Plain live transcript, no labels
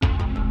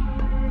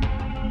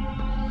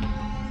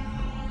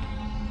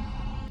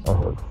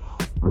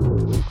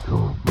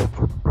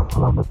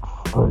Planet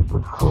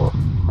Cybertron.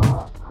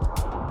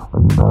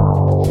 And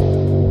now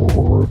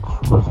its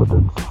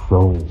residents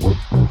shall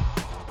witness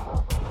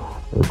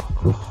its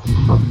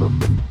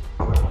dismemberment.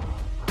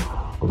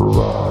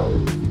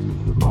 Rise,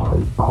 my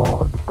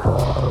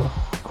podcast.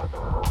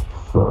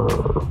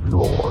 Serve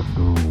your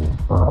new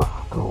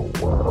master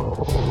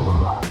well.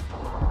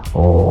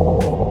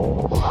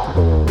 All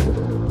hail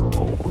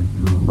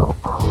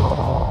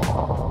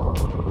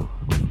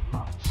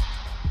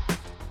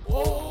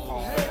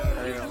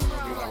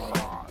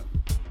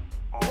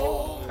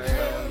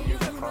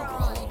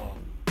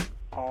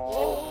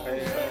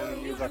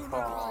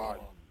Unicron.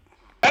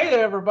 Hey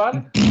there, everybody.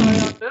 How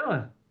y'all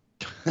doing?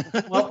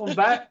 Welcome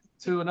back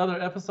to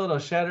another episode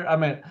of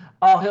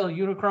All Hail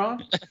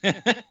Unicron.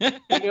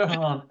 We're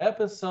on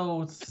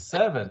episode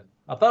 7.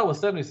 I thought it was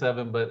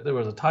 77, but there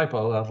was a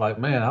typo. I was like,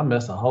 man, I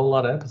missed a whole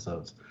lot of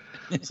episodes.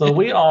 So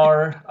we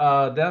are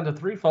down to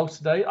 3 folks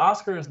today.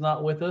 Oscar is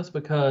not with us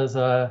because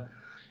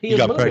he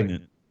got moving.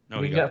 pregnant.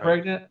 No, he got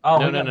pregnant? Oh,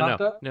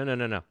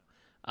 No.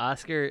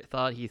 Oscar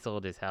thought he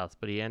sold his house,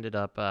 but he ended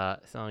up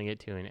selling it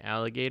to an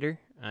alligator,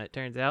 it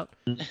turns out.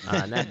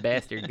 And that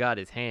bastard got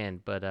his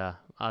hand, but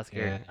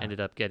Oscar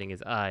ended up getting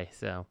his eye.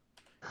 So,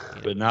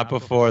 But not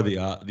before the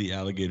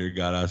alligator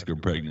got Oscar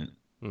pregnant.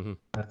 Mm-hmm.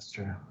 That's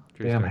true.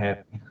 True Damn story.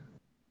 happy.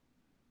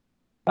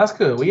 That's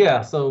good. Well,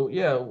 yeah. So,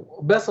 yeah,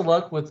 best of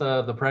luck with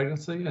the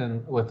pregnancy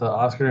and with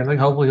Oscar and everything.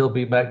 Hopefully, he'll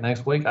be back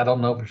next week. I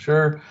don't know for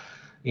sure.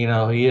 You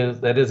know,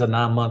 that is a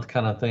 9-month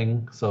kind of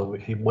thing. So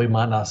we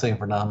might not see him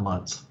for 9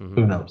 months. Mm-hmm.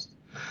 Who knows?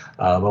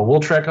 But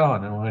we'll trek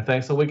on and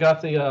everything. So we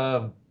got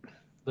the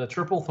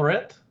triple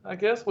threat, I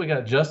guess. We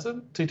got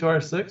Justin,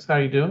 T2R6. How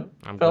you doing?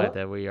 I'm fella? glad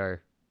that we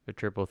are a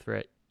triple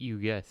threat. You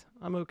guys.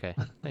 I'm okay.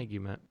 Thank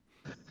you, Matt.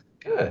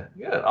 Good.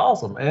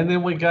 Awesome. And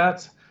then we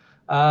got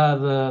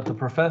the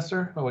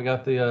professor. We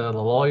got the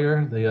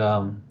lawyer,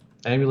 the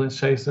ambulance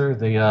chaser,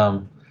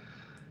 the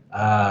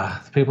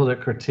people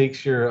that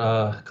critiques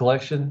your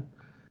collection.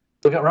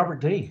 We got Robert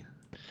D.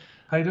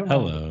 How you doing?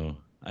 Hello.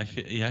 I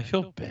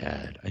feel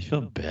bad. I feel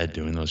bad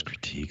doing those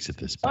critiques at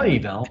this No, point. you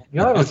don't.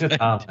 Y'all have a good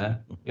time, man.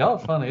 Y'all are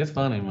funny. It's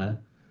funny, man.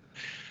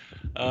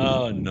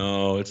 Oh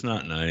no, it's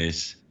not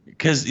nice.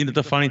 Because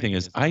the funny thing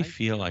is, I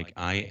feel like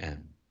I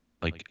am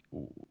like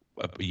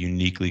a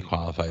uniquely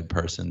qualified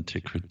person to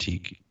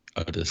critique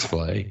a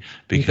display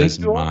because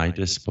my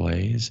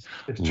displays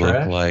look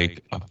trash.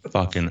 like a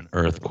fucking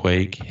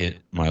earthquake hit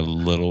my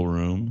little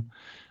room.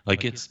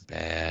 Like, it's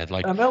bad.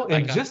 Like, I know,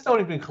 and just don't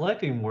even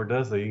collect anymore,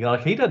 does he?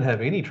 Like, he doesn't have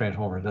any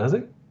Transformers, does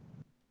he?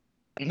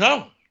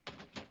 No.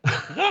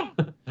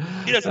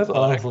 He doesn't. That's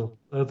collect. awesome.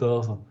 That's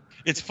awesome.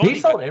 It's funny. He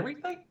sold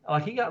everything?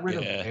 Like, he got rid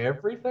of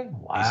everything?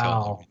 Wow. He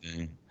sold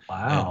everything.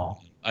 Wow.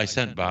 And I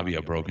sent Bobby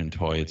a broken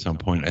toy at some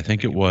point. I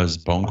think it was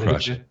Bone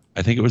Crusher.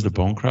 I think it was the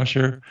Bone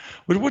Crusher.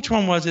 Which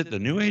one was it? The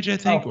New Age, I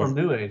think? From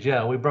New Age,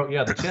 yeah. We broke,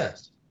 the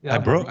chest. Yeah, I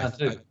broke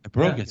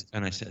it,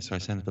 and I sent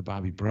it to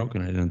Bobby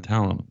broken. I didn't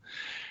tell him.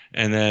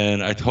 And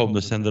then I told him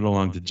to send it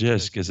along to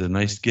Jisk as a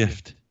nice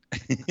gift.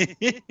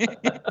 He's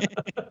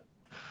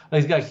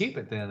got to keep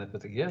it then if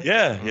it's a gift.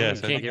 Yeah.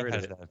 So can't get rid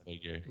of that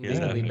figure.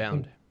 Legally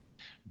bound.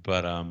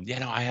 But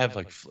I have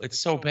it's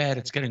so bad.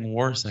 It's getting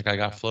worse. Like, I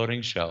got 2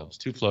 floating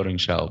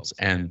shelves,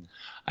 and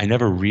I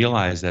never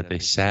realized that they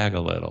sag a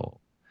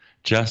little,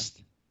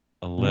 just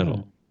a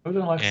little. Who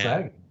doesn't like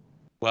sagging?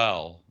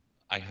 Well,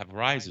 I have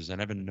risers. I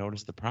never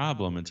noticed the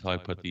problem until I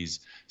put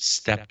these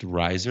stepped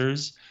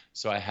risers.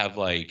 So I have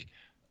like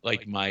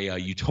my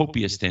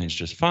Utopia stands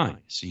just fine.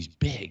 So he's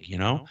big,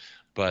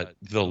 But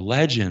the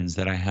legends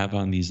that I have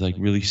on these like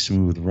really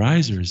smooth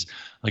risers,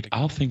 like,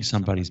 I'll think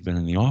somebody's been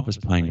in the office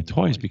playing with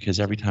toys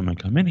because every time I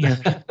come in here,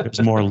 there's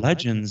more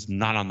legends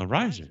not on the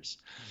risers.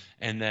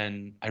 And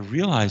then I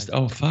realized,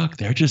 oh fuck,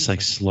 they're just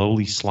like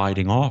slowly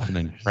sliding off and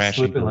then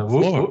crashing to the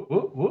floor.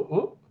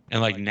 Whoop.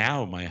 And like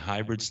now my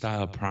hybrid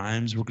style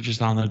primes were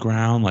just on the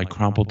ground, like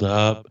crumpled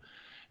up.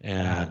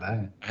 And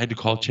I had to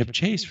call Chip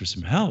Chase for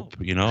some help.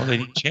 They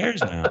need chairs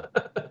now.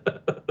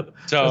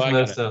 So I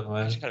just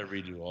got to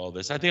redo all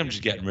this. I think I'm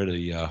just getting rid of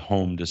the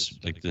home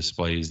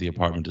displays, the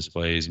apartment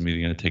displays. I'm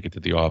either going to take it to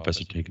the office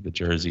or take it to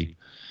Jersey.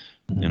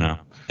 And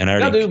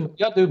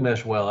y'all do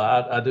mesh well.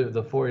 I do.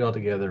 The 4 of y'all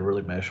together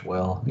really mesh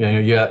well. You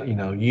got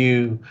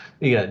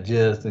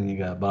Jist, and you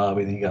got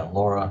Bobby, and you got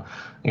Laura.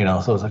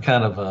 So it's a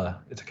kind of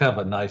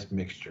a nice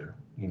mixture.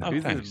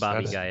 Who's this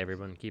Bobby guy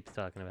everyone keeps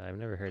talking about? I've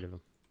never heard of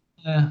him.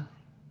 Yeah.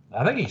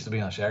 I think he used to be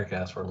on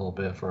Sharecast for a little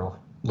while.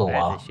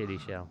 That's a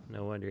shitty show.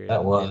 No wonder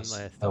that was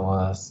a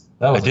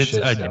shit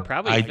show. It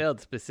probably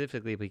failed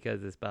specifically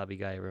because this Bobby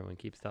guy everyone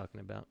keeps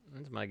talking about.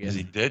 That's my guess.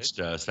 He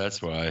ditched us.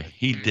 That's why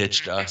he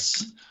ditched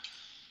us.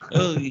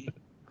 I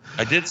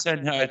did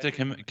send. I have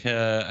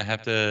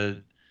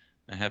to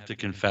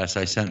confess.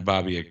 I sent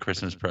Bobby a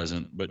Christmas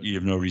present, but you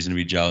have no reason to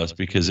be jealous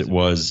because it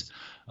was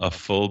a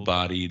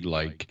full-bodied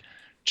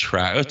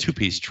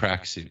 2-piece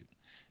tracksuit.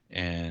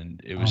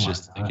 and it Oh was my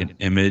just like God. an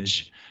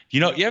image.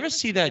 You ever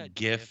see that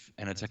GIF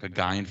and it's like a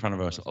guy in front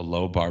of a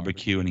low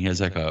barbecue and he has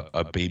like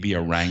a baby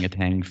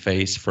orangutan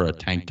face for a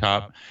tank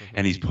top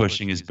and he's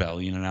pushing his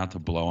belly in and out to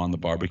blow on the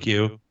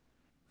barbecue?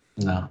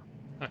 No.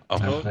 I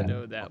Oh. don't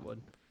know that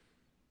one.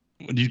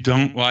 You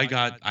don't? Well, I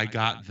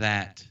got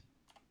that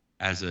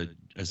as a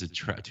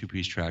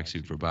two-piece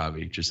tracksuit for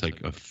Bobby, just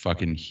like a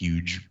fucking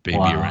huge baby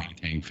Wow.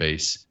 orangutan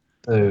face.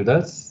 Dude,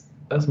 that's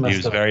He messed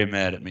was up. very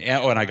mad at me.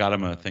 Oh, and I got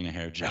him a thing of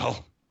hair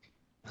gel.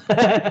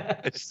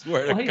 I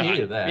swear to Well, he God.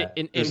 needed that.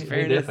 In He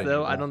fairness, definitely though,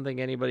 needed I that. don't think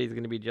anybody's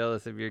gonna be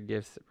jealous of your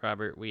gifts,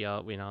 Robert. We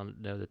all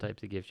know the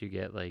types of gifts you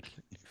get, like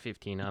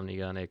 15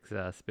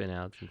 Omnigonics spin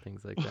outs and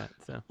things like that.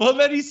 So Well,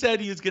 then he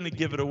said he was going to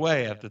give it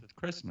away after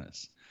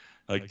Christmas,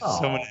 like to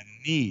someone Aw. in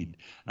need.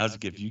 I was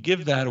like, if you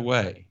give that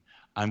away,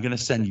 I'm going to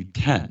send you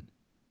 10.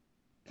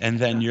 And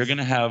then you're going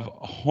to have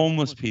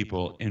homeless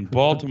people in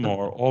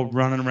Baltimore all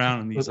running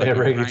around in these With like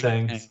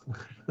orangutans.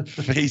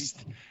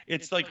 faced.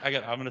 It's like I'm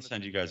going to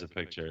send you guys a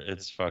picture.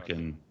 It's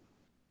fucking.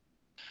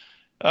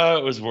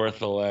 It was worth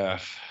the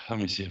laugh. Let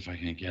me see if I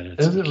can get it.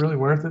 Is it really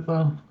worth it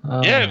though?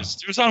 Yeah, it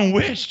was on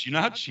Wish. Do you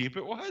know how cheap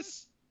it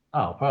was?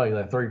 Oh, probably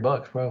like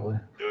 $3, probably.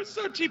 It was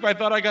so cheap. I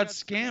thought I got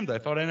scammed. I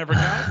thought I never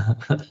got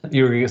it.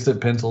 You were gonna get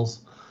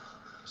pencils.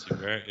 See,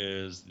 where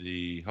is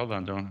the? Hold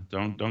on,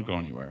 don't go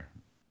anywhere.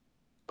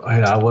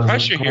 I wasn't.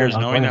 Pressure here is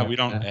I'm knowing that playing we it,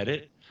 don't yeah.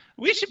 edit.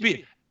 We should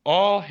be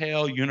all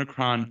hail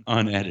Unicron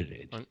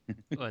unedited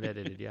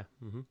unedited, yeah.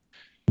 Mm-hmm.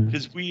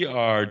 because we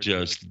are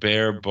just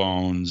bare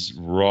bones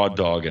raw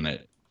dogging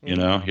it. You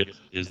know, here's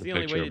It's the the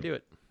only picture. way to do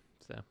it.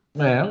 So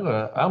Man,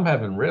 I'm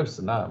having ribs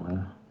tonight,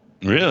 man.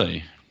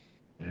 Really?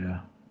 Yeah.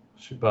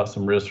 She bought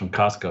some ribs from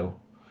Costco.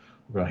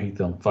 We're gonna heat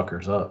them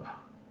fuckers up.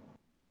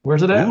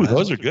 Where's it at? Ooh, man?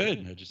 those are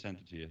good. I just sent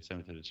it to you. Sent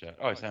it to the chat.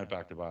 Oh, I sent it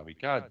back to Bobby.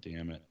 God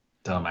damn it.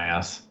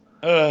 Dumbass.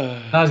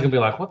 Now he's gonna be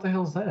like, "What the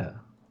hell is that?"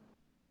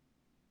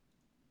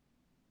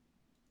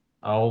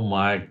 Oh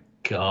my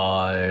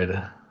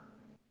god,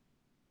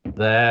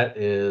 that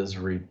is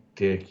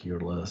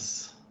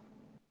ridiculous.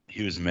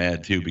 He was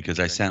mad too because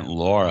I sent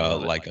Laura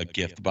like a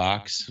gift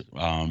box.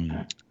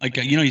 Like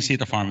you see at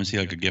the pharmacy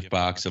like a gift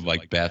box of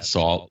like bath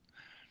salt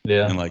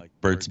Yeah. and like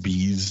Burt's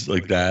Bees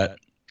like that.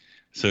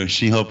 So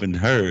she opened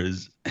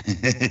hers, and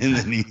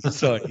then he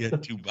saw he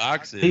had 2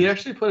 boxes. He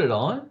actually put it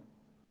on.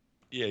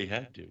 Yeah, he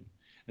had to.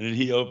 And then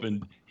he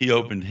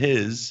opened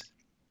his.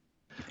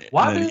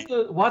 Why and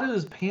then why do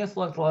his pants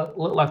look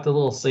like the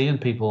little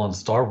sand people on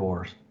Star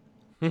Wars?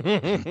 Do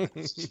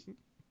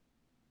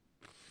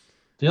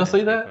y'all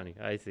see that? Funny.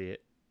 I see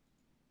it.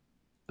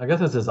 I guess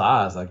that's his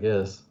eyes. I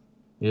guess.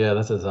 Yeah,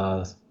 that's his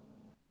eyes.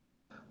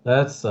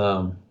 That's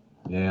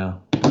yeah.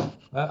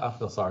 I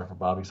feel sorry for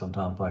Bobby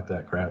sometimes like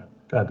that crap.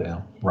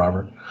 Goddamn,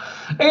 Robert.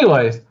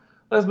 Anyways,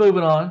 let's move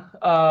it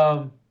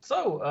on.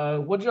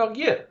 So what did y'all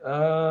get?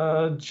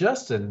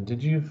 Justin,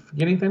 did you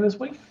get anything this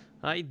week?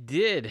 I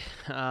did.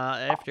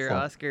 After Awesome.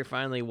 Oscar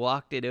finally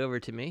walked it over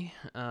to me,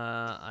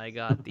 I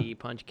got the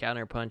punch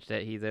counter punch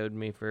that he's owed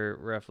me for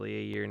roughly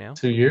a year now.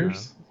 2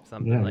 years.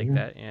 Something Yeah, like yeah.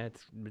 that. Yeah,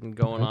 it's been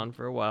going on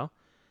for a while.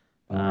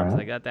 All So I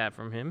right. got that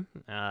from him.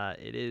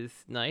 It is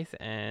nice,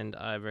 and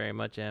I very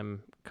much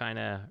am kind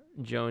of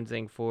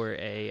jonesing for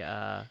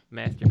a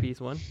masterpiece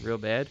one, real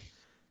bad.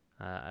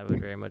 I would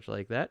very much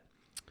like that.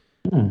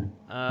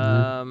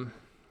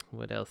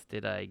 What else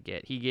did I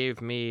get? He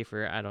gave me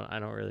for I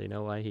don't really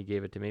know why he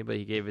gave it to me, but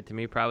he gave it to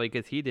me probably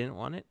because he didn't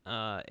want it.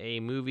 A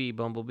movie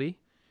Bumblebee,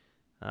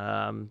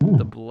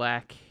 the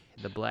black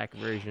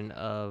version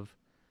of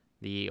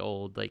the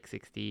old like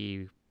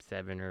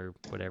 67 or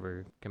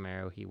whatever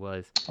Camaro he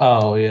was.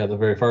 Oh yeah, the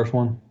very first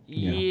one.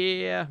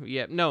 Yeah.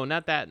 No,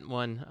 not that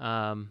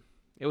one.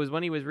 It was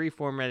when he was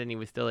reformatted and he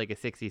was still like a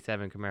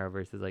 67 Camaro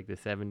versus like the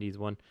 70s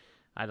one.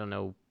 I don't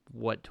know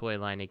what toy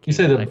line it came You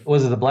said with.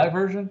 was it the black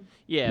version?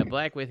 Yeah,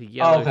 black with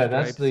yellow Oh, okay,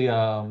 stripes.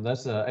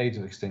 that's the Age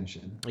of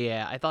Extinction.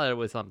 Yeah, I thought it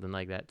was something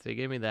like that. So he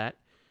gave me that.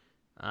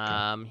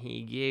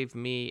 He gave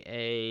me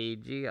a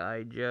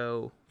G.I.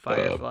 Joe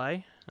Firefly.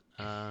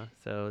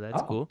 So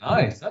that's cool.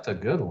 Nice, that's a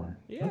good one.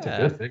 That's a Yeah.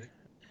 good figure.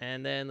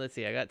 And then let's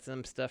see, I got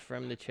some stuff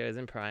from the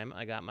Chosen Prime.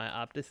 I got my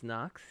Optus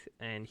Nox,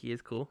 and he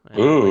is cool.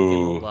 And I like him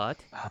Ooh. a lot.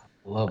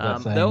 Love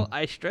that thing. Though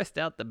I stressed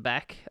out the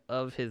back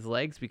of his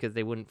legs because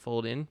they wouldn't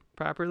fold in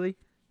properly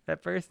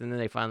at first, and then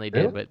they finally did,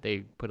 Really? but they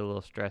put a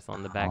little stress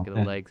on the back of the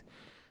man. legs.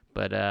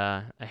 But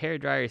a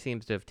hairdryer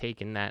seems to have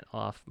taken that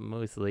off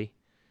mostly.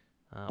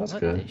 That's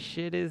what good. the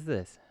shit is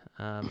this?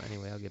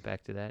 Anyway, I'll get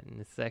back to that in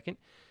a second.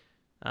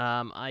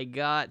 I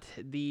got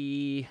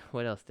the...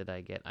 What else did I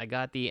get? I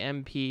got the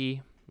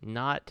MP,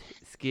 not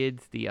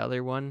Skids, the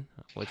other one.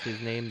 What's his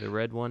name? The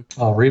red one?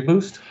 Oh,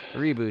 Reboost?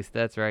 Reboost,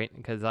 that's right.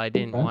 Because I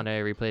didn't Okay. want to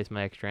replace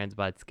my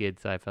X-Transbot Skid,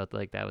 so I felt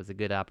like that was a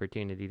good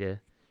opportunity to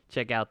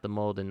check out the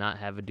mold and not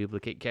have a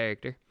duplicate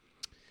character.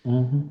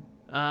 Mm-hmm.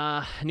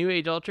 New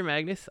Age Ultra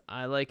Magnus,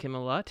 I like him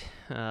a lot.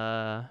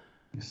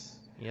 Yes.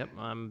 Yep,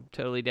 I'm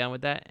totally down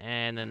with that.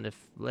 And then the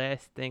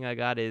last thing I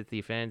got is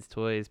the Fans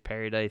Toys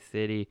Paradise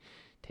City.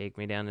 Take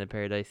me down to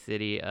Paradise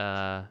City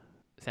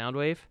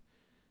Soundwave.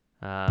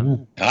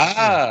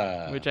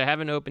 which I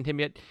haven't opened him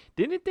yet.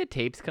 Didn't the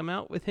tapes come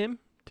out with him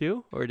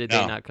too, or did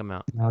they not come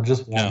out? No,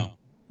 just one. No.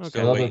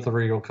 Okay. The other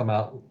 3 will come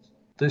out.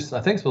 This,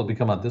 I think, it's supposed to be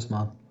coming out this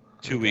month.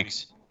 2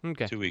 weeks.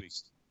 Okay. 2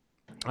 weeks.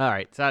 All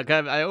right. So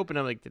I opened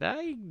them like, did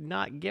I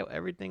not get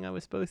everything I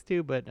was supposed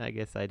to? But I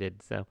guess I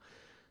did. So,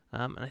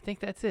 and I think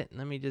that's it.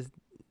 Let me just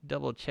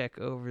double check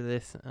over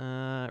this.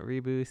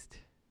 Reboost,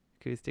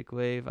 Acoustic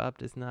Wave,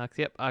 Optus Nox.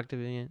 Yep,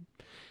 Octavian.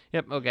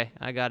 Yep, okay,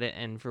 I got it.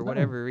 And for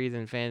whatever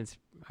reason,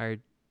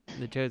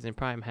 the Chosen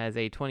Prime has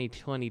a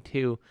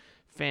 2022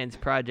 Fans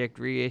Project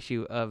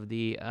reissue of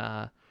the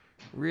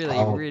really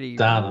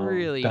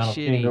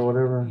shitty. Or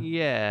whatever.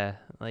 Yeah,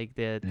 like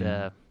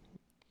the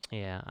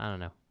yeah, I don't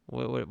know.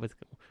 Who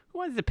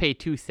wants to pay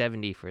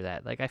 $270 for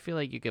that? Like, I feel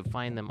like you could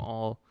find them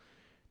all.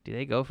 Do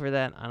they go for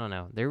that? I don't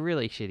know. They're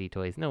really shitty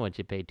toys. No one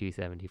should pay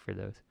 $270 for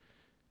those.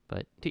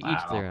 But to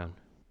each their own.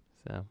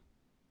 So.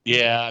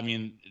 Yeah, I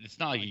mean, it's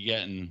not like you're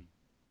getting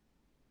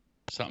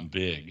something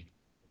big,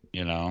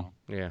 you know?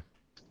 Yeah.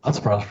 I'm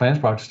surprised Fans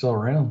Project's still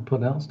around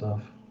putting out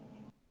stuff.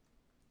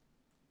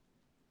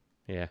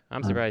 Yeah,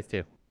 I'm surprised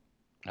too.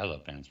 I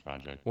love Fans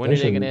Project. When are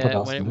they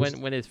gonna?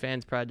 When is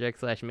Fans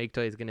Project / Make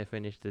Toys gonna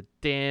finish the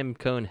damn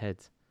cone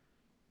heads?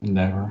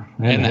 Never.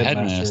 And the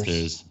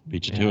Headmasters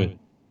beat you to it.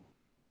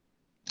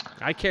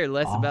 I care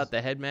less about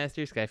the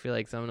Headmasters because I feel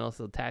like someone else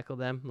will tackle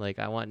them. Like,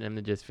 I want them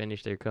to just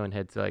finish their cone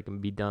head so I can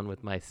be done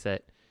with my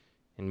set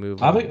and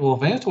move on. I think,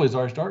 Fans Toys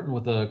are starting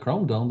with the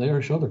Chrome Dome. They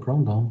already showed the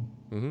Chrome Dome.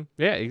 Mm-hmm.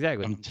 Yeah,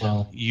 exactly.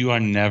 You are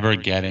never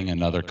getting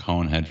another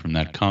cone head from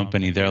that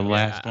company. Their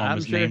last one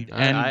was named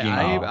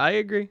Endgame. I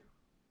agree.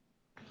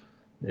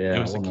 Yeah,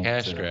 it was a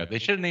cash grab. They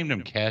should have named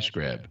him Cash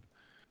Grab.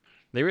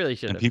 They really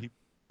should have. You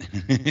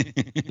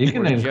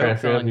can name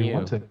Cash Grab if you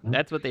want to.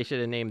 That's what they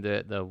should have named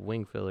the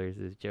wing fillers,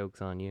 is Jokes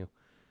on You.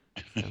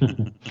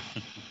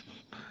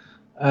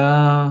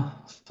 So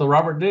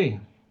Robert D.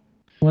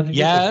 What'd you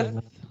get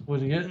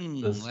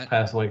this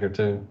past week or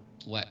two?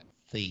 Let's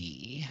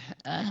see.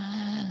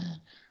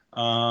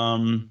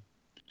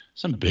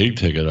 Some big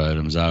ticket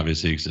items,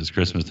 obviously, because it's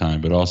Christmas time,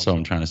 but also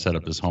I'm trying to set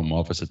up this home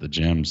office at the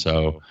gym,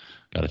 so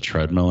got a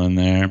treadmill in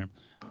there,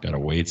 got a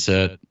weight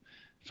set.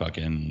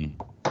 Fucking,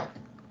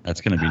 that's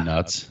gonna be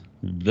nuts.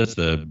 That's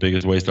the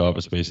biggest waste of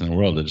office space in the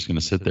world. They're just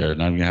gonna sit there,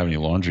 not even gonna have any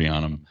laundry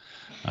on them.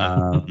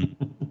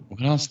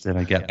 What else did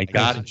I get? I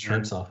got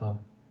shirts off of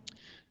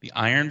the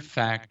Iron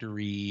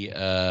Factory.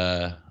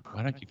 Why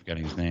do I keep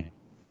forgetting his name?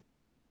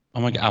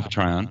 Oh my God,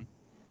 Alphatryon.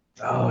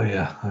 Oh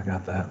yeah, I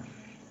got that.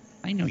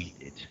 I know you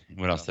did.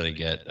 What else did I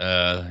get?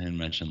 I didn't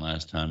mention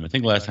last time. I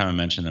think last time I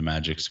mentioned the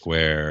Magic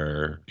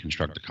Square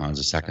Constructicons,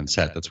 the second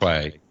set. That's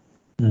why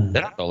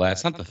they're not the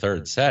last. Not the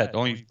third set.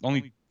 Only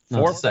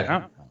 4 have come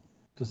out.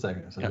 The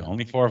second. Yeah,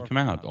 only 4 have come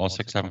out. All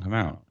 6 haven't come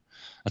out.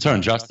 That's why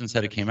when Justin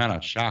said it came out, I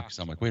was shocked.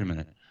 So I'm like, wait a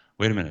minute.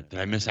 Did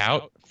I miss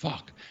out?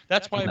 Fuck.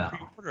 That's why I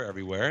pre-order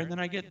everywhere, and then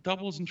I get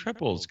doubles and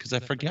triples because I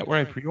forget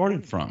where I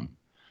pre-ordered from.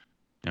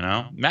 You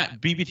know,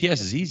 BBTS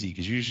is easy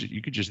because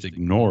you could just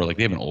ignore, like,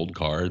 they have an old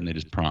card and they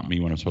just prompt me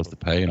when I'm supposed to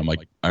pay, and I'm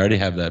like, I already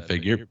have that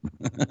figure.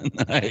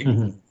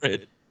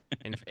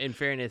 In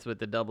fairness, with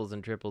the doubles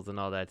and triples and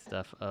all that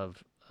stuff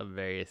of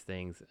various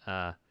things,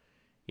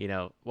 you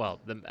know, well,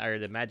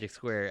 the Magic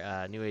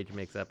Square New Age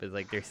mix-up is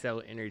like they're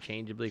so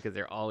interchangeably because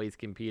they're always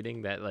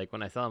competing that, like,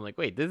 when I saw them, like,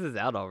 wait, this is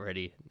out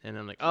already, and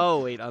I'm like,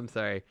 oh wait, I'm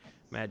sorry,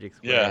 Magic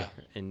Square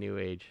and New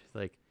Age. It's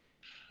like,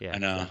 yeah, I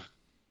know. So.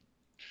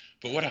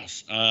 But what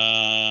else?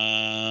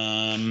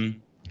 I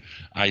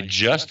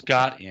just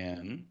got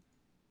in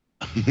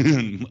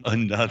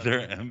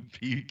another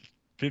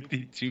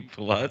MP52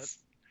 Plus,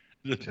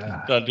 the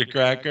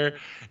Thundercracker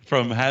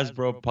from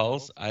Hasbro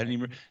Pulse. I didn't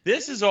even.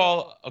 This is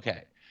all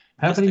okay.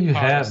 How many do you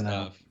have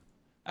now?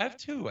 I have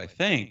 2, I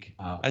think.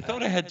 I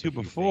thought I had 2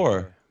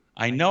 before.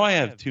 I know I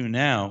have 2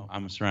 now.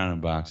 I'm surrounded in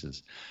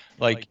boxes.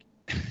 Like,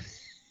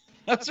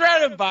 I'm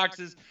surrounded in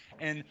boxes.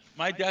 And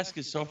my desk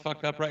is so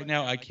fucked up right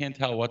now, I can't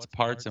tell what's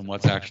parts and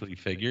what's actually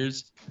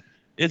figures.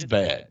 It's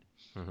bad.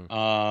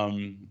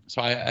 Mm-hmm.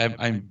 So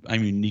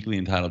I'm uniquely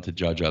entitled to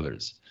judge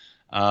others.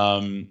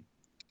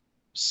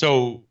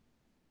 So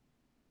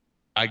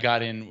I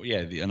got in,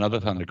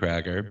 another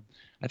Thundercracker.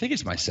 I think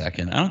it's my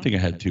second. I don't think I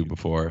had 2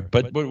 before.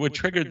 But what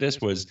triggered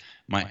this was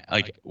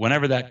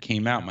whenever that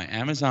came out, my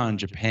Amazon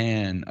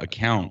Japan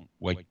account,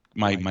 like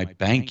my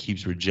bank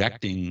keeps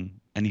rejecting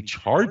any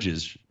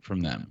charges from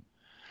them.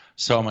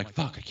 So I'm like,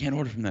 fuck, I can't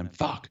order from them.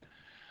 Fuck.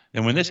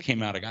 And when this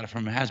came out, I got it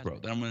from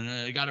Hasbro. Then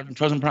I got it from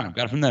Chosen Prime.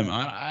 Got it from them.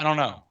 I don't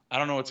know. I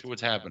don't know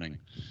what's happening.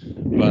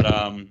 But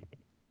I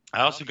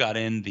also got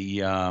in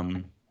the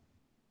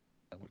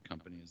what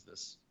company is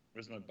this?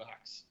 Where's my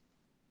box?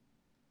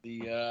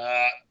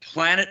 The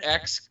Planet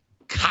X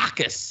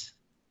Caucus.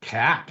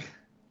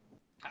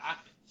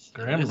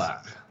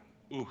 Grimlock.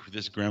 Ooh,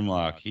 this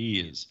Grimlock. He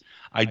is.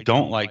 I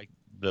don't like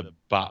the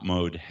bot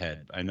mode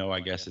head. I know, I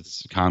guess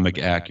it's comic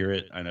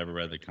accurate. I never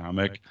read the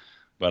comic,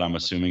 but I'm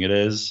assuming it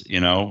is.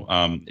 You know,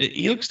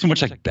 he looks too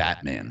much like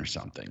Batman or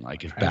something.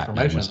 Like if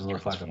Batman was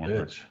look like a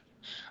bitch.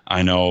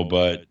 I know,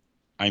 but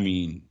I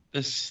mean,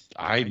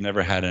 I've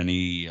never had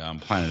any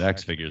Planet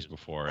X figures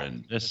before,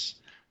 and this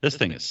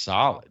thing is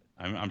solid.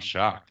 I'm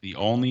shocked. The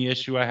only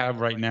issue I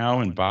have right now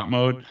in bot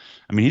mode,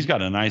 I mean, he's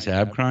got a nice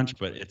ab crunch,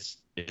 but it's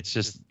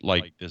just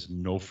like there's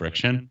no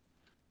friction.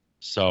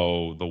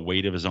 So the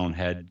weight of his own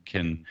head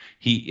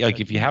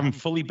if you have him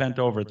fully bent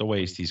over at the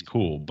waist, he's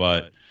cool.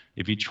 But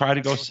if you try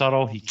to go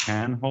subtle, he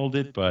can hold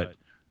it. But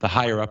the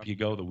higher up you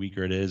go, the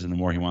weaker it is, and the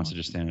more he wants to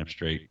just stand up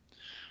straight.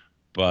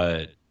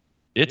 But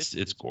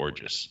it's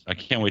gorgeous. I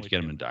can't wait to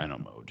get him in Dino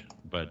mode.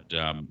 But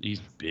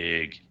he's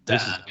big.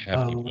 This is a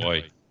hefty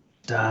boy.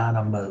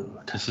 Dino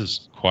mode. This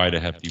is quite a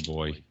hefty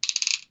boy.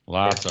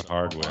 Lots of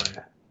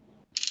hardware.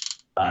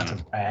 Lots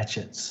of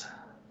ratchets.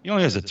 He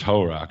only has a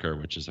toe rocker,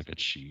 which is like a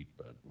cheat,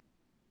 but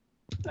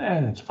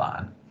it's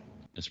fine.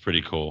 It's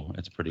pretty cool.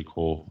 It's pretty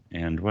cool.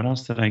 And what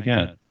else did I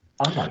get?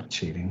 I like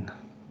cheating.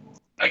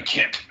 I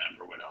can't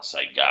remember what else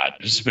I got.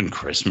 It's just been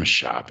Christmas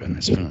shopping.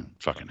 It's been a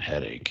fucking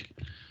headache.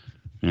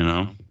 You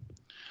know?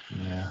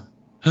 Yeah.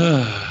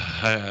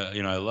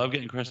 I love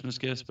getting Christmas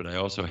gifts, but I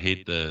also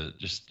hate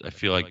I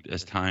feel like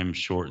as time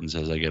shortens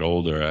as I get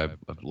older, I have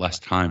less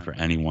time for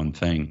any one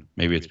thing.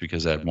 Maybe it's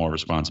because I have more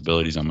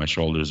responsibilities on my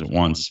shoulders at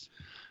once.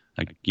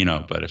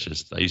 But it's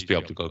just I used to be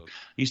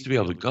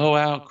able to go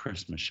out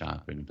Christmas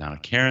shopping without a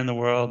care in the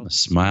world and a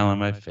smile on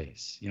my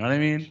face. You know what I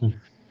mean?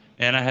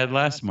 And I had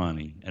less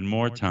money and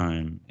more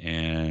time,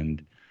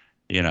 and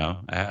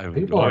I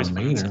people always are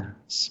find meaner. something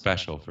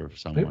special for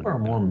someone. People are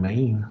more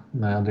mean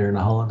now during the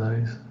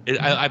holidays.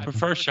 I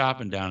prefer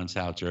shopping down in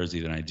South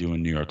Jersey than I do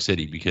in New York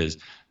City because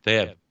they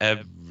have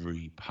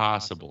every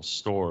possible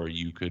store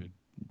you could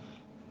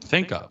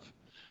think of.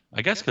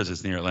 I guess because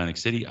it's near Atlantic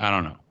City. I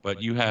don't know.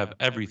 But you have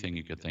everything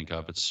you could think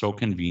of. It's so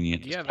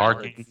convenient. Do you have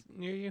parking outlets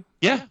near you?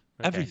 Yeah, Okay,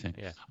 everything.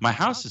 Yeah. My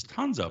house has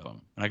tons of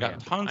them. And I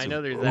got tons I of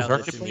know there's reverse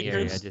outlets in the area. I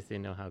refrigerators. just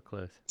didn't know how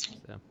close.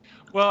 So.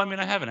 Well, I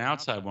mean, I have an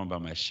outside one by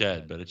my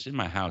shed, but it's in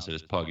my house. I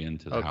just plug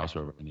into the Okay. house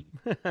wherever I need.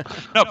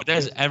 No, but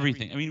there's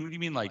everything. I mean, what do you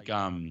mean like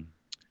when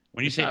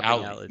you say Shopping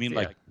outlet, you mean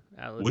like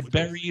outlets,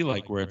 Woodbury,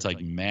 like where it's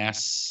like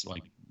mass,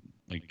 like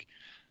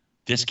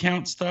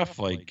discount stuff,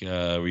 like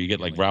where you get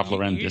like Ralph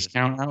Lauren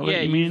discount outlet?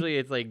 Yeah, you mean? usually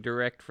it's like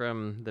direct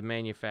from the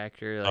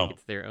manufacturer, like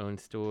it's their own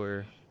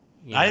store.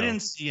 I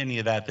didn't see any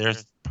of that.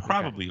 There's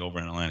probably over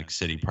in Atlantic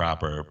City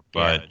proper,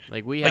 but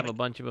like we have a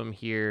bunch of them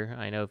here.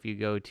 I know if you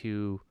go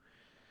to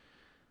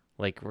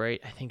I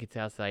think it's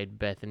outside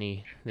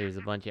Bethany, there's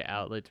a bunch of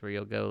outlets where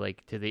you'll go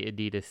like to the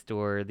Adidas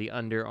store, the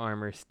Under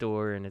Armour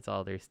store, and it's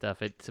all their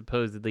stuff. It's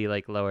supposedly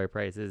like lower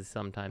prices.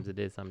 Sometimes it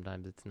is,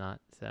 sometimes it's not.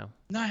 So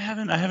no, I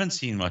haven't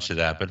seen much of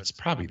that, but it's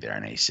probably there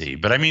in AC.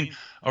 But I mean,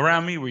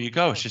 around me where you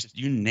go, it's just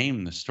you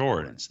name the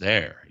store and it's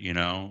there.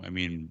 I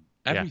mean,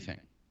 everything,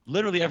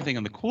 literally everything.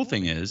 And the cool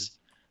thing is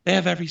they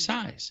have every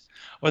size,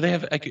 or they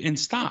have in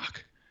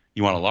stock.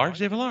 You want a large,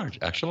 they have a large.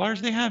 Extra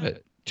large, they have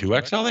it.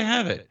 2XL, they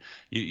have it.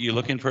 You're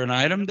looking for an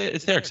item,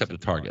 it's there, except at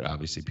Target.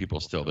 Obviously, the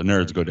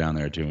nerds go down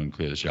there too and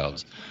clear the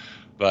shelves.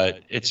 But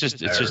it's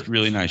just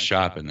really nice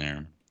shopping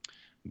there.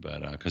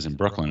 But because in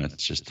Brooklyn,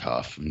 it's just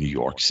tough. New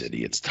York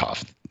City, it's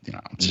tough.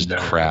 It's just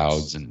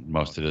crowds and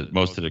most of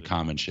the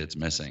common shit's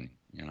missing.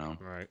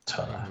 right,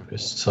 Tough.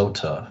 It's so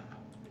tough.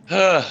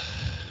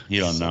 You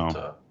don't know.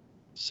 Tough.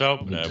 So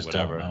Don't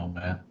whatever. know,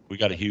 man. We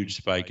got a huge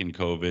spike in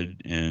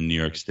COVID in New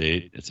York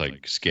State. It's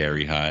like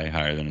scary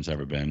higher than it's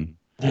ever been.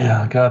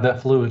 Yeah, God,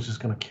 that flu is just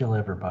going to kill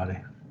everybody.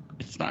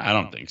 It's not. I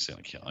don't think it's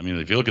gonna kill. I mean,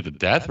 if you look at the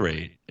death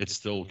rate, it's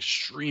still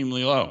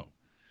extremely low.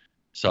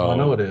 So I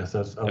know it is.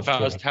 If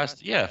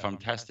I'm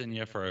testing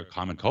you for a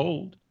common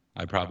cold,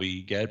 I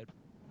probably get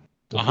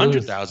The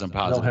 100,000 flu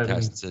is- positive don't have any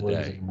tests a flus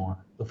day. anymore.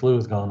 The flu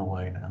has gone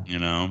away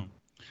now.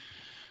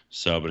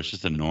 So, but it's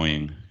just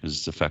annoying because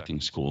it's affecting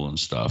school and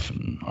stuff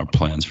and our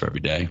plans for every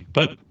day.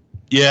 But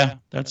yeah,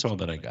 that's all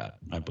that I got,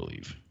 I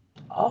believe.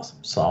 Awesome.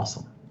 It's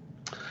awesome.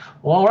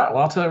 Well, all right.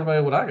 Well, I'll tell everybody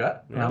what I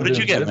got. Yeah, what did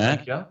you get,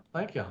 man?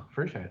 Thank you.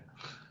 Appreciate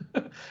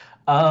it.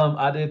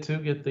 I did too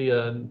get the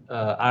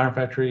Iron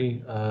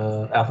Factory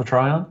Alpha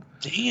Trion.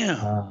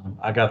 Damn.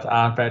 I got the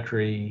Iron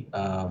Factory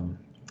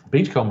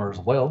Beachcomber as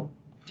well.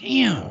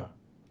 Damn.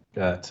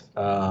 Got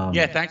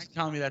yeah, thanks for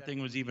telling me that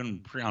thing was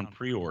even on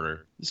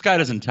pre-order. This guy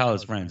doesn't tell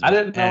his friends. I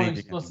didn't know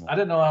I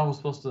didn't know I was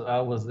supposed to. I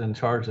was in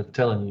charge of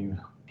telling you.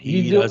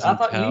 He doesn't I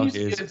thought tell you used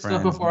to his get friends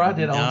stuff before I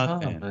did all the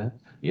nothing. time, man.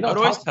 I would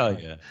always tell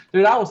you.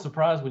 Dude, I was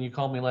surprised when you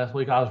called me last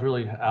week. I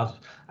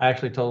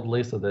actually told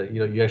Lisa that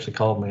you actually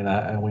called me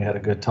and we had a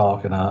good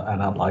talk and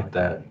I liked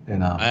that.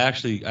 I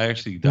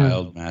actually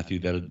dialed Matthew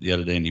the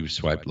other day and he was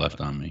swiped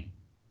left on me.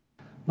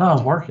 No, I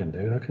was working,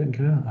 dude. I couldn't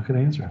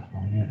answer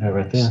it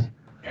right then.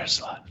 You're a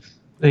slut.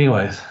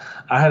 Anyways,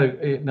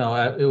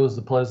 it was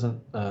a pleasant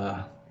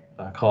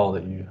call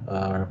that you.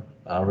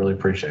 I really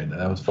appreciate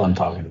that. It was fun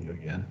talking to you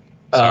again.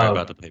 Sorry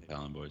about the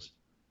PayPal invoice.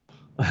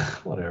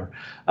 Whatever.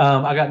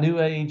 I got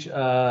New Age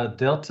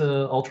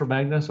Delta Ultra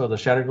Magnus or the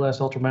Shatterglass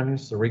Ultra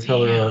Magnus, the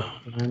recolor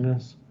of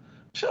Magnus.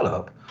 Shut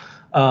up.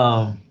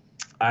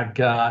 I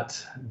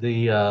got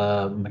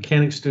the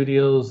Mechanic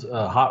Studios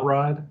Hot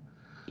Rod.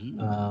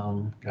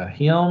 Got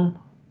him.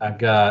 I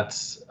got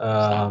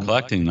Stop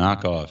collecting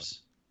knockoffs.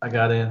 I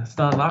got in. It's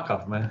not a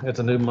knockoff, man. It's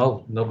a new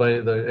mold.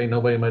 There ain't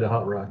nobody made a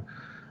hot rod.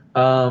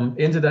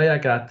 In today, I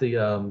got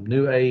the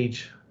New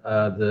Age,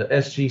 the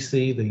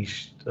SGC,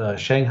 the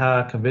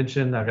Shanghai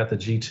Convention. I got the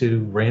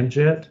G2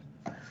 Ramjet.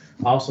 I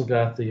also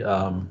got the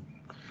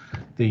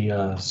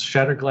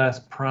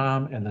Shatterglass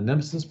Prime and the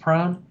Nemesis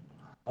Prime.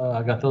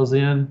 I got those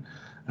in,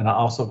 and I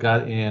also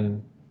got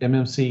in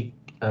MMC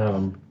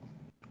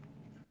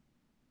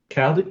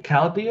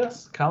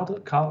Caldius.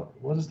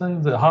 What is his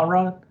name? The hot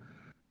rod.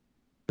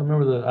 I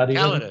remember the idea.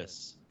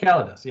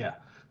 Calidus, yeah.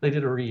 They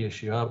did a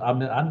reissue.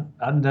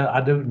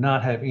 I do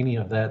not have any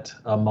of that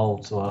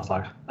mold, so I was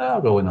like,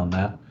 I'll go in on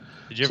that.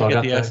 Did you ever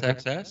get the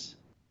SXS?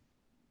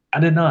 I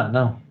did not.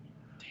 No,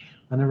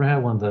 I never had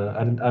one.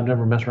 I've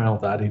never messed around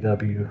with the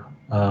IDW.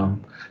 Now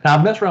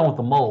I've messed around with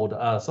the mold.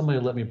 Somebody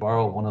let me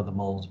borrow one of the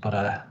molds, but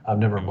I've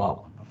never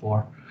bought one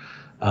before.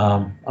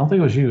 I don't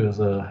think it was you. It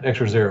was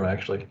Extra Zero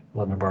actually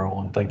let me borrow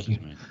one. Thank you.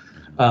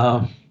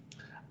 I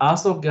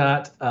also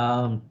got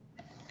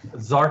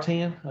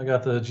Zartan. I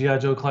got the G.I.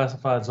 Joe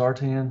classified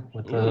Zartan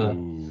with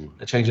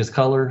it changes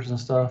colors and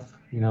stuff.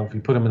 You know, if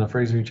you put them in the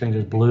freezer, you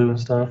changes blue and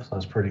stuff. So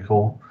that's pretty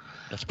cool.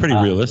 That's pretty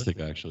realistic,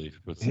 actually, if you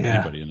put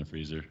anybody in the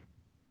freezer.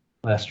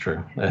 That's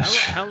true.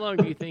 How long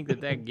do you think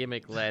that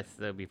gimmick lasts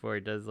though before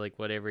it does like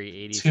what every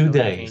 80s 2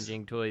 days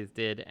changing toys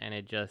did, and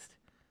it just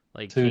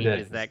like 2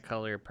 changes days. that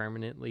color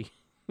permanently?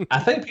 I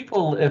think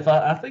people,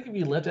 I think if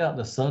you left it out in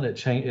the sun, it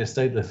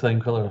stayed the same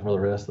color for the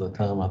rest of the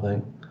time. I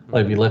think,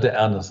 like if you left it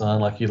out in the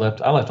sun, like I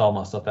left all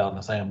my stuff out in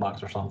the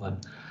sandbox or something.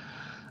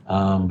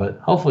 But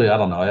hopefully, I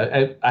don't know.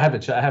 I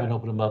haven't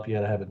opened them up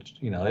yet. I haven't,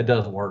 it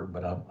does work,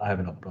 but I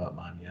haven't opened up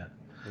mine yet.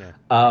 Yeah.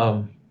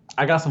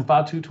 I got some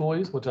 5.2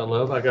 toys, which I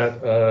love. I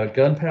got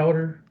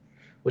Gunpowder,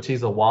 which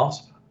he's a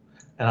wasp,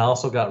 and I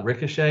also got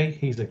Ricochet.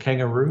 He's a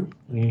kangaroo.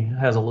 And he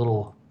has a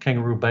little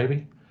kangaroo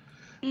baby.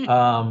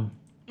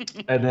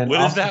 And then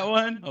what is that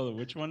one? Oh,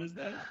 which one is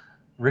that?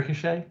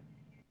 Ricochet.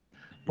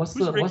 Who's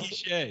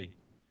Ricochet?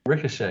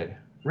 Ricochet.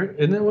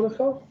 Isn't that what it's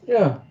called?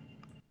 Yeah.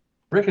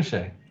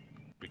 Ricochet.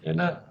 Isn't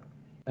that?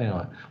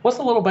 Anyway, what's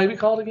the little baby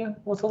called again?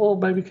 What's the little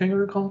baby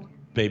kangaroo called?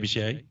 Baby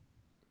Shay.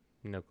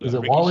 No clue. Is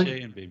it Ricochet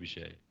Wally? and Baby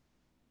Shay.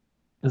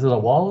 Is it a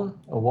walla?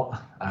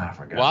 I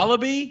forgot.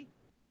 Wallaby?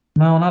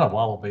 No, not a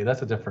wallaby.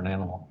 That's a different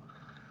animal.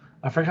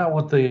 I forgot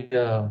what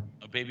the.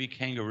 A baby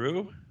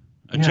kangaroo?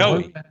 Yeah,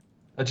 Joey.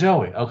 A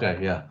Joey. Okay,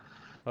 yeah.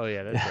 Oh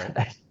yeah, that's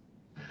right.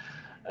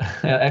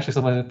 Actually,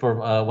 somebody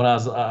when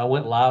I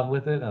went live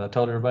with it, and I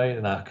told everybody,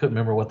 and I couldn't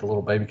remember what the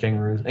little baby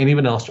kangaroos. And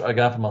even a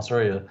guy from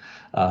Australia,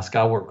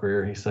 Skywarp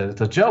Career, he said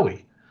it's a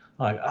Joey.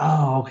 I'm like,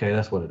 oh, okay,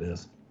 that's what it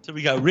is. So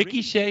we got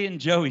Ricky Shay and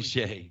Joey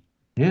Shay.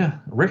 Yeah,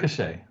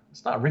 Ricochet.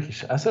 It's not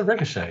Ricochet. I said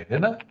Ricochet,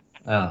 didn't I? I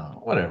don't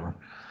know. Whatever.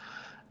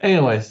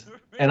 Anyways,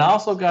 and I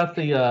also got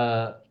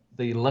the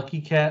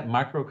Lucky Cat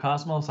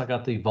Microcosmos. I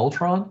got the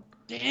Voltron.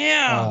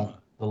 Damn.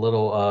 The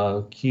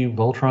little cube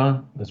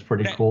Voltron. That's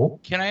pretty cool.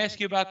 Can I ask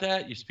you about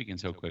that? You're speaking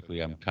so quickly.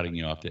 I'm cutting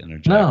you off to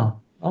interject.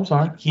 No, I'm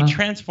sorry. He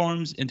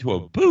transforms into a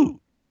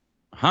boot,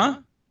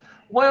 huh?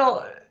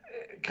 Well,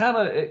 kind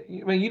of. I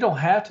mean, you don't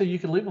have to. You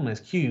can leave them as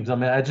cubes. I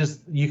mean,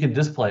 you can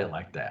display it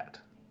like that.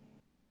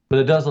 But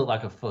it does look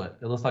like a foot.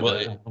 It looks like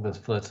one of his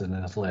foots and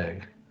then his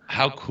leg.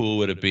 How cool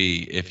would it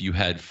be if you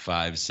had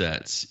 5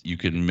 sets? You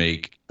could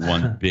make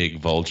one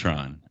big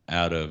Voltron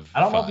out of. I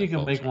don't know if you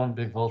can make one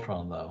big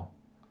Voltron though.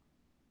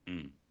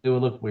 It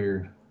would look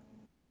weird.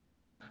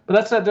 But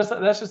that's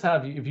just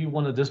how if you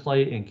want to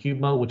display it in cube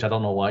mode, which I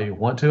don't know why you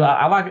want to.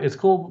 I like it. It's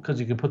cool because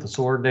you can put the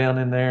sword down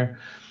in there.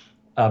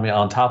 I mean,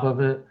 on top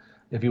of it.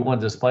 If you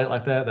want to display it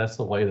like that, that's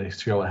the way they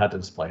show it how to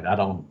display it. I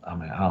don't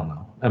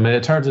know. I mean,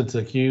 it turns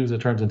into cubes, it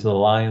turns into the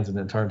lions, and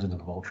then it turns into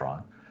the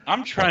Voltron.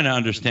 I'm trying to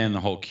understand the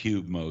whole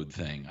cube mode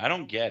thing. I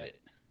don't get it.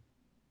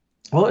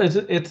 Well, it's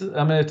a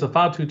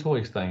 5.2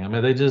 toys thing. I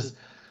mean, they just.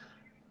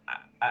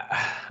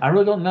 I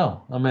really don't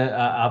know. I mean,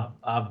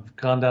 I've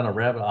gone down a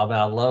rabbit.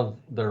 I love.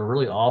 They're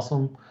really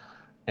awesome,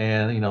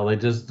 and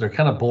they're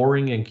kind of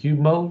boring in cube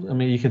mode. I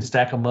mean, you can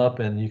stack them up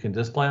and you can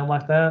display them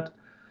like that.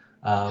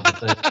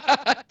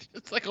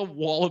 It's like a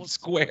wall of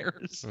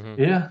squares.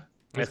 Mm-hmm. Yeah,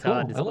 that's how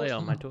I display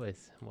all my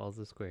toys. Walls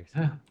of squares.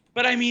 Yeah.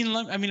 But I mean,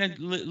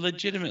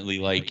 legitimately,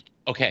 like,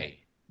 okay,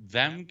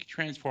 them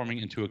transforming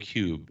into a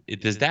cube.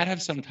 Does that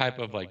have some type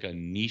of like a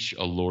niche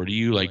allure to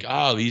you? Like,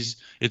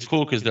 it's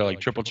cool because they're like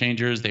triple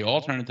changers. They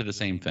all turn into the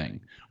same thing,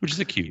 which is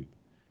a cube,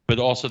 but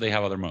also they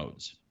have other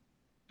modes.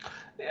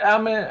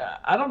 I mean,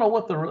 I don't know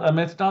what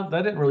it's not,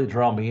 that didn't really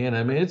draw me in.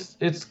 I mean,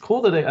 it's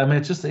cool that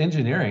it's just the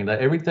engineering that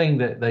everything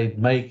that they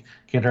make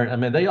can turn. I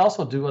mean, they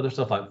also do other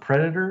stuff like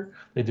Predator.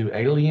 They do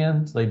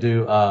Aliens. They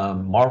do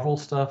Marvel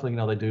stuff.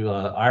 They do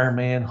Iron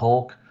Man,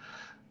 Hulk.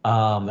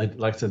 Like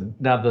I said,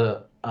 now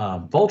the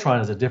Voltron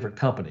is a different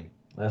company.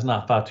 That's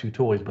not 5.2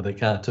 Toys, but they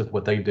kind of took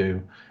what they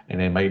do and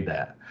they made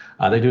that.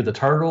 They do the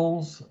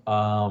Turtles.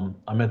 I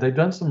mean, they've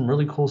done some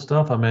really cool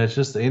stuff. I mean, it's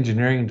just the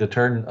engineering to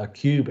turn a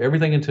cube,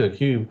 everything into a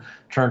cube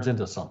turns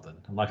into something,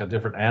 like a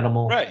different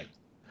animal. Right.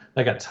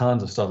 They got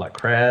tons of stuff like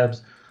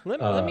crabs.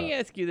 Let me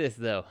ask you this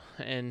though,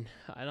 and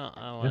I don't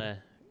want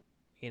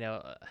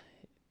to,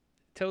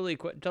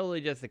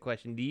 totally just a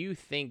question. Do you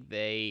think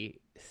they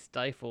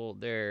stifle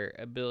their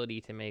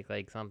ability to make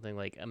like something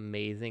like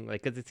amazing?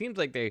 Like, because it seems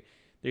like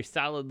they're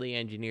solidly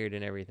engineered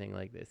and everything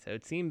like this. So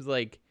it seems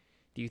like,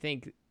 do you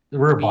think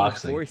We're being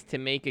boxing. forced to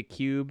make a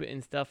cube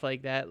and stuff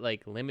like that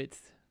like limits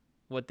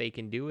what they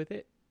can do with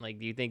it? Like,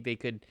 do you think they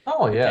could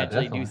potentially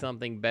definitely do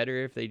something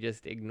better if they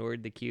just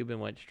ignored the cube and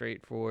went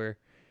straight for,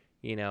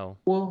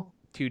 Well,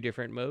 two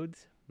different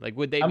modes? Like,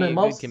 would they I be mean, a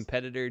most- good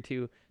competitor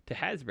to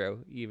Hasbro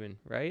even,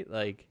 right?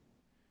 Like,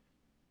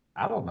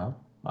 I don't know.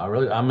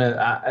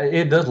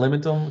 It does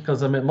limit them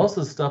because most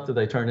of the stuff that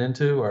they turn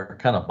into are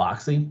kind of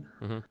boxy,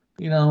 Mhm.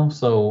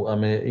 So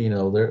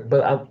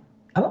but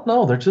I don't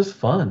know. They're just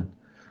fun.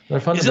 They're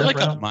fun Is to it mess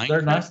like a around.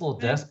 They're nice Minecraft little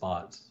thing?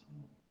 despots.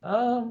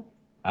 I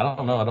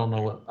don't know.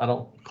 I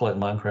don't collect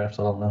Minecraft,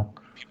 so I don't know.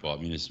 People, I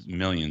mean, it's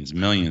millions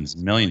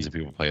of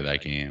people play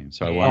that game.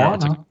 So I Yeah. wonder Oh, if I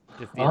it's like, know.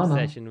 just the I know.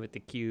 obsession with the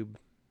cube.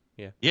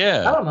 I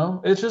yeah. don't know.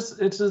 It's just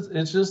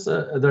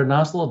they're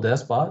nice little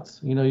despots.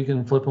 You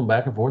can flip them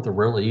back and forth. They're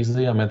real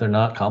easy. They're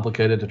not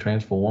complicated to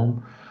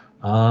transform.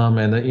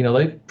 And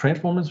they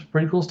transform into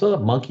pretty cool stuff.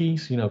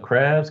 Monkeys,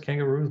 crabs,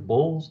 kangaroos,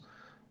 bulls,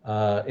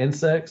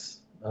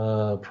 insects,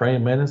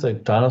 praying mantis,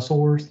 like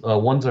dinosaurs.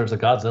 There's a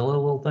Godzilla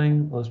little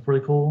thing. That's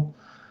pretty cool.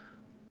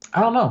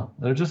 I don't know.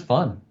 They're just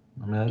fun.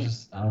 I'm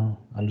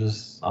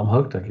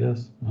hooked, I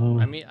guess.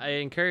 I mean,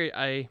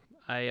 I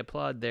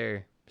applaud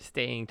their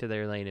staying to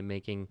their lane and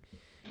making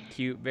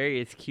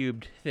various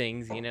cubed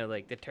things,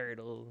 like the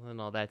turtle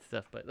and all that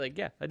stuff. But like,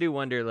 yeah, I do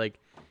wonder, like,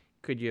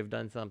 could you have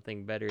done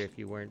something better if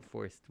you weren't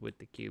forced with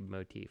the cube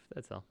motif?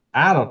 That's all.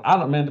 I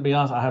don't, man, to be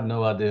honest, I have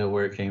no idea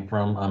where it came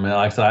from. Like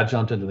I said, I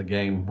jumped into the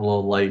game a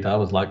little late. I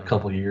was like a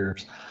couple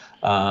years.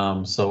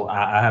 So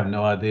I have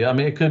no idea.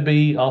 It could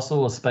be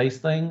also a space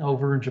thing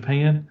over in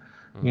Japan.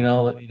 They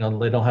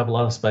don't have a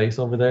lot of space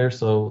over there.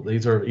 So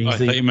these are easy. Oh, I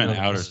thought you meant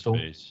to outer store.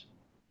 space.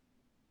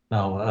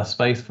 No, a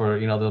space for,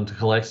 them to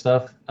collect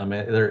stuff.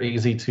 They're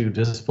easy to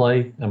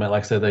display. Like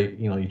I said,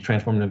 you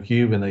transform them into a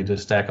cube and they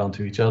just stack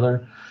onto each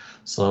other.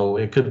 So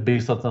it could be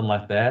something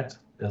like that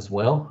as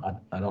well.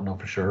 I don't know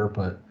for sure,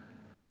 but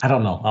I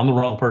don't know. I'm the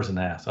wrong person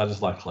to ask. I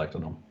just like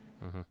collecting them.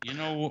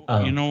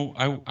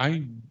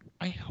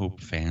 I hope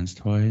Fans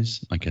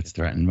Toys like gets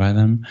threatened by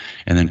them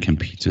and then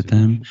competes with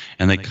them,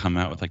 and they come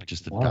out with like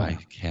just a die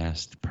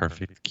cast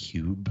perfect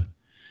cube,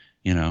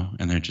 and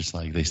they're just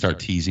like they start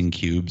teasing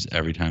cubes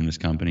every time this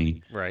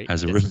company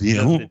has a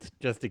reveal. It's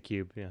just a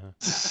cube, yeah.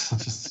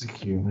 Just a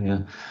cube, yeah.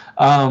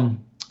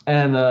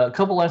 And a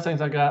couple last things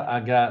I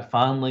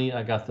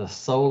got the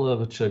Soul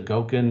of a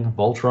Chogokin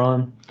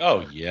Voltron.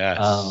 Oh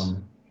yes.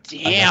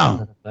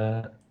 Damn.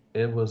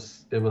 It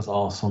was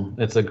awesome.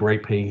 It's a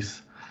great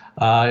piece.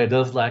 It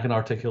does lack in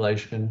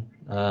articulation,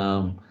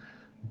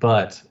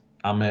 but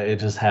it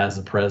just has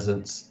a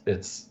presence.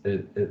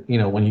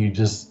 When you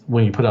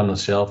put it on the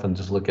shelf and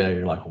just look at it,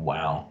 you're like,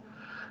 wow.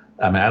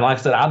 Like I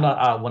said,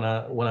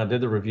 when I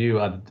did the review,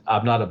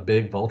 I'm not a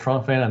big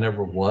Voltron fan. I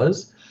never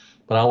was,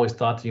 but I always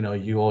thought,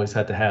 you always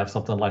had to have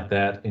something like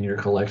that in your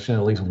collection,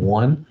 at least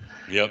one.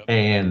 Yep.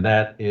 And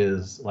that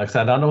is, like I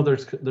said, I know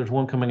there's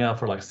one coming out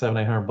for like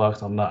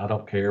 $700-800. I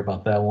don't care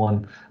about that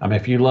one.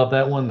 If you love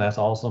that one, that's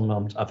awesome.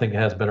 I think it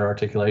has better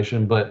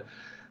articulation, but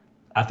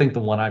I think the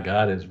one I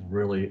got is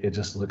it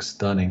just looks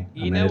stunning.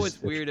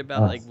 What's weird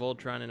about like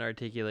Voltron and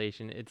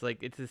articulation? It's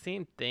like it's the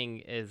same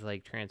thing as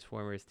like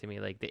Transformers to me.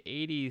 Like the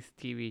 80s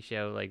TV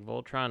show, like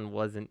Voltron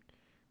wasn't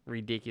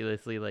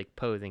ridiculously like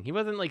posing. He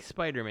wasn't like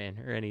Spider-Man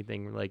or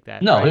anything like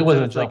that. No, right? he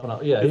wasn't So jumping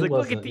up. Yeah, it's like,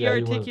 look at the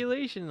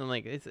articulation. And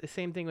like it's the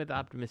same thing with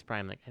Optimus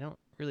Prime. Like I don't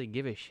really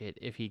give a shit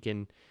if he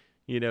can,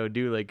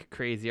 do like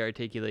crazy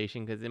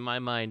articulation, because in my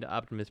mind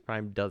Optimus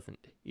Prime doesn't.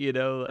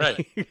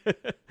 Right.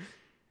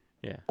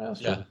 Yeah.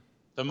 Yeah.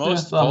 The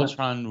most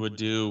Voltron would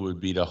do would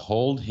be to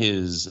hold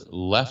his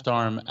left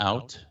arm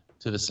out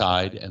to the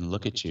side and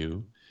look at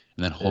you,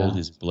 and then hold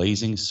his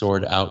blazing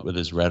sword out with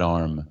his red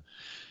arm.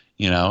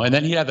 And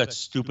then he'd have that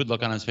stupid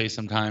look on his face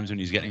sometimes when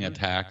he's getting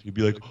attacked. He'd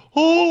be like,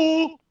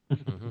 oh!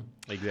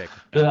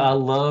 Exactly. I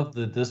love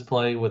the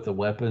display with the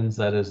weapons.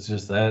 That is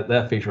just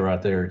that feature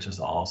right there is just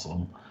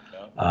awesome.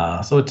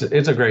 So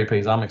it's a great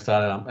piece. I'm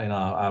excited.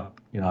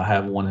 I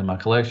have one in my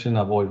collection.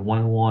 I've always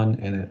wanted one,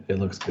 and it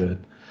looks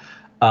good.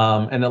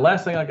 And the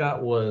last thing I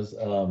got was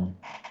damn.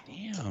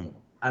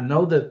 I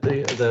know that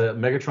the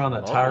Megatron,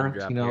 that Tyrant,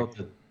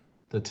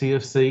 the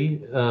TFC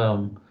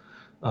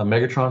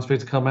Megatron's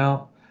supposed to come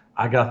out.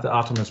 I got the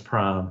Optimus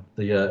Prime,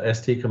 the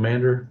ST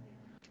Commander,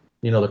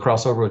 the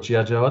crossover with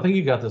G.I. Joe. I think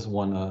you got this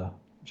one,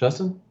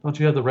 Justin. Don't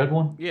you have the red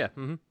one? Yeah.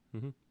 Mm-hmm.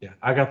 Mm-hmm. Yeah,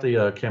 I got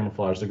the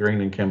camouflage, the green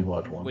and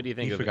camouflage one. What do you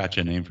think? You forgot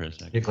your name for a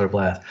second. Nuclear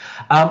Blast.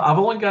 I've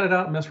only got it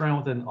out and messed around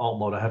with it in alt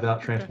mode. I have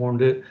not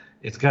transformed it.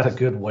 It's got a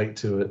good weight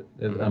to it.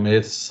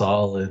 It's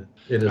solid.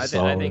 It is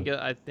solid.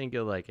 I think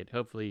you'll like it.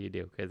 Hopefully you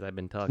do, because I've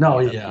been talking.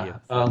 No, to yeah. you,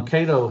 so.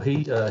 Kato,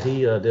 he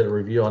did a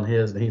review on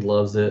his and he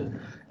loves it.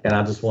 And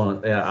I just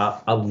want to. Yeah,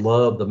 I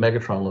love the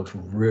Megatron. Looks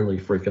really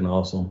freaking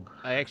awesome.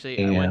 I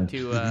And went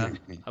to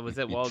I was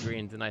at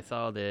Walgreens and I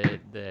saw the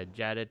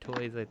Jada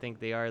toys. I think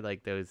they are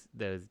like those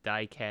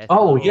die cast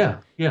oh little yeah,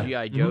 yeah.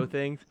 GI Mhm. Joe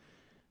things.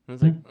 I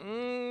was like,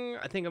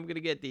 I think I'm gonna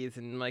get these,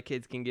 and my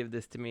kids can give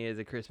this to me as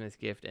a Christmas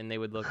gift, and they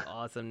would look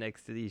awesome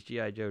next to these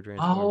GI Joe Oh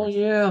Transformers.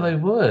 yeah, they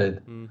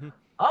would.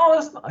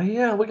 Oh,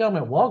 yeah. We got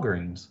them at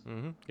Walgreens.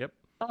 Yep.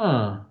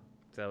 Huh.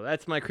 So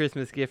that's my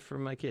Christmas gift for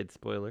my kids.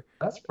 Spoiler.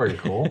 That's pretty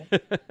cool.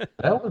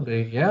 That would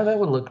be, yeah, that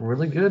would look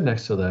really good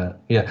next to that.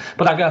 Yeah,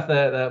 but I got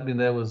that. I mean,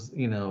 that was,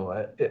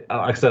 like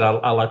I said,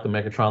 I like the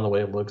Megatron the way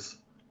it looks.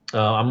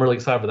 I'm really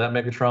excited for that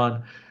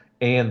Megatron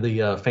and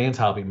the Fans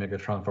Hobby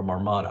Megatron from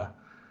Armada.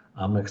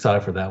 I'm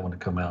excited for that one to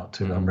come out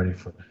too. I'm ready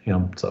for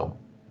him. So,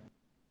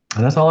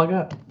 and that's all I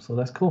got. So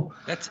that's cool.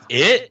 That's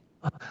it?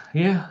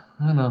 Yeah,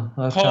 I know.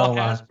 That's Call kind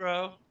of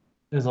Hasbro.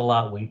 It's a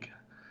lot week.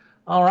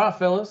 All right,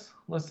 fellas.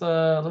 Let's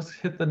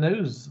hit the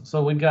news.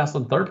 So we got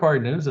some third-party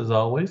news as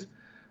always.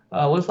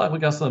 Looks like we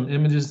got some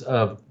images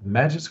of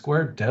Magic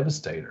Square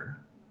Devastator.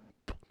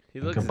 He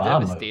looks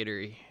Kabam.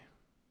 devastator-y.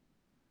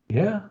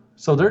 Yeah.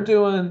 So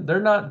they're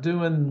not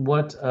doing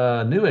what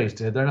New Age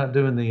did. They're not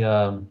doing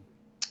the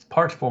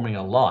parts forming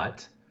a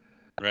lot.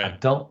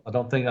 Right.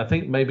 I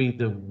think maybe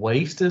the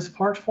waist is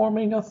parts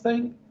forming, I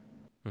think.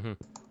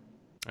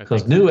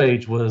 Because I New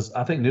Age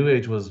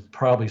was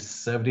probably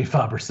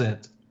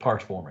 75%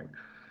 parts forming.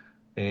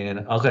 And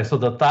okay, so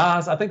the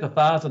thighs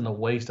and the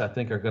waist, I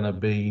think, are going to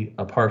be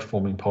a parts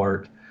forming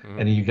part.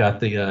 And you got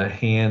the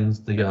hands,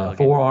 the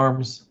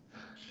forearms,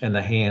 and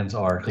the hands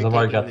are, because I've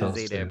already got the those.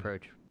 Zeta too.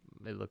 approach.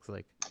 It looks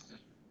like.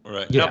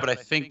 Right. Yeah. No, but I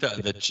think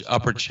the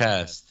upper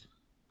chest,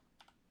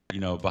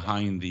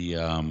 behind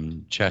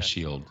the chest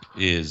shield,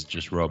 is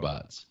just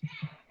robots.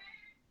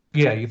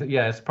 Yeah,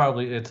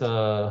 it's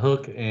a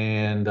Hook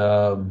and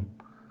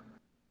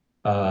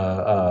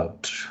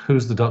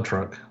who's the dump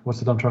truck? What's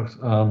the dump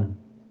truck?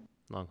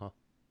 Long haul.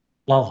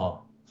 Long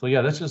haul. So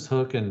yeah, that's just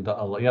Hook and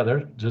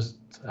they're just.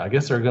 I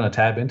guess they're going to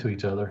tap into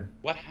each other.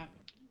 What happened?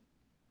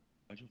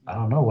 I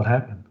don't know what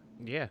happened.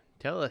 Yeah,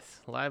 tell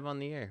us live on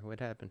the air what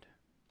happened.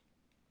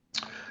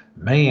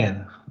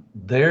 Man,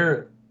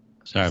 they're.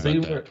 Sorry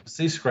about that.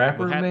 See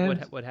Scrapper, man.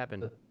 What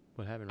happened?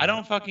 What happened? I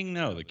don't fucking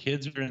know. The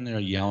kids are in there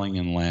yelling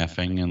and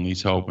laughing, and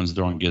Lisa opens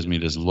the door and gives me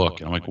this look,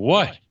 and I'm like,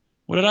 "What?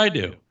 What did I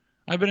do?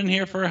 I've been in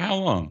here for how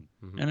long?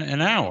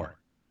 An hour.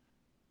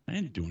 I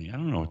didn't do anything. I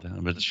don't know what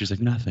that." But she's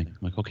like, "Nothing." I'm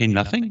like, "Okay,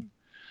 nothing."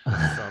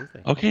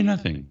 Something. Okay,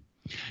 nothing.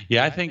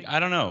 Yeah, I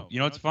don't know.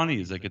 What's funny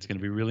is like it's going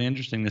to be really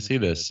interesting to see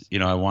this.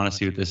 I want to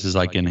see what this is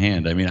like in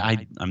hand. I mean,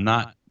 I'm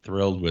not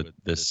thrilled with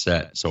this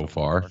set so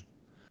far.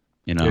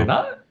 You're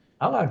not?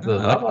 I like New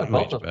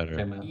both Age of them.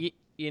 better.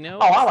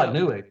 I like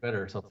New Age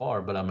better so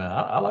far, but I mean,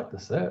 I like the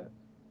set.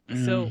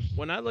 So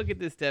when I look at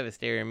this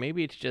Devastator,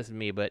 maybe it's just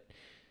me, but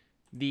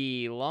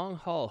the long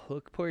haul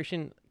Hook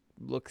portion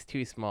looks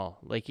too small.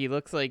 Like he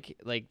looks like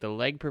the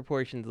leg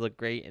proportions look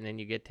great, and then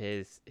you get to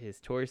his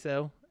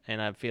torso,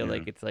 and I feel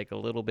like it's like a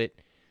little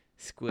bit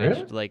squished.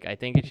 Really? Like I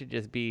think it should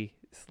just be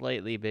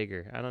slightly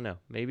bigger. I don't know.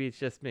 Maybe it's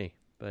just me,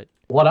 but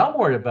What I'm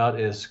worried about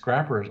is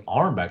Scrapper's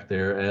arm back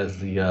there as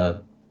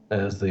the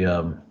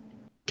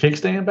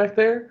kickstand back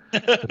there.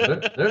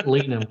 They're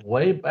leaning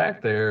way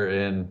back there,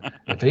 and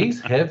if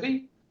he's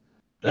heavy,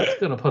 that's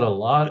going to put a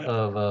lot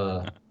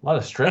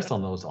of stress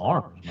on those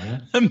arms,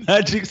 man. The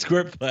Magic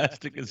Square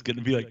plastic is going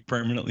to be like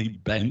permanently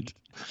bent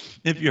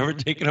if you ever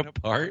take it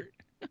apart.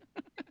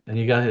 And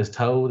you got his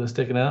toe that's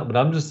sticking out. But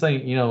I'm just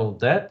saying,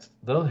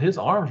 his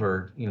arms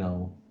are,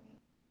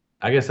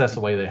 I guess that's the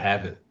way they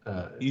have it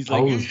He's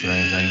like, posed or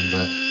anything.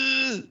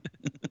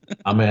 But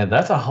I mean,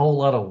 that's a whole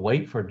lot of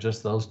weight for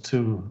just those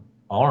two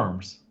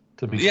arms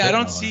to be.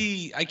 Yeah,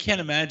 sitting on. I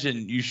can't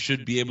imagine you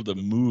should be able to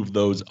move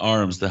those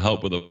arms to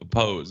help with a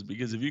pose,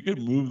 because if you could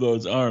move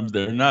those arms,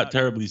 they're not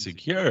terribly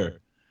secure.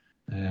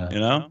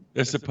 Yeah.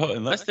 They're supposed,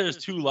 unless there's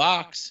two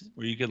locks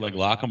where you could like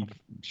lock them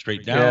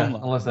straight Yeah, down.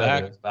 unless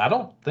back. that is. But I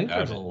don't think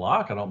there's a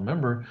lock. I don't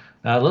remember.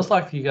 Now it looks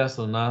like you got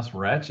some nice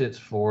ratchets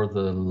for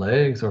the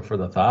legs or for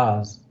the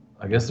thighs.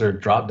 I guess they're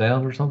drop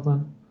down or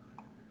something.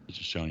 It's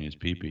just showing you his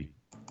pee-pee.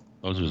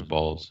 Those are his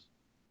balls.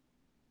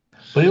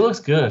 But he looks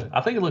good.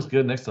 I think he looks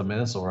good next to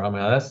Menasor. I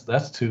mean,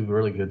 that's two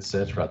really good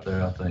sets right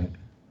there, I think.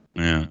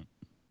 Yeah.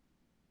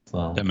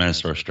 So That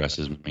Menasor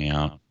stresses me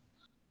out.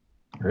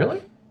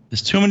 really?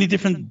 There's too many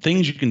different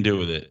things you can do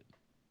with it.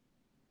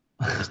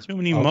 There's too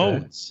many Okay.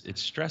 modes. It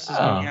stresses me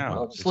out.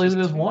 Well, just It's leave it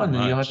as too one, and you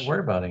don't have much. to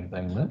worry about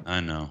anything, man. I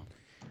know.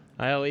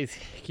 I always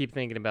keep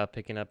thinking about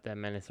picking up that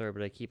Menasor,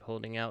 but I keep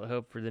holding out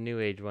hope for the New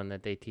Age one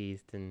that they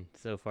teased, and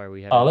so far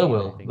we haven't. Oh, they seen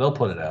will. anything. They'll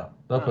put it out.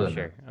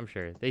 I'm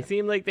sure. They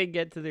seem like they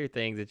get to their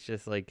things. It's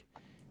just like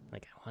I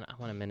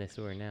want a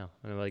Menasor now.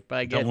 And I'm like, but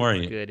I guess Don't worry.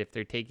 it's good if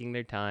they're taking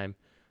their time.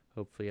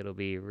 Hopefully, it'll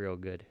be real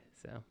good.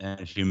 So And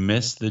if you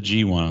miss the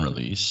G1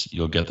 release,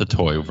 you'll get the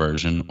toy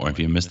version, or if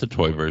you miss the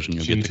toy version,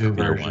 you'll get the G2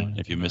 clear version. one.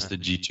 If you miss the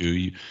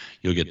G2,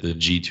 you'll get the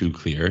G2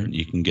 clear.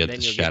 You can get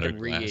then the you'll get shattered the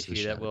glass.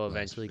 reissue that will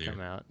eventually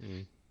come out.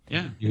 And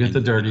Yeah. You get the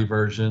And- dirty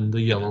version,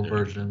 the yellow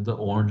version, the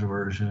orange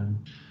version.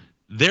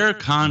 Their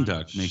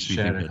conduct makes me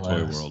think they're Toy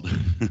Shatterglass. World.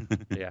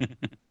 Yeah.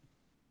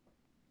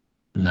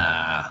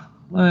 Nah.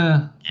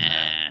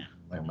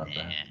 Think about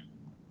that.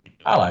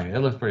 I like it. It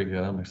looks pretty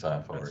good. I'm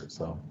excited for it.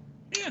 So,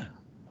 Yeah.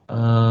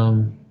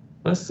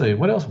 let's see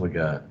what else we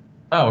got.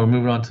 Oh, we're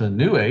moving on to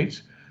New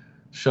Age.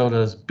 Showed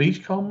us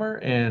Beachcomber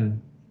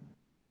and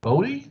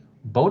Bodhi.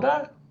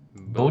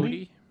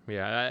 Bodhi?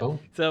 Yeah.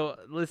 Bodhi? So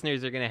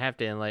listeners are gonna have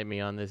to enlighten me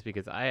on this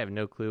because I have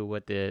no clue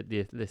what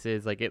this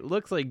is. Like, it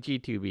looks like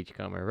G2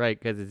 Beachcomber, right?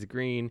 Because it's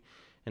green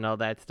and all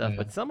that stuff. Yeah.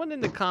 But someone in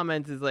the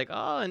comments is like,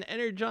 "Oh, an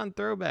Energon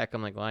throwback."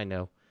 I'm like, "Well, I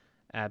know,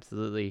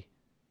 absolutely."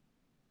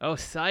 Oh,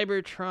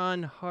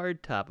 Cybertron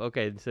hardtop.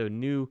 Okay, so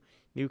new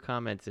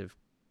comments have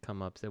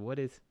come up. So what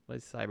does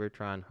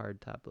Cybertron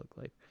hardtop look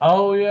like?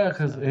 Oh yeah,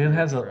 because it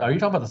has a. Are you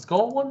talking about the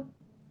skull one?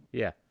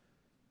 Yeah.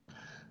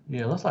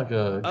 Yeah, it looks like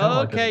a. Kinda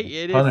Okay, like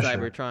a it is Punisher.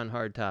 Cybertron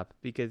hardtop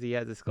because he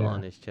has a skull Yeah.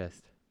 on his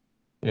chest.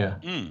 Yeah.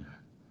 Mm.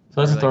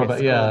 So that's Or a like a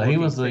throwback. Yeah, he skull-looking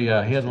was the. thing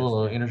on He his had a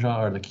little chest, energon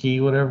or the key,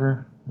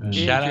 whatever. And-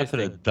 Shout out to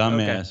the Interesting.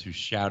 dumbass who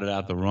shouted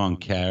out the wrong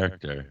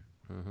character.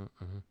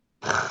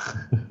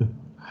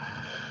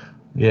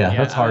 yeah,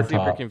 that's I hard was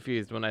super top.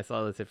 confused when I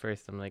saw this at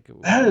first. I'm like,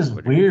 That is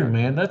what are you weird, talking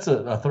man. That's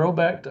a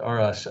throwback to, or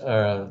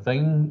a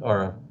thing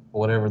or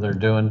whatever they're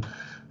doing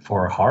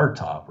for a hard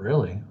top.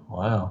 Really?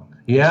 Wow.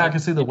 Yeah, I can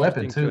see the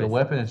weapon Interesting too. The choice.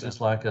 weapon is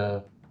just like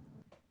a.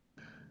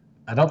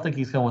 I don't think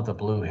he's coming with the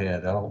blue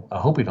head. I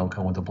hope he don't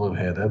come with the blue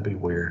head. That'd be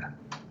weird.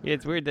 Yeah,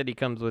 it's weird that he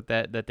comes with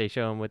that they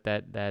show him with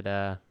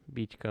that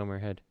beachcomber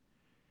head.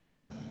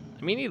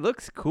 I mean, he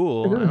looks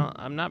cool.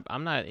 I'm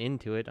not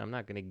into it. I'm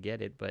not gonna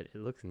get it, but it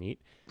looks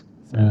neat.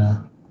 So,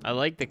 Yeah. I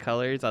like the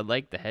colors. I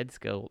like the head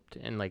sculpt,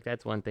 and like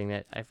that's one thing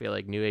that I feel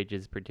like New Age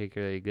is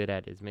particularly good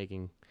at is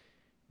making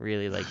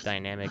really like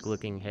dynamic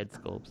looking head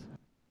sculpts.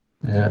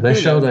 Yeah, they Who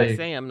showed knows? I a.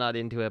 say I'm not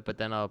into it, but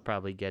then I'll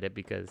probably get it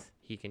because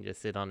he can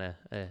just sit on a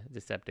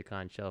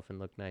Decepticon shelf and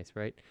look nice,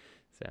 right?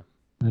 So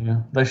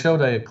Yeah, they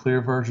showed a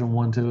clear version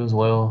one too as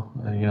well.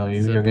 You know,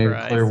 you're getting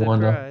a clear one.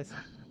 surprise.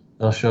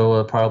 They'll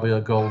show probably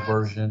a gold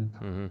version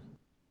Mm-hmm.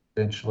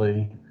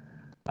 eventually.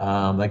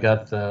 They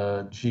got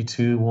the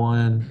G2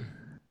 one.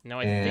 No,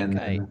 I And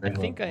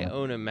think I regular one.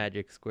 own a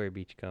Magic Square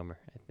Beachcomber.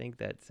 I think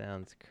that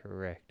sounds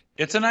correct.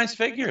 It's a nice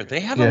figure.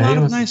 They have Yeah, a lot he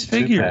of was nice a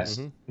two-pack. figures.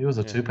 Mhm. He was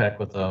a Yeah. 2-pack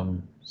with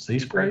sea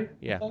spray.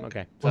 Yeah. I think.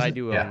 Okay. So Was I it?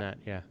 do Yeah. own that.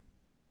 Yeah.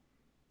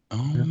 Oh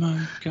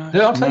my god.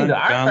 Dude, I'll tell you, the my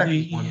Iron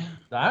golly. Factory one,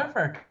 the Iron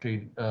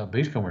Factory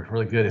Beachcomber is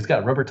really good. It's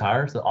got rubber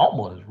tires. The alt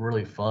one is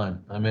really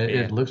fun. I mean, Yeah.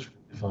 it looks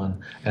really fun.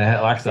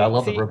 And like I said, I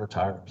love the See- rubber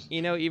tires.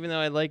 You know, even though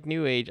I like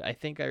New Age, I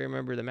think I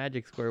remember the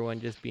Magic Square one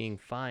just being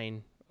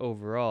fine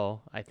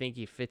overall. I think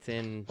he fits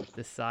in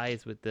the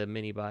size with the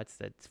mini bots.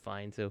 That's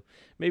fine. So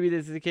maybe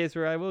this is a case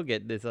where I will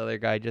get this other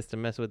guy just to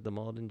mess with the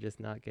mold and just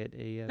not get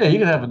a. Yeah, you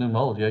can have a new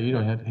mold. Yeah, you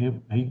don't have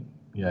to.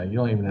 Yeah, you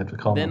don't even have to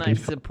call him Then a I've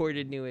Beachcomber.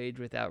 supported New Age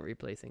without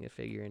replacing a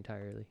figure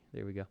entirely.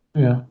 There we go.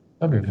 Yeah,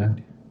 that'd be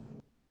good.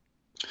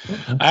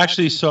 I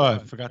actually saw, I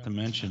forgot to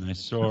mention, I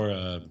saw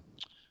a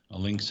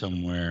link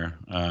somewhere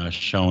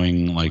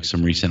showing like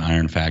some recent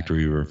Iron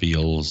Factory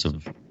reveals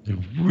of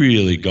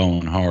really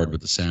going hard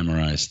with the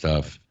samurai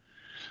stuff.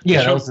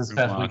 Yeah, They that was showed this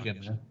past Grimlock.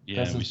 weekend, man. Yeah,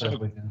 That's we this saw-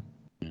 past weekend.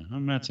 Yeah,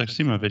 I'm not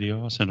see my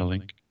video. I'll send a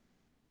link.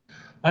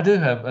 I do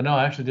have. No,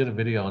 I actually did a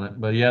video on it.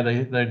 But yeah,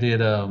 they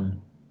did.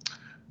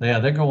 Yeah,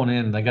 they're going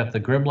in. They got the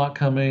Grimlock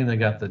coming. They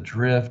got the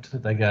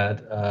Drift. They got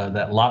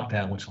that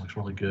Lockdown, which looks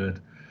really good.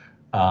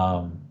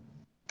 What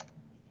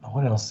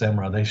else?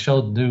 Samurai. They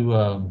showed new.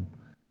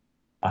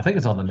 I think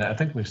it's on the. I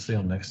think we see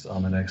them next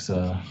on the next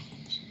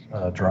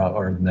drop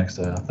or the next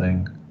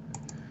thing.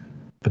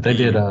 But they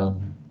did.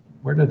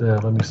 Where did?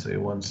 Let me see.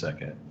 1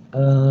 second.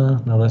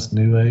 No, that's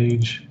New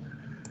Age.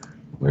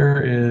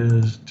 Where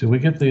is? Did we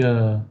get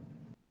the?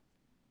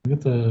 We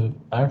get the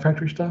Iron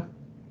Factory stuff?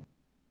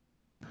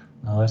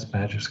 No, that's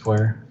Magic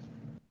Square.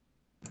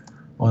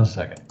 1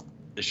 second.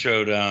 They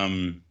showed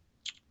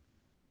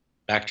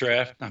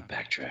Backdraft, not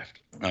Backdraft.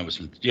 No, it was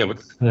from, yeah,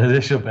 what? They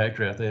showed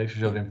Backdraft. They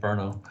actually showed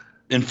Inferno.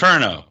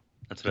 Inferno.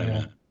 That's what Yeah. I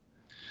meant.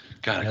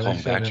 God, I Yeah, call they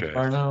him showed Backdraft.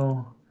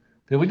 Inferno.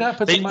 Did we not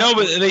put They some? no,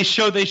 but they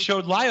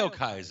showed Lio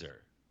Kaiser.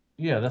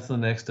 Yeah, that's the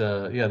next.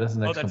 Yeah, that's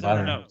the Oh, next that's in the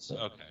combiner. notes.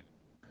 Okay.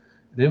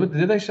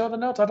 Did they show the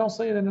notes? I don't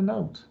see it in the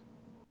notes.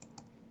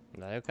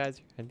 Lio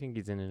Kaiser? I think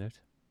he's in a note.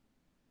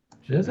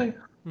 Is he?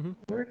 Mhm.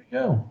 Where'd he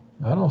go?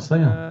 I don't see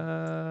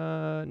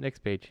him. Next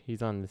page.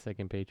 He's on the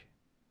second page.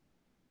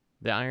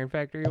 The Iron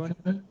Factory one?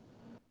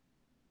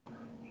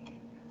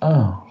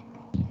 Oh,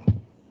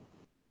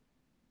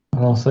 I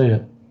don't see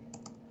it.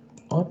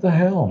 What the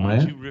hell, Why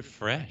don't man? you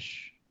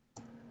refresh?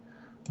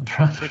 I'm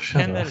trying to shut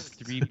Pretend that up. it's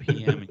 3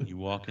 p.m. and you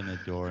walk in the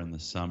door in the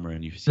summer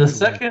and you see The link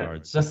second,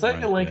 cards the sitting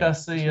second right link there. I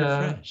see,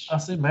 Just refresh. I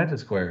see Magic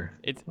Square.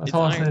 It's That's it's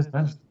all I see Iron. is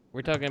Magic.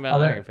 We're talking about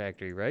there. Iron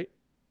Factory, right?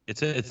 It's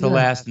the Yeah.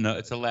 last note.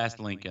 It's the last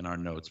link in our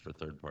notes for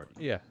third party.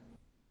 Yeah.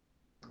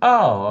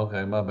 Oh,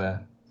 okay, my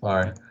bad.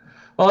 Sorry.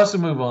 Well, let's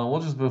just move on.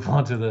 We'll just move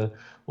on to the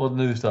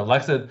new stuff.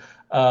 Like I said,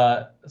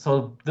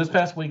 so this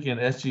past weekend,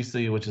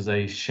 SGC, which is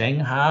a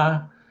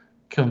Shanghai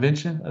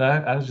convention,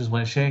 I just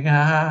went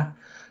Shanghai.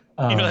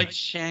 like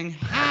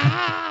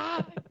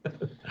Shanghai.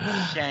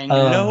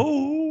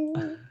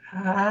 Shanglo.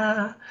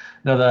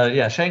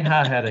 No,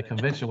 Shanghai had a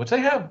convention, which they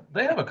have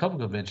a couple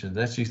conventions,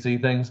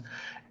 SGC things,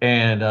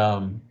 and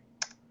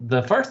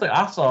the first thing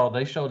I saw,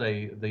 they showed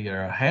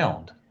the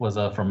Hound was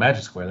from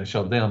Magic Square. They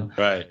showed them,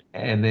 Right.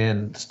 and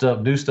then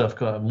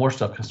more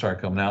stuff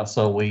started coming out.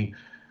 So we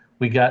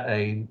got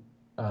a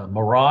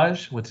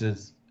Mirage, which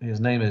is his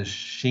name is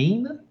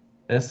Sheen,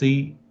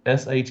 Shean,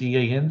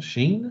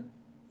 Sheen,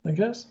 I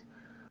guess.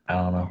 I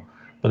don't know,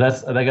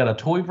 but they got a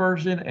toy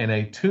version and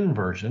a tune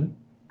version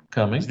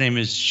coming. His name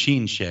is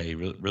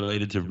Shinsei,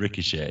 related to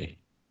Ricochet.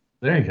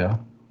 There you go.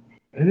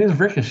 It is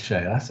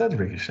Ricochet. I said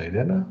Ricochet,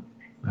 didn't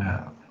I?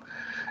 Yeah.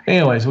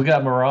 Anyways, we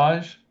got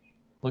Mirage.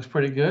 Looks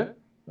pretty good.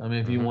 I mean,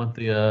 if you want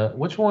the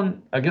which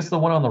one? I guess the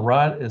one on the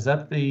right, is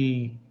that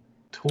the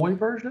toy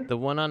version? The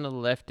one on the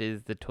left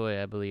is the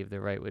toy, I believe. The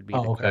right would be the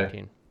okay.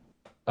 cartoon.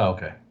 Oh,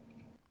 okay.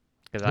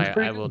 Because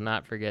I will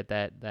not forget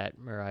that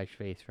Mirage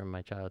face from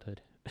my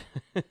childhood.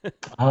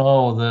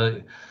 Oh,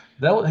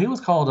 he was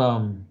called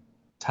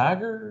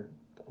Tiger.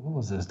 What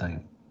was his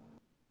name?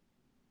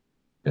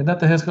 Isn't that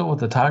the head sculpt with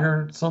the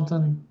tiger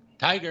something?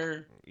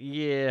 Tiger.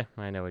 Yeah,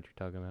 I know what you're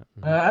talking about.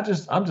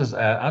 I'm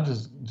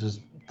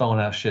just throwing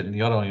out shit, and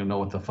y'all don't even know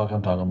what the fuck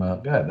I'm talking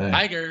about. God damn.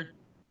 Tiger.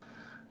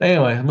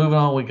 Anyway, moving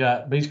on, we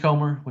got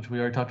Beachcomber, which we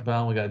already talked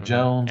about. We got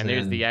Jones, and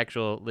there's the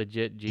actual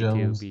legit G2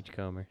 Jones.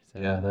 Beachcomber. So.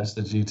 Yeah, that's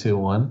the G2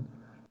 one.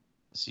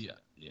 Yeah.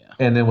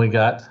 And then we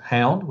got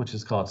Hound, which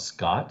is called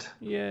Scott.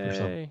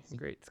 Yay!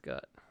 Great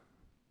Scott.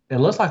 It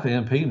looks like the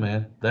MP,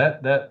 man.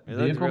 That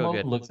vehicle mode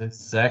good. looks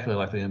exactly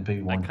like the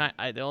MP one.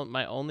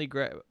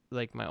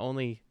 My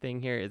only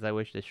thing here is I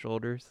wish the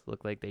shoulders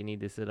look like they need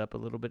to sit up a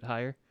little bit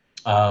higher.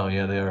 Oh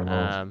yeah, they are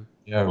low.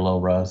 They are low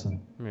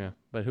rising. Yeah,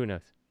 but who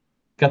knows?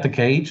 Got the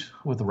cage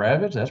with the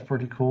Ravage. That's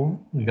pretty cool.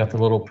 You got the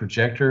little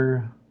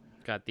projector.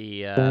 Got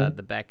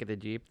the back of the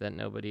Jeep that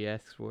nobody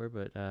asks for,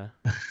 but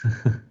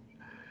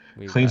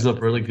cleans up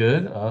really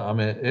good. I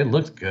mean, it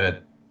looks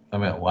good. I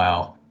mean,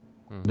 wow.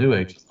 New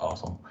Age is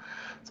awesome.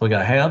 So we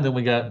got Hound, then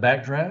we got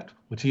Backdraft,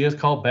 which he is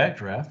called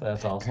Backdraft.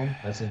 That's awesome.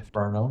 That's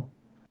Inferno.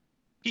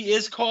 He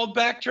is called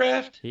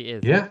Backdraft? He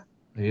is. Yeah.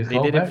 They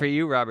did it for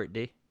you, Robert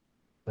D.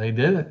 They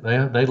did it.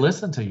 They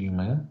listened to you,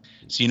 man.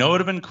 So you know what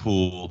would have been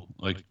cool,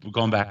 like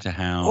going back to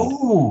Hound.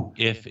 Ooh.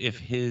 If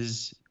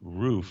his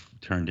roof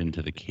turned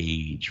into the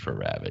cage for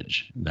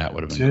Ravage, that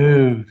would have been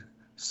Dude, cool.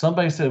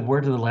 Somebody said,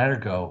 where did the ladder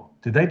go?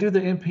 Did they do the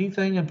MP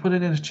thing and put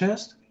it in his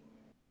chest?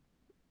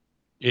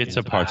 It's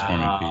a parts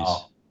forming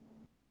piece.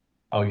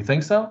 Oh, you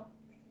think so?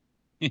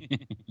 I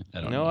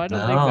don't think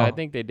so. I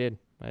think they did.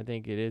 I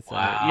think it is.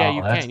 Wow, yeah,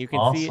 you can. You can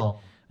awesome. see it.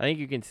 I think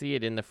you can see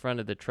it in the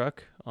front of the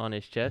truck on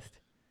his chest.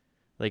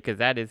 Like, because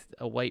that is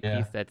a white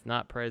piece that's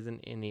not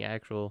present in the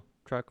actual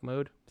truck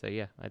mode. So,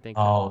 yeah, I think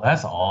so. Oh,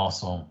 that's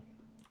awesome.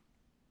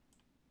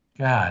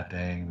 God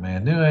dang,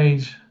 man. New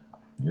Age,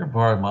 you're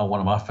part of one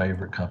of my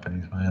favorite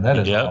companies, man. That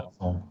is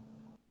awesome.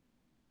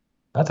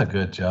 That's a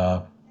good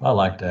job. I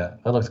like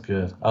that. That looks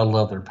good. I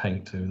love their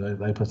paint, too.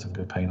 They put some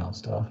good paint on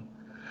stuff.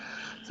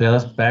 So, yeah,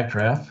 that's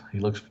Backdraft. He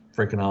looks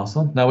freaking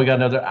awesome. Now we got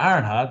another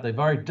Ironhide. They've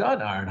already done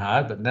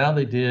Ironhide, but now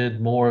they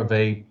did more of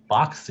a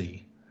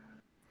boxy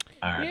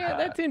Ironhide. Yeah,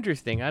 that's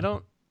interesting.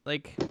 I'll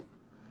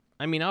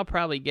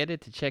probably get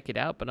it to check it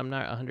out, but I'm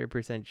not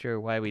 100% sure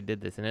why we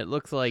did this. And it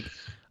looks like,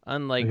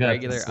 unlike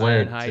regular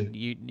Ironhide,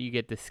 you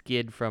get the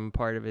skid from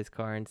part of his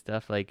car and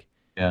stuff. Like,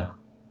 yeah.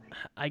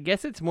 I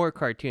guess it's more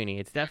cartoony.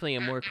 It's definitely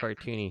a more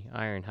cartoony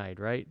Ironhide,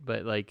 right?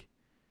 But, like,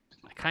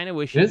 I kind of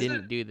wish you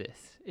didn't do this.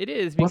 It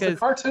is because... Was the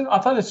cartoon? I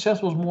thought his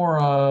chest was more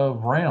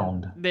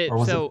round. Or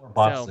was it more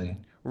boxy?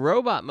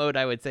 Robot mode,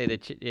 I would say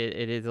that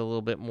it is a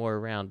little bit more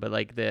round, but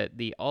like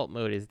the alt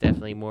mode is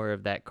definitely more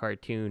of that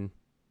cartoon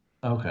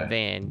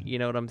van. You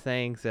know what I'm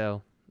saying?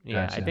 So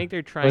yeah, gotcha. I think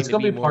they're trying to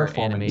be more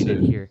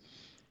animated here,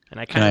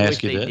 and I kind of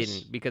wish they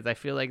didn't, because I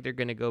feel like they're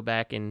gonna go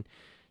back and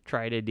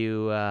try to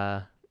do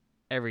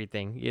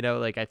everything. You know,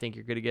 like I think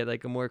you're gonna get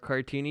like a more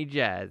cartoony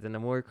Jazz and a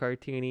more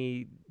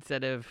cartoony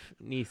set of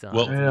Nissan.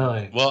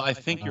 Well, I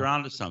think you're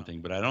onto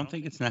something, but I don't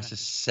think it's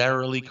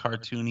necessarily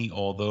cartoony,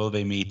 although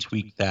they may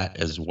tweak that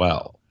as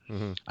well.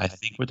 Mm-hmm. I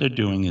think what they're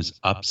doing is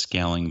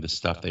upscaling the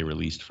stuff they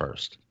released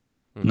first.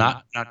 Mm-hmm.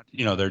 Not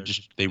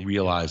they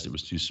realized it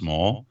was too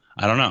small.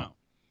 I don't know,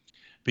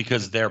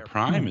 because their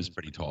Prime is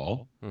pretty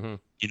tall. Mm-hmm.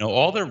 You know,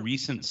 all their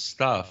recent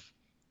stuff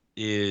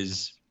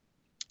is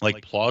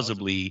like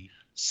plausibly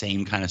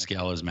same kind of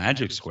scale as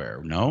Magic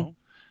Square, no?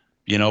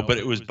 You know, but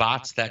it was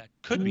bots that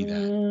could be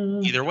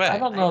that. Either way. I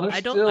don't know. They're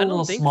still a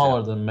little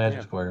smaller than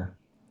Magic Square.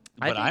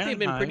 I think they've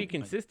been pretty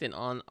consistent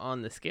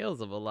on the scales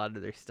of a lot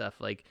of their stuff.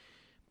 Like,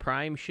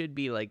 Prime should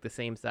be like the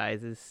same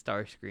size as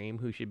Starscream,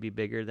 who should be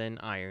bigger than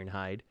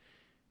Ironhide,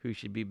 who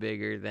should be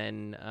bigger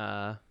than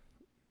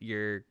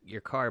your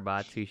car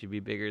bots, who should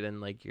be bigger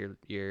than like your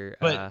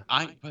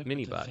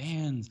mini bots.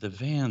 The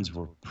vans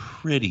were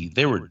pretty.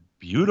 They were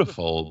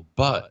beautiful,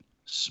 but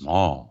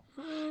small.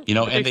 You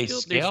know, and they're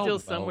still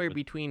somewhere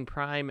between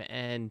Prime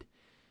and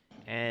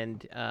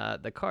and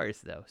the cars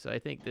though. So I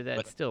think that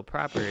that's But still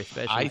proper,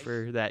 especially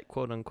for that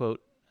quote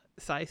unquote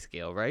size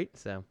scale, right?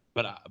 So.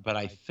 But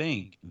I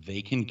think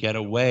they can get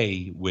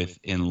away with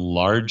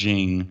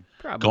enlarging,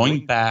 Probably.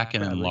 going back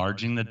and Probably.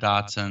 enlarging the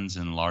Datsuns,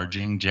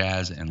 enlarging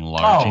Jazz, Oh,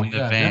 enlarging the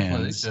yeah,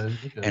 definitely. vans,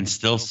 They could. and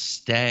still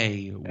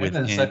stay then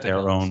within set the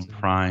their goals, own too.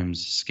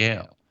 primes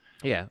scale.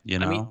 Yeah, You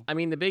know? I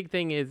mean, the big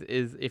thing is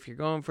if you're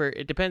going for,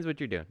 it depends what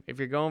you're doing. If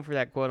you're going for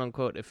that quote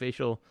unquote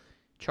official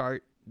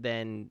chart,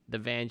 then the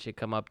van should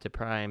come up to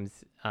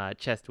Prime's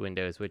chest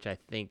windows, which I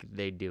think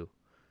they do.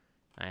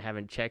 I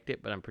haven't checked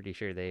it, but I'm pretty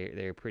sure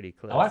they're pretty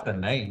close. I like the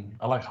name.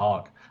 I like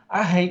Hawk.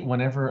 I hate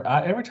whenever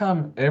every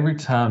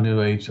time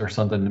New Age or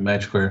something in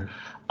Magic Square,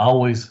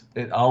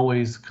 it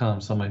always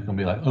comes. Somebody's gonna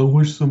be like, "I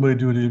wish somebody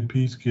do an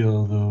MP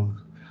scale though."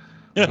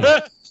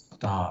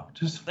 Stop.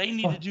 Just They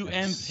need to do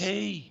fucking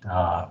MP.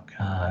 Stop.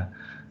 God,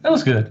 that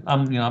was good.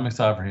 I'm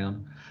excited for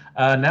him.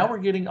 Now we're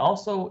getting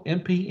also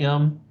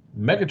MPM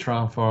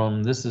Megatron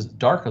from This Is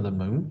Dark of the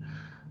Moon.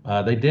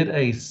 They did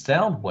a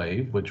sound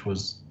wave, which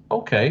was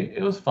okay.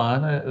 It was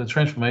fine. The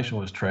transformation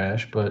was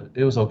trash, but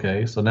it was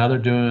okay. So now they're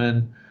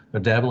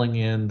dabbling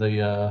in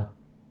the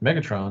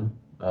Megatron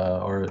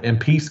or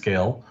MP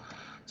scale.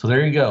 So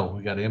there you go.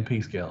 We got an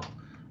MP scale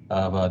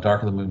of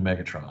Dark of the Moon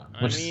Megatron,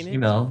 which I mean, is,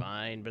 it's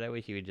fine, but I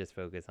wish you would just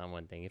focus on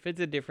one thing. If it's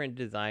a different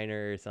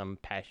designer or some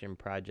passion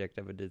project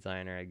of a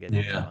designer, I guess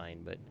it's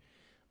fine. But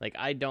like,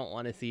 I don't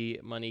want to see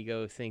money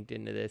go synced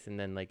into this and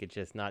then like it's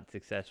just not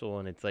successful,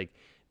 and it's like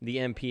the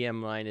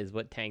MPM line is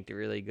what tanked a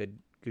really good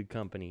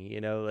company,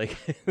 you know, like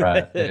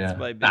right. that's Yeah.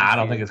 my big I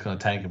don't fear. think it's going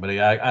to tank it, but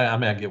I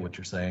mean, I get what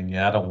you're saying.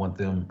 Yeah, I don't want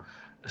them.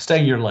 Stay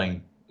in your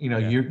lane. You know,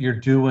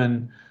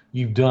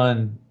 you've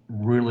done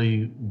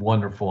really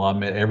wonderful. I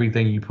mean,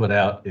 everything you put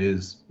out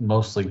is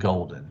mostly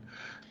golden.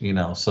 You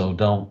know, so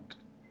don't.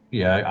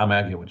 Yeah, I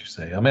mean, I get what you're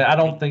saying. I mean, I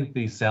don't think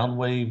the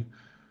Soundwave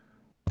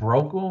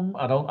broke him.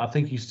 I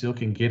think you still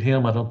can get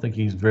him. I don't think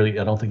he's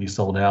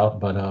sold out.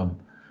 But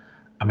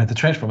I mean, the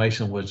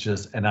transformation was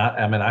just, and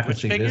I mean, I could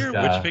Which see figure? this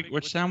guy.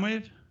 Which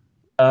Soundwave?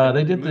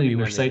 They did movie the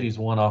one, Mercedes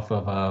one off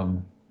of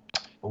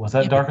was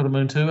that Yeah, Dark of the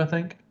Moon 2, I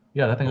think?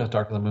 Yeah, I think that was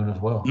Dark of the Moon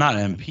as well. Not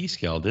MP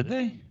scale, did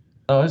they?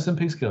 Oh, it's in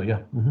P scale, yeah.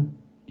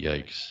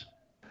 Yikes.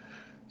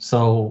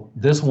 So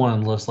this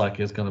one looks like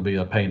it's going to be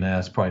a pain in the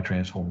ass, probably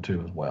Transform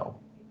 2 as well.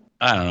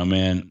 I don't know,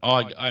 man.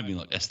 I mean,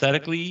 look,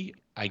 aesthetically,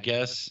 I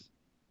guess,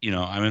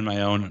 I'm in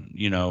my own,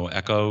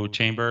 echo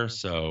chamber.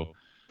 So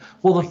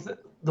Well,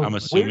 I'm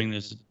assuming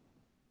there's.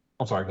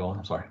 I'm sorry, go on.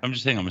 I'm sorry. I'm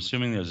just saying, I'm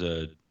assuming there's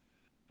a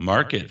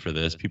market for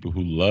this. People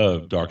who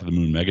love Dark of the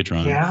Moon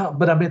Megatron. Yeah,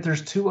 but I mean,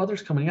 there's two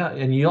others coming out,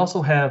 and you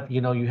also have, who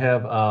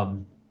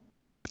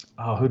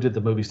did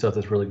the movie stuff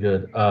that's really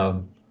good?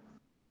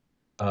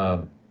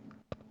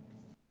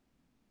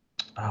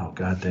 Oh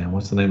goddamn,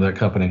 what's the name of that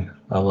company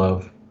I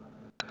love?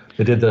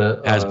 They did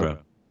the Hasbro.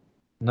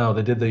 No,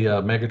 they did the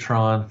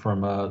Megatron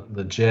from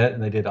the Jet,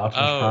 and they did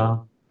Optimus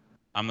Prime.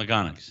 I'm the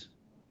Gonix.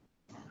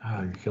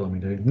 Oh, you're killing me,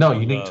 dude. No,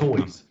 Unique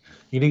Toys.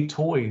 Unique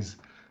Toys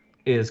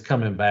is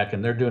coming back,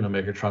 and they're doing a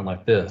Megatron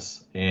like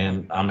this,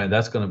 and I mean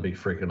that's going to be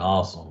freaking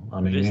awesome.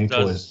 I mean, Unique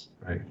Toys,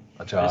 right?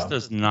 This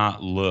does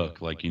not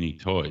look like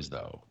Unique Toys,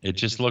 though. It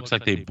just looks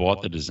like they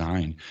bought the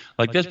design.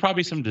 Like there's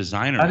probably some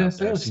designer I didn't out say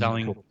it there was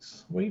selling. Unique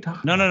Toys. What are you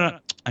talking about? No.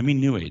 I mean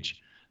New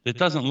Age. It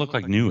doesn't look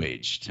like New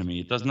Age to me.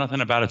 It does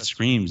nothing about it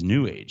screams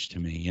New Age to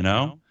me,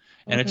 And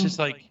it's just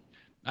like,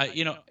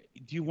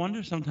 do you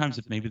wonder sometimes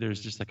if maybe there's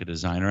just like a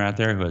designer out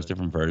there who has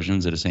different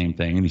versions of the same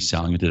thing and he's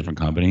selling it to different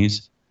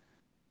companies?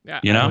 Yeah,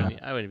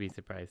 I wouldn't be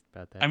surprised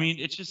about that. I mean,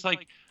 it's just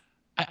like,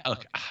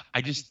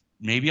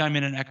 maybe I'm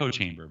in an echo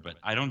chamber, but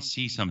I don't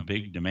see some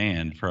big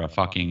demand for a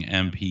fucking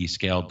MP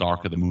scale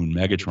Dark of the Moon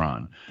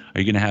Megatron. Are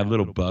you going to have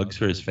little bugs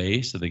for his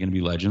face? Are they going to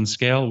be Legend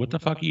scale? What the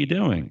fuck are you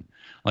doing?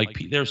 Like,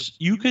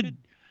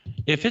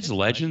 if it's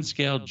Legend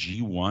scale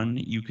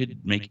G1, you could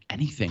make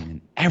anything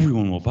and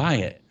everyone will buy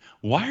it.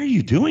 Why are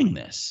you doing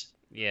this?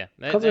 Yeah,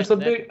 because there's a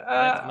big.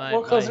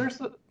 Because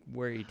there's a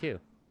worry too.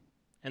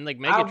 And like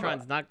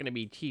Megatron's not going to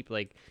be cheap.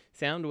 Like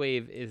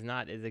Soundwave is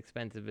not as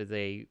expensive as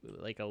a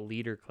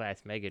leader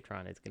class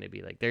Megatron is going to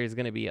be. Like there's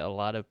going to be a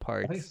lot of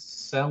parts. I think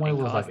Soundwave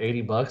was like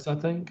 $80,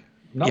 I think.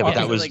 No, yeah, but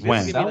that was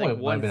when Soundwave like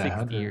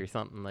 160 or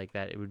something like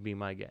that. It would be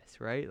my guess,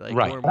 right? Like,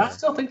 right. But I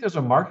still think there's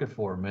a market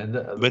for them, man.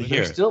 But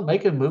they're still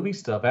making movie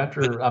stuff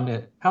after.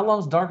 How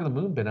long's Dark of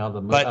the Moon been out of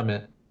the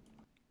movie?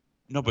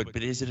 No, but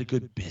is it a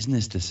good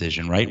business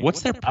decision, right?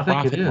 What's their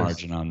profit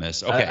margin on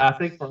this? Okay, I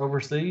think for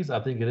overseas, I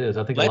think it is.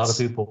 I think a lot of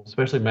people,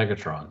 especially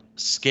Megatron,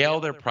 scale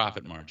their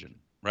profit margin,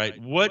 right?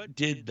 What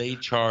did they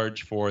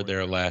charge for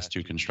their last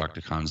two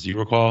Constructicons? Do you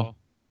recall?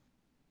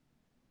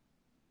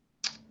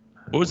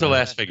 What was the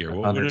last figure?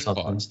 What did it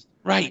cost?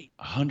 Right,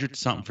 100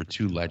 something for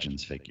two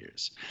Legends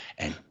figures,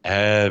 and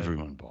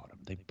everyone bought them.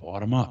 They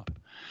bought them up.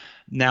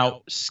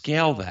 Now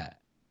scale that.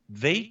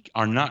 They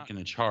are not going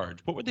to charge.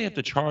 What would they have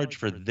to charge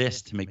for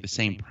this to make the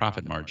same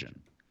profit margin?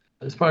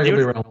 It's probably going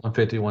to be around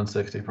 150,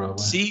 160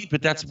 probably. See,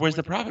 but where's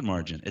the profit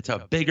margin? It's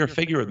a bigger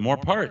figure with more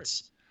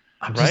parts.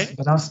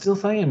 But I'm still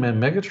saying, man,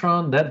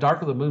 Megatron, that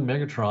Dark of the Moon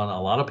Megatron,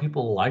 a lot of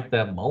people like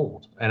that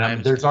mold. And I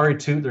mean,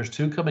 there's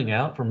two coming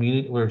out from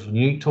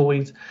Unique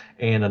Toys,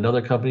 and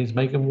another company's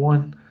making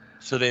one.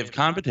 So they have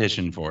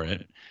competition for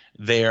it.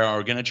 They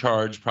are going to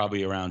charge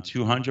probably around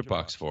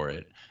 $200 for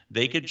it.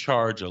 They could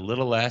charge a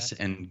little less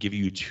and give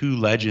you 2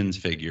 Legends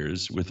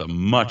figures with a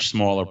much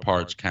smaller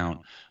parts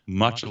count,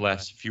 much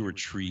fewer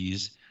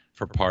trees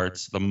for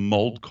parts. The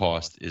mold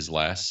cost is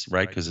less,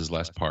 right? Because there's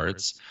less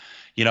parts.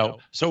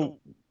 So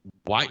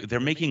why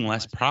they're making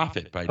less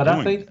profit by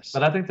doing this?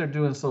 But I think they're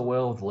doing so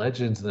well with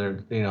Legends.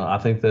 I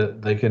think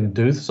that they can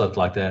do stuff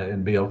like that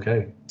and be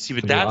okay. See,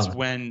 but that's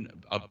when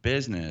a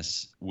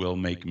business will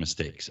make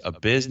mistakes. A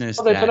business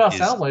they put out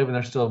Soundwave and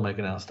they're still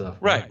making out stuff.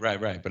 Right.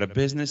 But a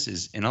business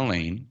is in a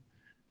lane,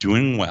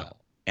 doing well,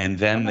 and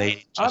then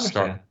they just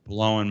start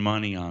blowing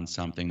money on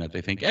something that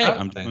they think, hey,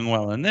 I'm doing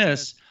well in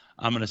this.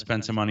 I'm going to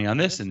spend some money on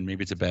this, and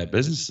maybe it's a bad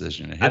business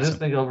decision. I just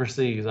think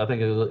overseas. I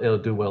think it'll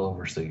do well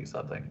overseas.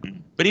 I think.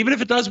 But even if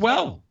it does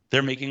well,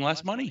 they're making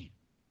less money.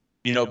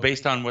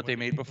 Based on what they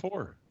made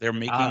before, they're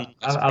making.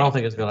 I don't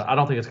think it's gonna. I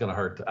don't think it's gonna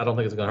hurt. I don't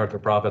think it's gonna hurt their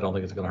profit. I don't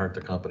think it's gonna hurt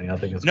the company. I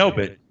think it's. No,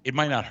 but it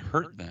might not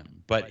hurt them.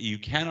 But you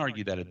can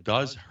argue that it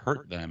does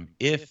hurt them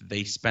if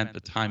they spent the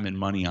time and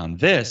money on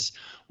this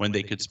when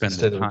they could spend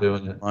the time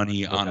and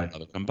money on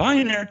another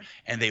combiner,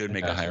 and they would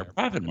make a higher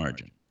profit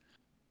margin.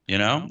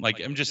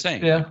 I'm just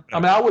saying. Yeah, I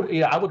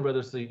mean, I would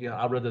rather see.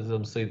 I'd rather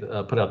them see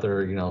put out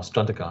their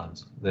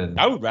Stunticons than.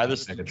 I would rather.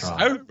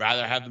 I would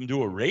rather have them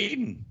do a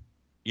Raiden.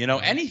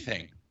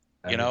 Anything.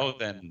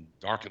 Than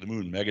Dark of the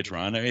Moon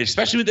Megatron. I mean,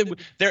 especially with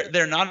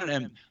they're not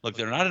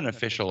they're not an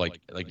official not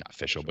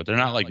official, but they're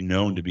not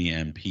known to be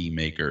MP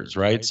makers,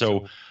 right?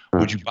 So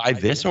would you buy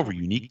this over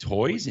Unique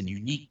Toys? And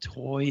Unique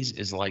Toys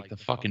is like the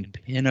fucking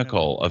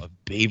pinnacle of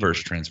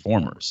Bayverse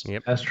Transformers.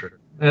 Yep, that's true.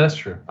 Yeah, that's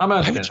true.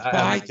 Why would you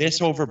buy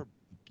this over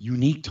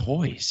Unique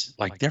Toys?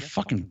 They're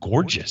fucking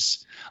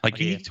gorgeous.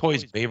 Unique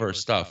Toys Bayverse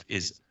stuff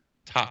is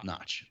top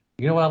notch.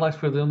 You know what I'd like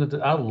for them to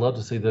do? I'd love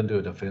to see them do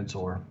a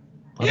Defensor.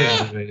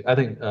 I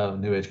think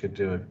New Age could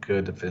do a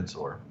good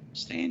Defensor.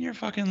 Stay in your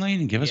fucking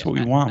lane and give us what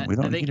we want. We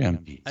don't need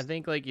MPs. I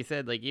think, like you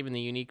said, even the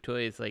Unique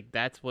Toys,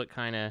 that's what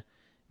kind of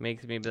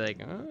makes me be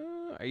like,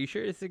 are you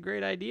sure it's a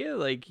great idea?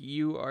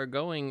 You are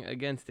going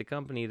against a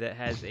company that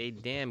has a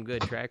damn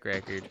good track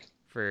record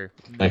for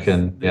this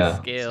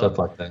scale. Stuff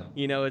like that.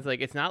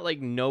 It's not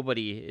like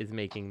nobody is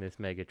making this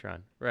Megatron,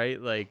 right?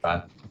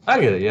 I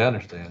get it. Yeah, I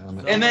understand. I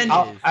mean, and then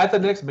at the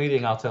next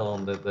meeting, I'll tell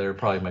them that they're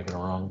probably making a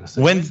wrong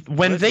decision.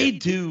 When they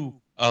do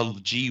a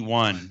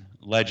G1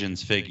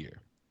 Legends figure,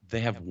 they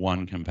have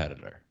one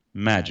competitor,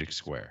 Magic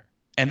Square,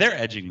 and they're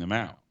edging them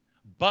out.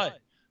 But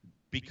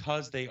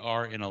because they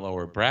are in a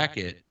lower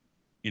bracket,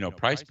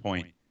 price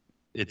point,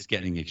 it's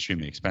getting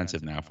extremely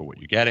expensive now for what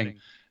you're getting.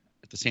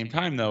 At the same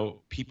time,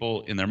 though,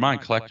 people in their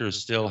mind, collectors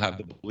still have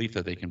the belief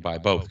that they can buy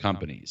both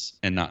companies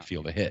and not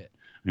feel the hit.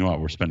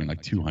 We're spending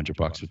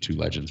 $200 for 2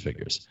 Legends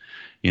figures,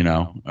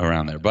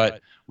 around there. But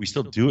we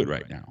still do it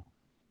right now.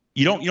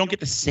 You don't get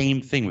the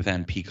same thing with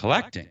MP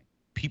collecting.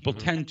 People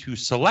tend to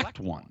select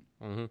one.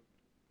 Mm-hmm.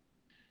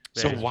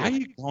 So why are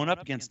you going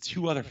up against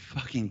 2 other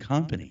fucking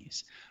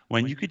companies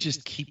when you could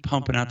just keep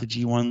pumping out the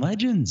G1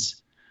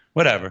 Legends?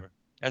 Whatever.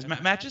 As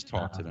Matt just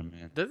talked to them,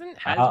 man. Doesn't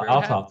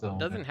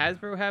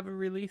Hasbro have a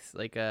release,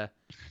 a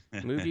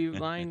movie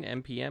line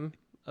MPM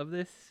of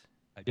this?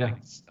 Yeah.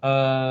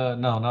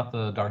 No, not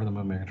the Dark of the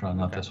Moon Megatron,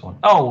 not this one.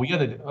 Oh, yeah,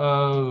 they do.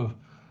 God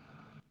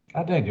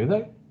dang, do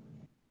they?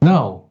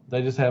 No,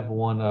 they just have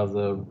one of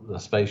the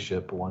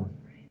spaceship one.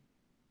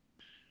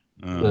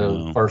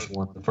 The first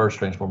one, the first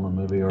Transformer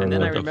movie. And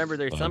then I remember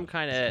there's some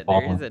kind of,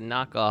 there is a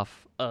knockoff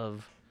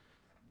of,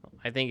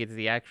 I think it's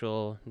the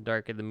actual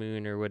Dark of the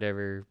Moon or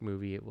whatever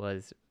movie it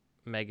was,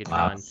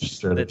 Megatron.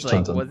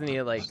 That's wasn't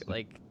he like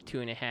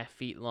 2.5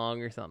 feet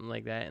long or something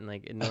like that, and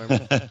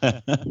enormous?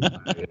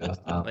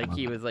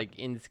 He was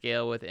in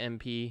scale with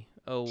MP01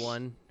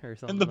 or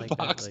something and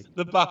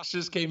the box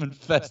just came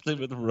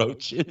infested with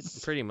roaches.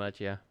 Pretty much,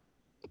 yeah.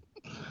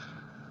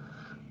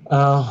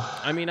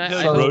 I mean,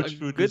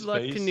 good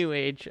luck to New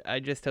Age. I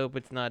just hope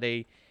it's not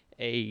a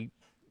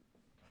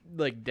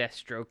death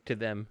stroke to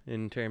them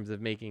in terms of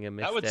making a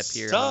misstep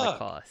here on the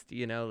cost.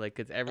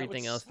 Because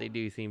everything else they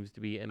do seems to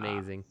be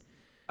amazing.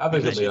 I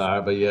think it'll be all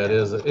right, but yeah, it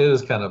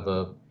is kind of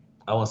a,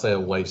 I want to say a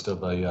waste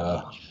of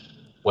a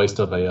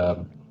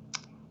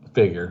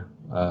figure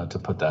to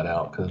put that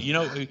out, because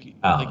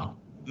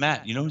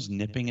Matt, who's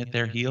nipping at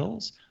their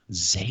heels?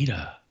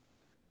 Zeta.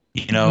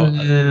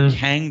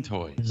 Hang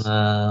Toys.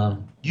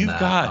 You've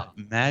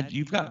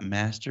got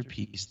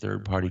masterpiece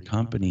third-party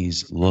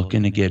companies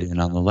looking to get in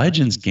on the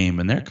Legends game,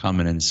 and they're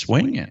coming and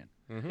swinging.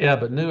 Mm-hmm. Yeah,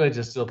 but New Age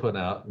is still putting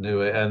out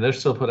and they're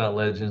still putting out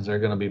Legends. They're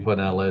going to be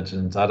putting out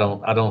Legends. I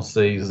don't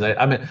see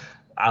Zeta. I mean,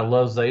 I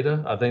love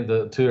Zeta. I think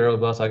the 2 early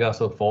busts I got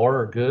so far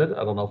are good.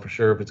 I don't know for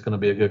sure if it's going to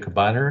be a good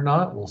combiner or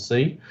not. We'll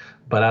see.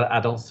 But I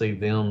don't see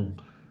them.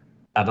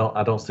 I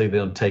don't see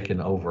them taking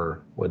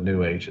over what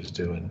New Age is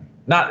doing.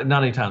 Not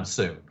anytime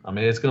soon. I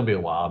mean, it's going to be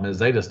a while. I mean,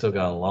 Zeta's still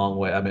got a long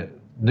way. I mean,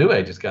 New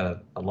Age has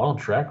got a long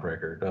track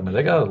record. I mean,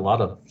 they got a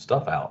lot of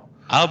stuff out.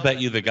 I'll bet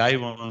you the guy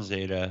who owns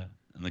Zeta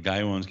and the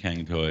guy who owns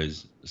Kang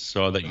Toys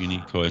saw that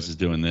Unique Toys is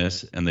doing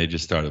this, and they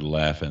just started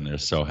laughing. They're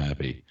so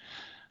happy.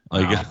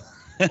 Like,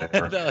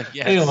 they're like,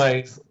 yes.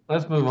 Anyways,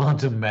 let's move on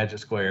to Magic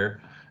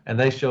Square. And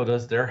they showed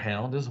us their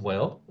Hound as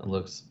well. It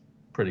looks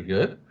pretty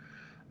good.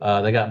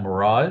 They got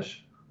Mirage.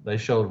 They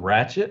showed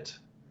Ratchet.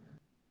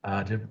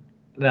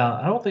 Now,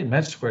 I don't think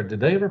Magic Square, did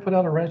they ever put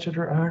out a Ratchet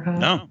or Ironhide?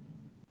 No.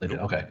 They did,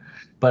 okay.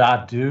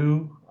 But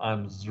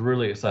I'm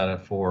really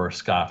excited for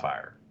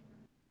Skyfire.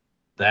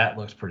 That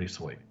looks pretty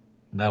sweet.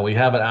 Now, we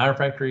have an Iron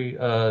Factory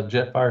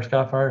Jetfire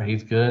Skyfire.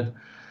 He's good.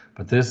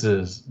 But this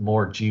is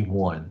more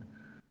G1.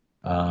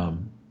 I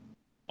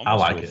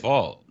like it.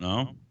 Fault,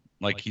 no?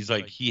 Like,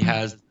 he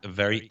has a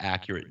very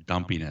accurate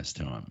dumpiness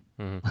to him.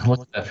 Mm-hmm.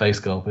 Look at that face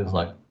scope. It's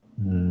like,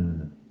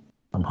 I'm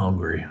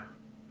hungry.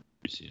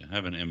 See, I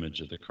have an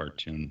image of the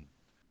cartoon.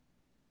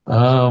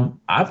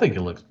 I think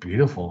it looks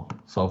beautiful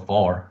so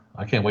far.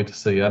 I can't wait to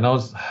see.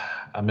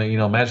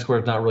 Magic Square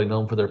is not really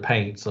known for their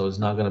paint, so it's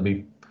not going to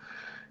be,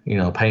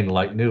 painted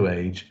like New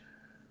Age.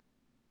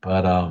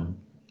 But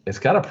it's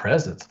got a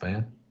presence,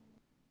 man.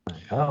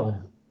 Golly.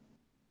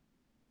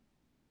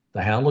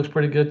 The Hound looks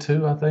pretty good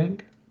too, I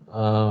think.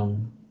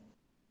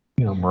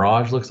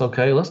 Mirage looks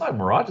okay. It looks like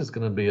Mirage is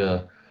going to be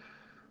a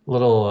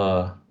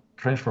little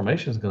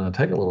transformation is going to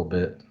take a little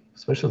bit,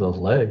 especially those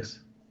legs.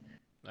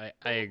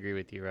 I agree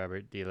with you,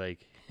 Robert. D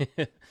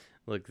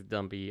looks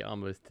dumpy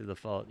almost to the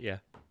fault. Yeah.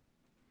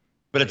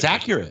 But it's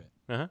accurate.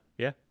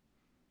 Yeah.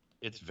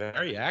 It's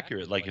very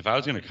accurate. Like, if I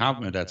was going to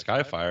compliment that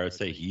Skyfire, I'd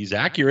say he's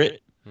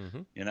accurate.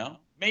 Mm-hmm.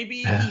 Maybe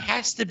he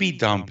has to be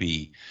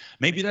dumpy.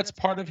 Maybe that's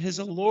part of his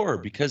allure,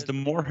 because the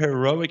more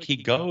heroic he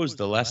goes,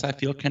 the less I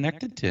feel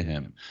connected to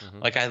him.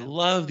 Mm-hmm. Like, I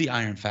love the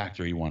Iron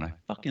Factory one. I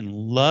fucking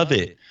love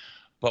it.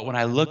 But when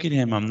I look at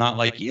him, I'm not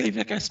like, yeah, you've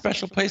got a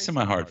special place in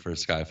my heart for a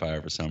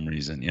Skyfire for some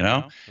reason,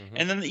 Mm-hmm.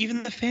 And then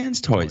even the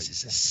fans' toys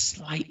is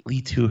slightly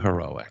too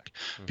heroic,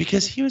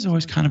 because he was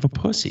always kind of a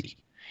pussy.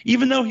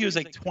 Even though he was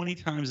like 20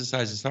 times the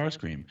size of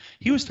Starscream,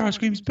 he was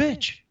Starscream's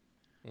bitch.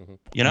 Mm-hmm.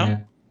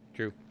 Yeah.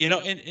 True.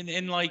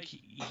 And like,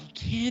 he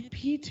can't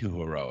be too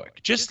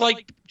heroic. Just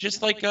like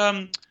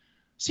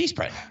Sea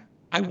Spray.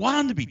 I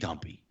want him to be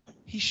dumpy.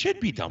 He should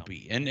be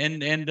dumpy. And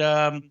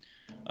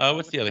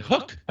what's the other?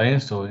 Hook.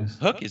 Fans toys.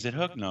 Hook? Is it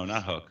Hook? No,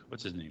 not Hook.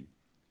 What's his name?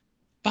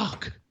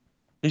 Fuck.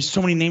 There's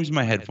so many names in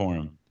my head for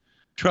him.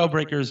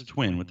 Trailbreaker's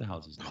twin. What the hell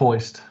is his name?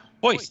 Hoist.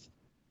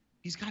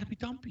 He's got to be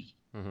dumpy.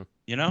 Mm-hmm.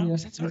 Yeah,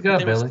 he's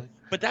got a belly.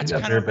 But that's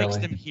kind of what makes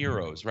them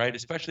heroes, right?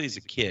 Especially as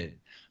a kid.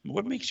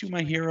 What makes you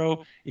my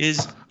hero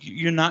is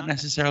you're not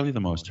necessarily the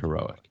most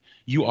heroic.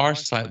 You are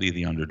slightly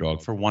the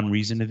underdog for one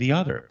reason or the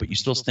other, but you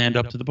still stand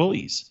up to the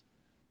bullies.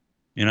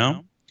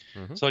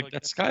 Mm-hmm. So like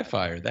that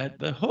Skyfire,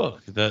 the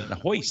Hook, the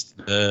Hoist,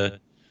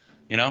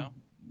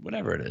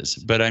 whatever it is.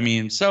 But I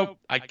mean, so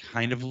I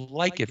kind of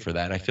like it for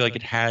that. I feel like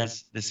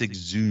this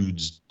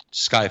exudes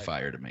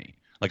Skyfire to me.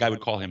 Like, I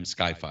would call him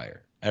Skyfire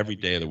every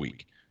day of the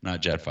week,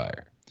 not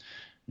Jetfire.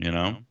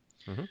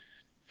 Mm-hmm.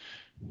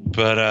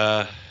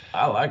 But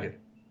I like it.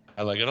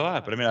 I like it a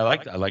lot. But I mean, I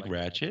like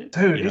Ratchet.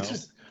 Dude,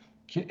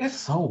 it's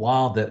so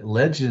wild that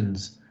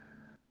Legends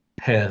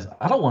has,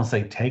 I don't want to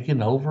say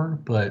taken over,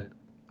 but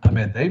I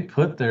mean, they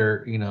put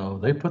their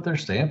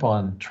stamp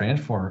on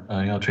Transformers.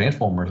 I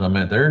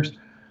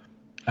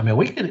mean,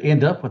 we could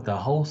end up with the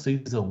whole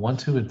season 1,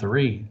 2, and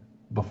 3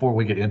 before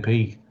we get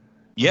MP.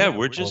 Yeah,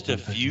 we're just a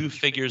few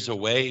figures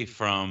away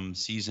from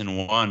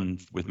season 1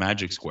 with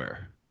Magic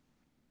Square.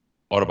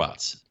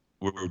 Autobots.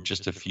 We're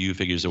just a few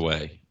figures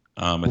away.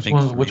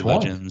 Which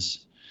Legends.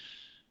 One?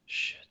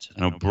 Shit.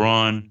 I know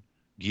Brawn,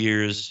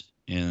 Gears,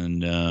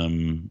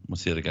 and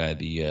what's the other guy?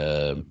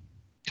 God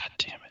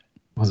damn it.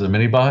 Was it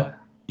Minibot?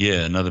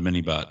 Yeah, another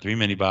Minibot. 3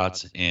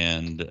 Minibots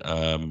and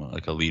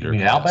like a leader.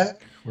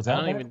 Outback? I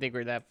don't even think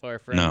we're that far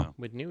from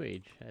with New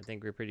Age. I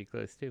think we're pretty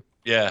close too.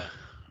 Yeah.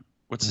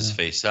 What's his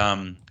face?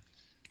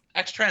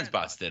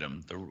 X-Transbots did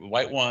them. The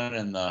white one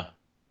and the...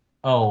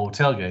 Oh,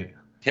 Tailgate.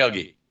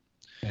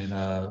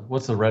 And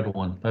what's the red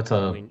one? That's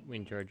a...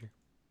 Wind Charger.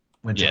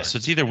 Yeah, so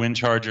it's either Wind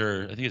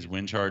Charger. I think it's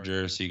Wind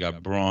Charger. So you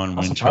got Brawn,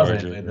 Wind Charger.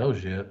 Charger. They made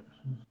those yet.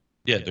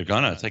 Yeah, they're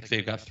gonna. It's like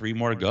they've got 3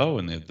 more to go,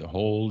 and the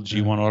whole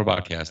G1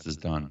 Autobot cast is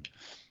done.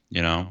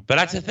 But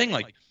that's the thing.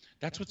 Like,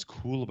 that's what's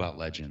cool about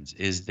Legends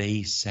is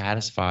they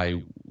satisfy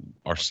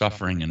our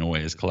suffering in a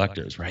way as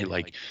collectors, right?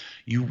 Like,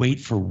 you wait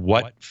for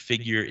what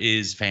figure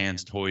is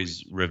Fans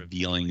Toys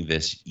revealing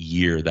this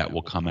year that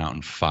will come out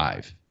in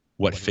 5.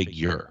 What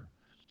figure?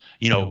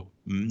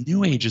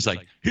 New Age is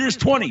like, here's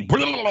 20. Blah,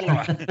 blah,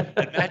 blah. And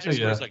Magic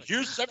Square is like,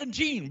 here's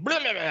 17. Blah,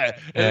 blah, blah. And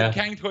then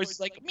Kang Toys is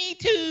like, me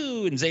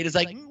too. And Zeta's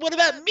like, what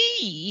about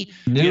me?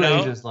 New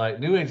Age is like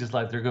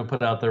they're going to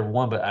put out their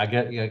one, but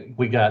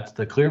we got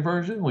the clear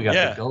version, we got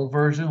the gold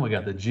version, we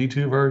got the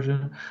G2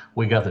 version,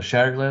 we got the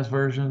Shatterglass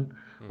version.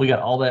 We got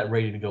all that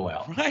ready to go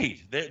out. Right.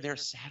 They're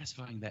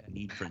satisfying that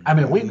need for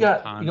we've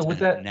got, with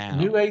that now.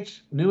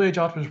 New Age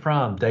Optimus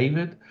Prime,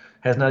 David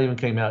has not even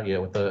came out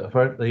yet.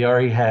 They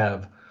already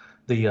have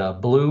the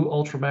blue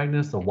Ultra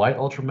Magnus, the white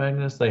Ultra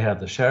Magnus. They have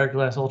the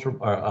Shatterglass Ultra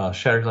or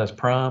Shatterglass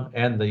Prime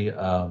and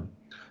the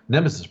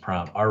Nemesis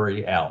Prime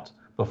already out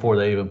before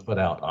they even put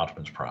out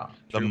Optimus Prime.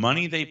 The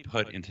money they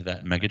put into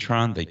that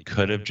Megatron, they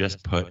could have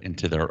just put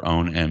into their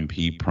own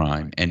MP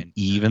Prime. And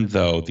even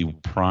though the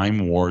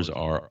Prime Wars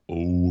are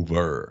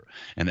over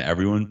and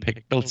everyone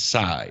picked a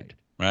side,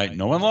 right?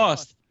 No one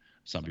lost.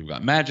 Some people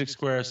got Magic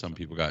Square. Some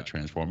people got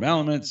Transform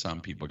Elements. Some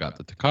people got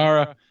the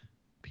Takara.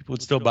 People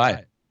would still buy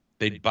it.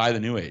 They'd buy the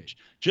New Age.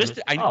 I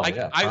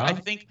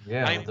think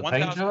I am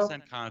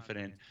 1,000%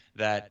 confident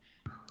that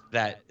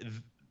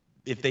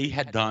if they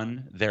had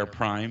done their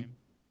Prime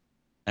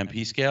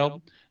MP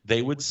scale,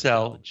 they would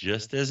sell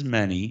just as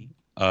many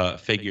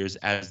figures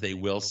as they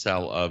will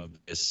sell of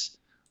this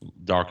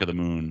Dark of the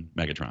Moon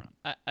Megatron.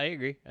 I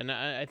agree, and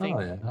I think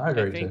I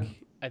agree too.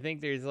 I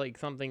think there's like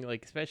something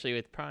like, especially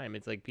with Prime,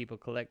 it's like people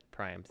collect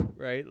Primes,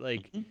 right?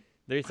 Like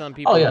there's some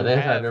people. Oh yeah, who they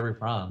have have every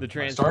Prime. the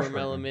Transform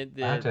Element,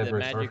 the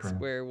Magic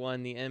Square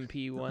one, the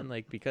MP one,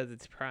 like because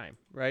it's Prime,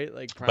 right?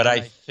 Like Prime. But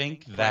I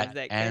think that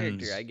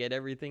character, I get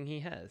everything he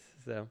has.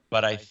 So.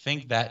 But I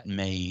think that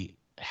may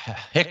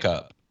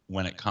hiccup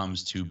when it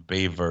comes to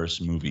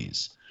Bayverse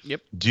movies.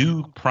 Yep.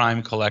 Do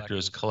Prime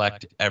collectors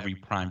collect every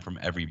Prime from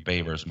every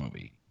Bayverse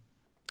movie?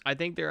 I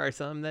think there are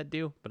some that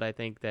do, but I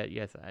think that,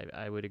 yes,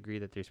 I would agree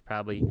that there's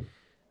probably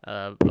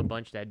a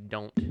bunch that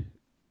don't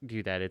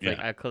do that. It's like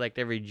I collect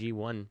every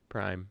G1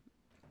 Prime,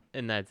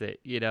 and that's it,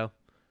 you know?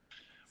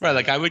 Right,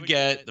 like I would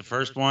get the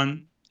first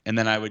one, and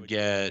then I would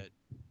get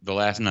The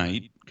Last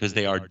Knight, because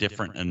they are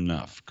different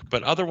enough.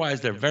 But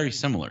otherwise, they're very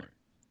similar.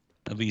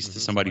 At least to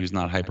somebody who's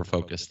not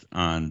hyper-focused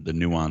on the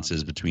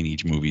nuances between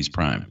each movie's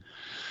Prime.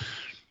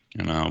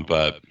 You know,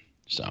 but,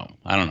 so,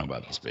 I don't know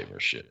about this Bayverse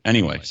shit.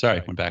 Anyway,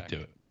 sorry, went back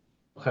to it.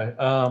 Okay,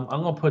 I'm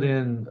going to put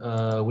in,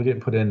 we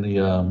didn't put in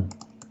the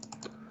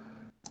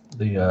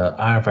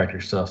Iron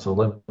Factory stuff, so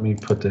let me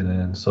put that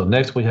in. So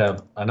next we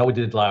have, I know we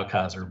did Lyle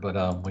Kaiser, but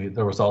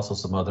there was also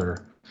some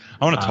other.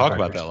 I want to talk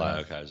about that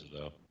Lyle Kaiser,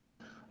 though.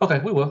 Okay,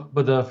 we will.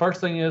 But the first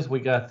thing is we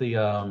got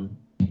the,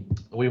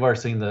 we've already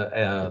seen the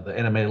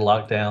animated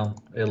Lockdown.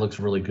 It looks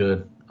really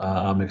good.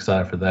 I'm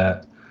excited for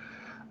that.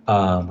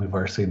 We've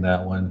already seen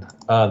that one.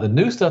 The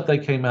new stuff they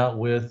came out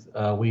with,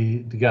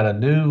 we got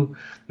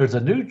there's a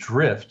new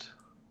Drift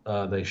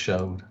they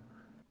showed.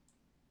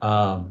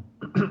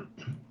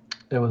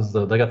 It was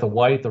they got the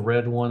white, the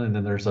red one, and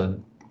then there's a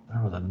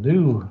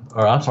new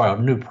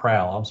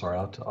Prowl. I'm sorry,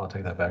 I'll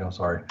take that back. I'm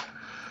sorry.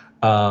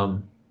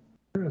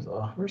 Where's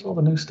all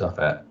the new stuff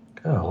at?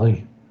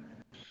 Golly.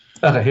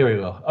 Okay, here we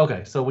go.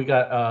 Okay, so we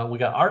got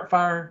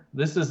Artfire.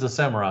 This is the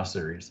Samurai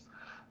series.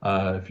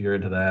 If you're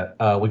into that,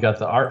 we got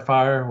the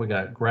Artfire, we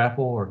got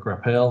Grapple or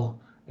Grapple,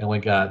 and we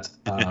got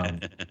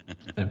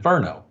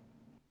Inferno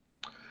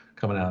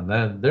coming out. And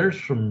then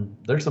there's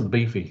some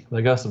beefy.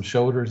 They got some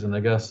shoulders and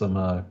they got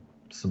some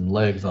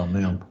legs on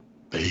them.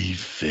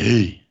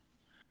 Beefy.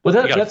 Well,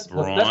 that's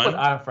what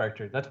Iron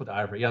Factory. That's what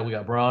Iron Factory. Yeah, we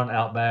got Brawn,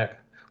 Outback,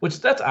 which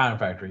that's Iron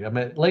Factory. I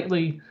mean,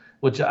 lately,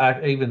 which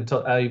I even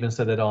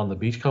said that on the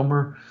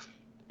Beachcomber.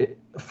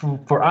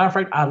 For Iron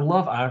Factory, I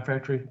love Iron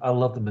Factory. I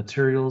love the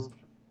materials.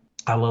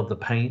 I love the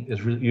paint.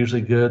 It's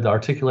usually good. The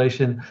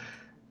articulation,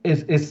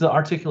 it's the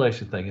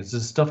articulation thing. It's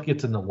just stuff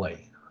gets in the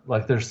way.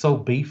 Like they're so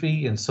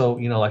beefy and so,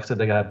 like I said,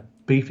 they got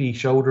beefy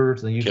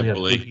shoulders. They usually have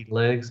beefy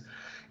legs.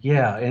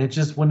 Yeah, and it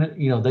just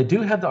they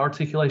do have the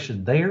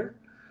articulation there,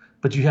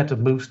 but you have to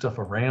move stuff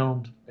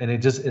around, and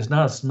it's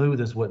not as smooth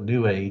as what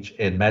New Age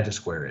and Magic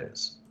Square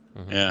is.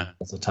 Yeah,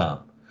 at the time.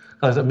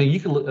 I mean, you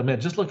can look. I mean,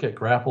 just look at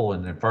Grapple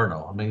and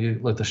Inferno. I mean, you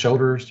look at the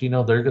shoulders. You can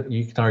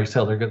already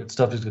tell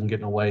stuff is going to get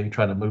in the way.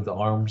 Trying to move the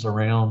arms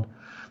around,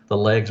 the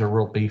legs are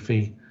real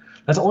beefy.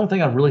 That's the only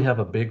thing I really have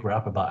a big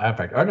gripe about Iron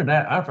Factory. Other than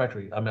that, Iron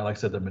Factory. I mean, like I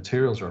said, the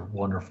materials are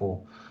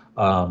wonderful.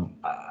 I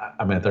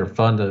mean, they're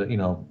fun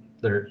to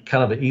they're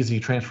kind of an easy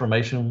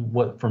transformation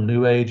from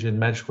New Age and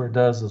Magic Square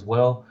does as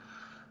well.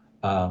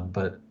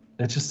 But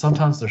it's just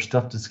sometimes their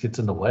stuff just gets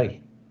in the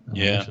way.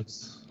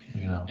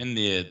 And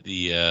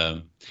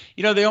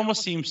they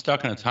almost seem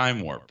stuck in a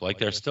time warp. Like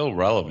they're still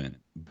relevant,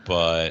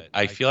 but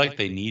I feel like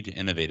they need to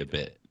innovate a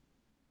bit.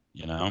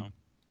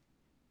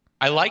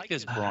 I like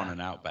this Brawn and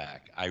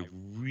Outback.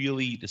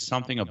 There's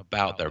something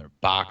about their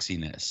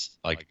boxiness,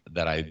 like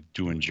that I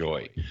do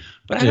enjoy.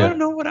 But I don't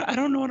know what I'm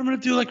gonna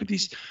do like with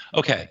these.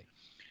 Okay,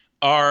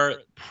 are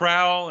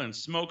Prowl and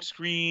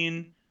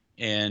Smokescreen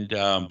and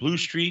Blue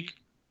Streak?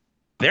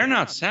 They're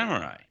not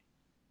samurai.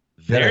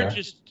 They're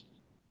just.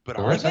 But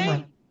are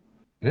they?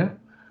 Yeah.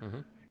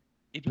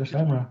 They're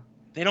samurai.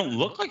 They don't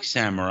look like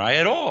samurai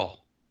at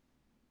all.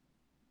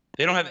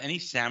 They don't have any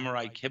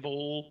samurai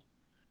kibble.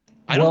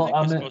 I don't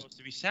think they're supposed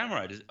to be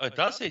samurai. It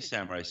does say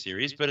samurai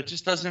series, but it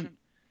just doesn't.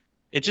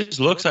 It just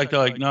looks like they're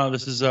like, no,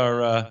 this is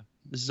our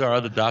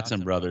other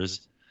Dotson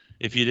brothers.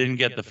 If you didn't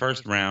get the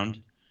first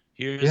round,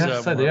 here's.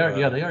 Yeah, so they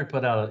already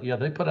put out.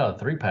 They put out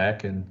a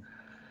 3-pack and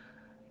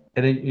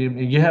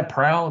you have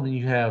Prowl and then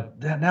you have.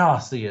 Now I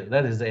see it.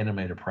 That is the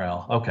animated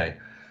Prowl. Okay.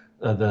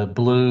 The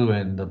blue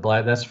and the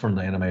black, that's from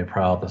the animated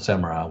Prowl, the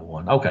samurai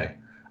one. Okay.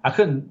 I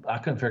couldn't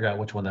figure out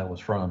which one that was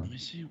from Let me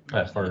see.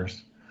 Where at is that?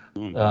 first.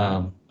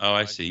 Oh,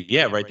 I see.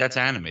 Yeah, right. That's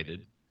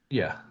animated.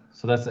 Yeah,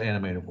 so that's the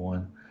animated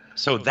one.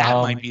 So that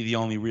might be the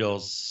only real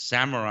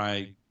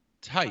samurai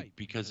type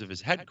because of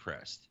his head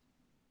crest.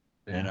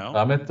 Yeah. You know?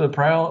 I'm at the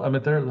Prowl. I'm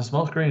at the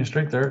Smokescreen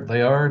Streak.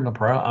 They are in the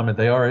Prowl. I mean,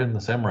 they are in the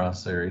Samurai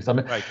series. I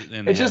mean, Right. And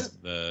it they just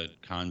have the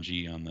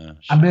kanji on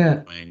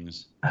the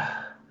wings.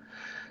 I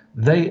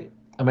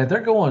mean,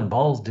 they're going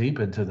balls deep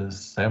into this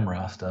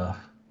samurai stuff.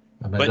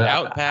 I mean, But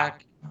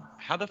Outback,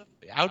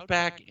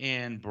 Outback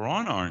and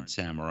Braun aren't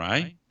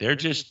samurai. They're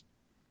just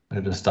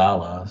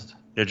stylized.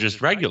 They're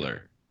just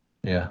regular.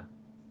 Yeah.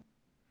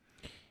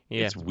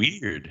 Yeah. It's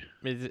weird.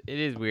 It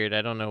is weird.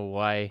 I don't know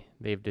why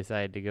they've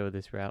decided to go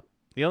this route.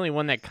 The only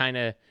one that kind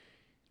of,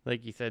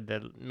 like you said,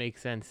 that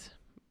makes sense,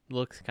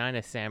 looks kind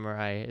of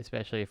samurai,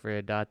 especially for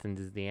a Dotson's,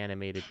 is the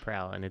animated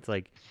Prowl. And it's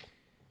like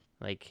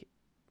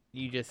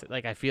you just,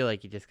 like, I feel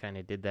like you just kind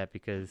of did that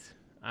because,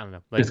 I don't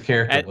know. Like, his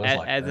character was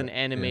like as that. an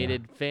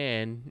animated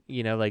fan,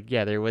 you know, like,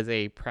 yeah, there was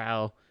a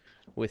Prowl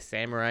with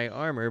samurai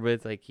armor, but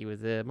it's like he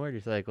was a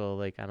motorcycle.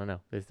 Like, I don't know.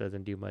 This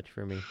doesn't do much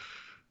for me.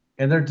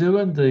 And they're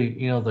doing the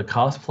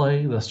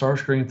cosplay, the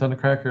Starscream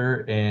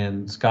Thundercracker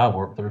and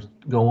Skywarp. They're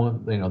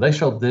going, they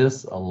showed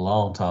this a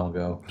long time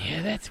ago.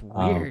 Yeah, that's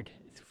weird.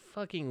 It's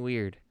fucking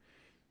weird.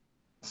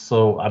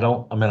 So I'm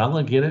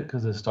gonna get it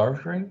because it's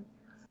Starscream,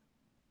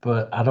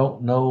 but I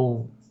don't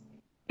know.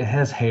 It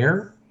has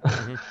hair.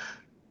 Mm-hmm.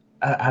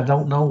 I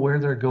don't know where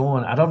they're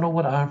going. I don't know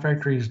what Iron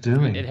Factory is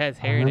doing. It has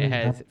hair and it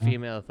has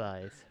female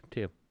thighs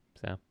too.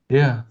 So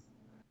yeah,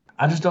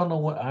 I just don't know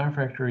what Iron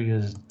Factory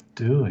is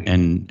doing.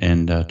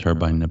 And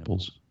turbine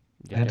nipples.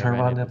 yeah, And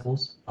turbine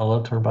nipples. I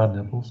love turbine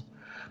nipples.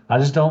 I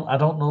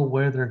don't know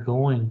where they're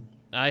going.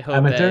 I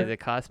hope that is a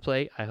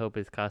cosplay. I hope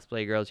as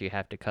cosplay girls you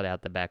have to cut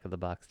out the back of the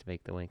box to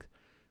make the wings.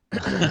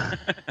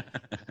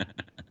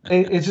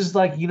 It's just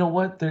like,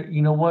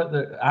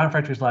 the Iron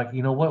Factory's like,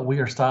 we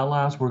are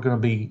stylized. We're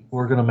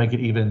gonna make it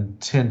even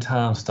 10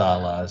 times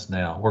stylized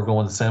now. We're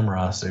going the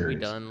Samurai series.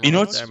 We done You know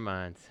lost what's- our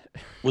minds.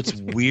 What's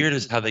weird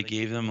is how they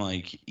gave them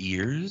like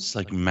ears,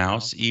 like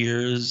mouse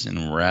ears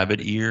and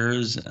rabbit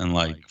ears and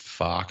like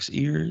fox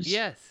ears.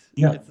 Yes.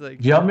 Yeah. It's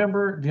like, Do y'all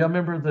remember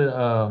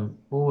the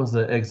what was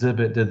the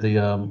exhibit did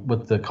the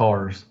with the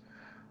cars?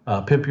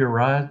 Pimp Your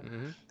Ride.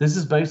 mhm. This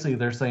is basically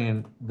they're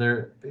saying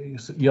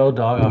yo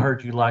dog, I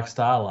heard you like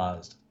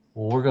stylized.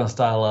 Well, we're gonna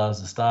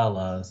stylize the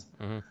stylized.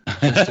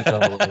 Just to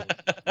go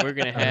with- we're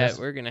gonna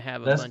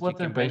have a that's bunch what of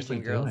they're convention basically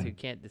girls who doing.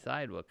 can't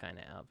decide what kind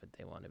of outfit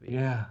they want to be.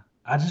 Yeah,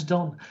 I just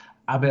don't.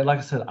 I mean, like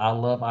I said, I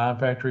love Iron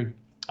Factory.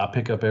 I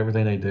pick up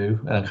everything they do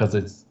because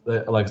it's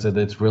like I said,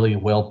 it's really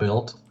well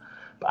built.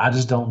 But I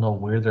just don't know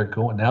where they're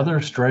going. Now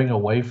they're straying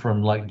away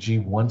from like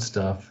G1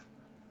 stuff,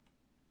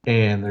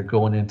 and they're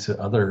going into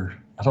other.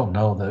 I don't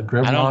know. The I don't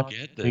Grimlock,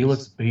 get this. he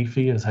looks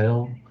beefy as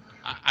hell.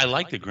 I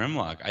like the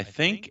Grimlock. I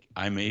think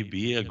I may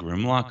be a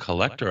Grimlock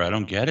collector. I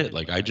don't get it.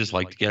 Like, I just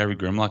like to get every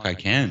Grimlock I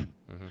can.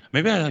 Mhm.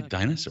 Maybe I like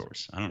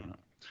dinosaurs. I don't know.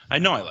 I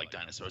know I like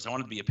dinosaurs. I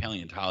wanted to be a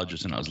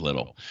paleontologist when I was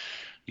little.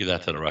 Give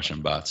that to the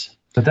Russian bots.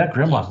 But that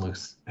Grimlock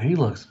looks. He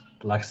looks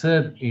like I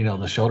said.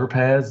 The shoulder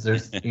pads.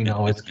 There's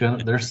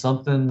there's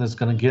something that's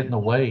gonna get in the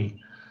way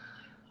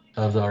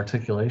of the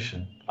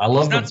articulation. I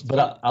love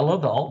I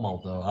love the alt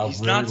mode though. I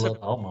really love the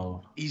alt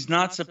mode. He's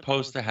not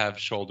supposed to have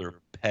shoulder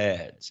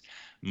pads.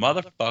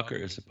 Motherfucker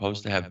is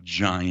supposed to have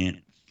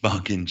giant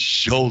fucking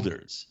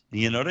shoulders.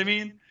 You know what I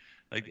mean?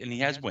 Like, and he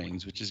has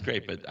wings, which is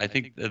great, but I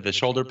think the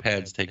shoulder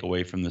pads take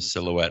away from the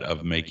silhouette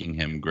of making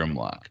him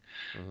Grimlock.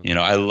 Mhm.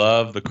 I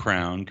love the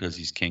crown because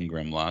he's King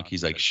Grimlock.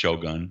 He's like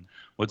Shogun.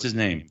 What's his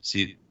name?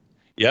 See,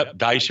 yep,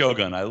 Dai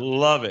Shogun. I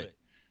love it.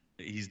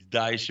 He's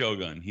Dai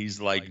Shogun. He's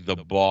like the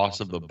boss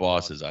of the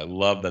bosses. I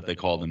love that they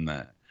called him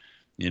that.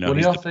 What do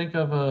he's y'all think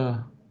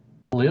of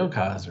Leo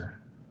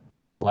Kaiser?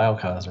 Lao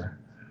Kaiser.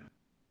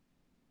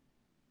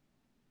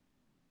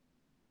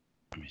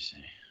 Let me see.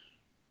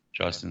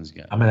 Justin's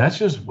got. I mean, that's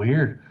just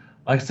weird.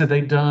 Like I said,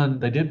 they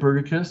did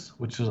Bruticus,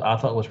 which I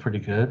thought was pretty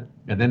good,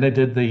 and then they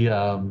did the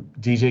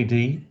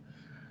DJD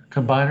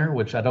combiner,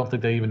 which I don't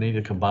think they even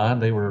needed to combine.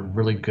 They were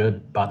really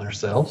good by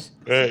themselves.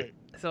 Hey.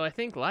 So I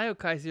think Lio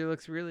Kaiser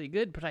looks really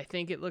good, but I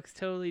think it looks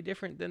totally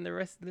different than the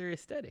rest of their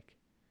aesthetic.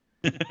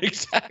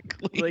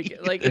 Exactly.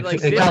 It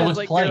this kind is of looks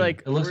like plain. they're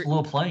like It looks a we're-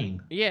 little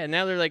plain. Yeah,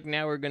 now they're like,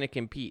 now we're gonna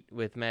compete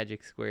with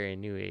Magic Square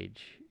and New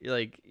Age.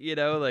 Like,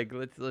 like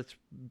let's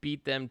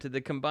beat them to the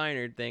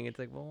combiner thing. It's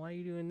like, well, why are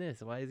you doing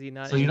this? Why is he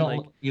not? So you in, don't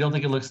like, you don't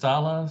think it looks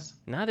stylized?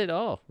 not at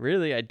all.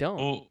 Really, I don't.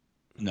 Oh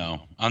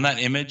no! On that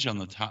image, on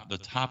the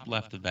top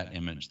left of that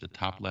image, the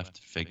top left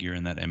figure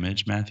in that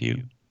image,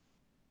 Matthew,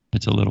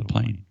 it's a little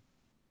plain.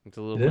 It's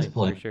a little It is plain,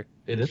 plain. for sure.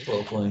 It is a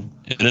little plain.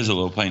 It is a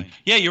little plain.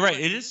 Yeah, you're right.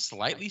 It is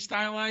slightly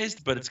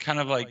stylized, but it's kind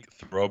of like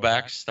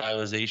throwback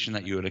stylization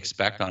that you would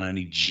expect on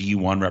any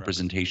G1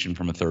 representation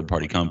from a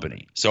third-party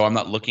company. So I'm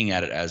not looking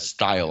at it as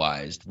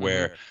stylized,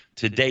 where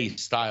today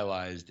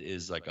stylized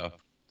is like a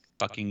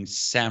fucking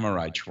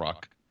samurai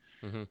truck.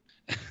 Mhm.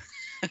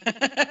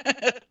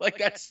 Like,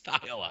 that's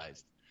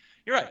stylized.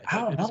 You're right. I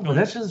don't It's know, but going-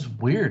 that's just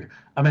weird.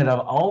 I mean, of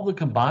all the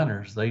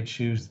combiners, they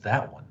choose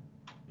that one.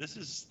 This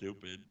is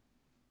stupid.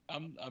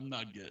 I'm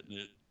not getting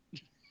it.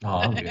 Oh,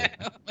 I'm good.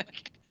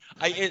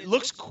 It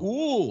looks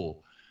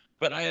cool,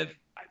 but I have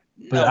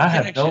But no I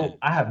connection.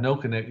 have no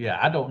connect. Yeah,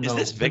 I don't know. Is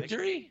this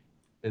Victory?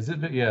 Is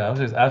it? Yeah, I was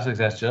just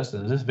ask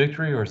Justin. Is this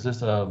Victory or is this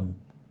It's not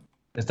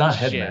Yeah,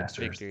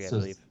 Headmasters. Victory, I This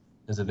believe.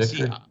 Is it See,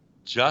 Victory?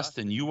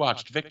 Justin, you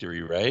watched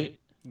Victory, right?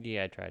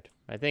 Yeah, I tried.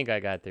 I think I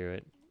got through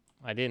it.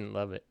 I didn't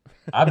love it.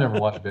 I've never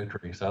watched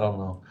Victory, so I don't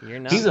know. You're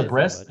not. He's a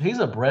missing much. He's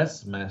a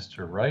breast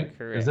master, right?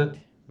 Correct. Is it?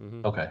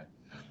 Mhm. Okay.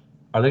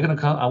 Are they gonna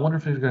come? I wonder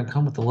if they're gonna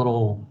come with the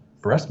little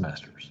breast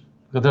masters.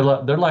 Because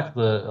they're like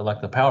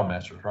the power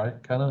masters,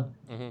 right? Kind of.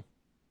 Mhm.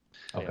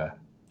 Okay. Yeah.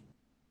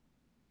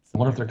 I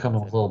wonder if they're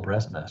coming with little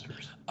breast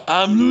masters.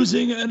 I'm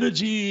losing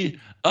energy.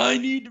 I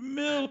need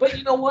milk. But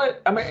you know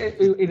what? I mean,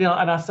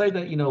 and I say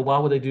that, why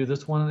would they do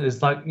this one?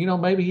 It's like,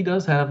 maybe he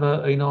does have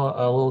a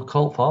little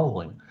cult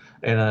following,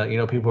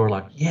 and people are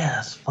like,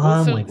 yes,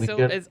 Well, finally we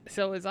get.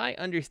 as I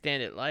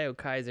understand it, Lio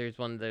Kaiser is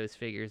one of those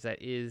figures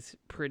that is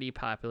pretty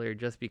popular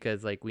just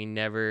because he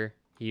really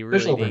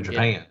Especially over in didn't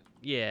Japan.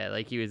 Yeah,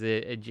 like he was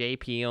a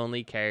JP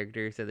only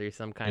character, so there's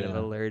some kind of Yeah.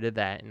 allure to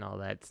that and all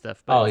that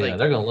stuff. But Oh it's yeah, like,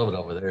 they're gonna love it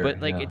over there. but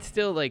yeah. it's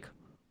still like,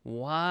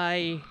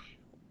 why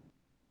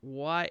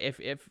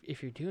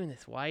if you're doing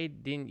this, why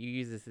didn't you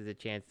use this as a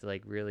chance to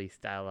really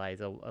stylize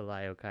a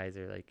Lio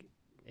Kaiser? Like,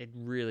 it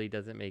really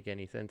doesn't make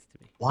any sense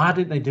to me. Why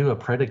didn't they do a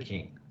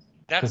Predaking?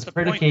 That's 'cause the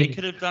Predaking- point. They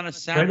could have done a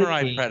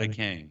samurai Predaking-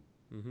 Predaking.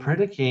 Mhm.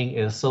 Predaking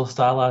is so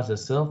stylized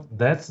itself.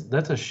 That's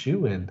a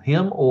shoe in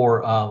him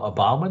or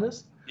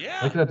Abominus. They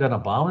Yeah. could have done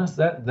Abominus.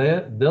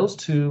 Those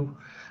two.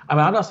 I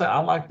mean, I'm not saying I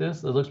like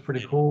this. It looks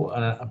pretty cool,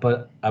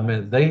 but I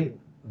mean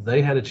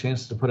they had a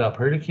chance to put out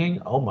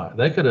Predaking. Oh my,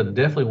 they could have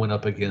definitely went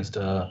up against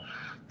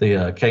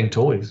the Kang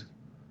Toys.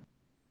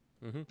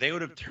 They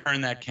would have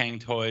turned that Kang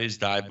Toys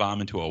dive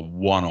bomb into a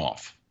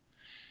one-off.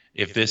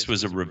 If this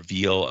was a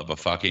reveal of a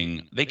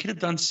fucking, they could have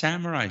done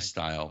samurai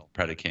style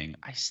Predaking.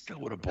 I still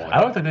would have bought it.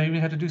 I don't think they even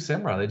had to do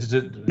samurai. They just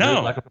did No.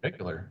 it like a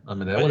regular. I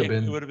mean, that But would have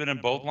it been. would have been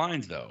in both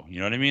lines, though. You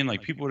know what I mean?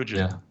 Like people would have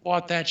just Yeah.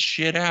 bought that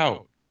shit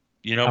out.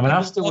 You know, I mean, I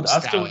people still love would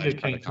get stylized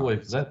Kang Predacons.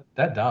 Toys because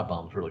that dive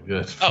bomb's really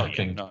good. For Oh, yeah,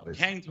 Kang no, Toys.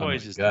 Kang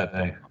Toys is God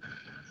dang.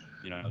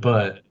 You know,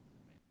 But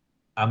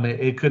I mean,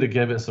 it could have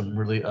given it some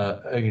really,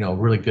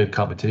 really good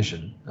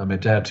competition. I mean,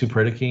 to have two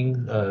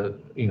Predaking,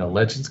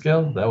 legend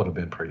scale, that would have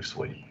been pretty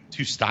sweet.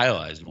 two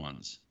stylized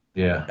ones.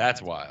 Yeah,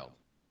 That's wild.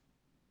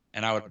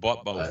 And I would have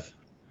bought both.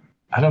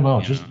 I don't know,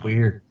 Yeah. just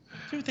weird.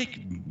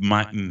 Dude,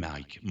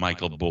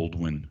 Michael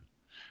Baldwin.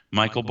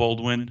 Michael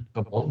Baldwin.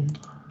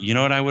 You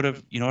know what I would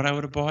have? You know what I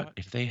would have bought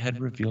if they had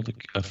revealed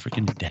a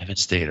freaking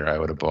Devastator. I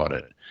would have bought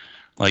it.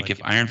 Like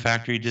if Iron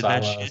Factory did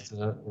that shit,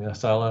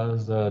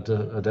 Stylized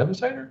a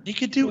Devastator. they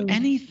could do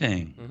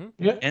anything.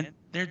 Yeah, And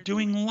they're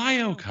doing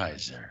Lio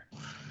Kaiser,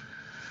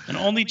 and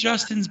only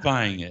Justin's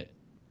buying it.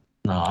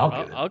 no,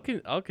 I'll get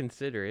it. I'll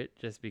consider it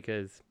just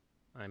because,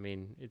 I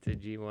mean, it's a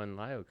G1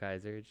 Lio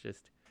Kaiser. It's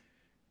just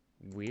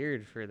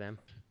weird for them.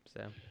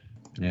 So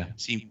Yeah.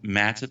 See,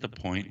 Matt's at the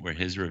point where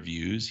his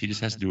reviews, he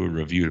just has to do a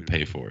review to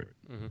pay for it.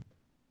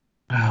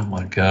 Oh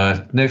my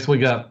God! Next we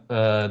got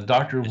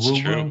Doctor It's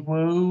Woo true.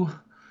 Woo Woo.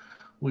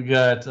 We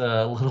got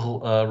little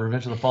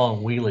Revenge of the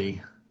Fallen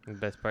Wheelie. the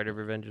best part of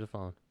Revenge of the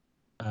Fallen.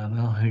 I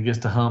know he gets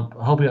to hump.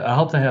 I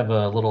hope they have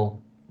a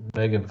little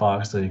Megan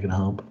Fox so you can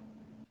hump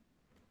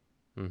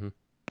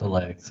the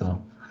leg.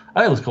 So I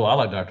think it looks cool. I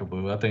like Doctor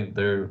Woo. I think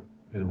they're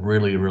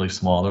really really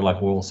small. They're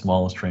like world's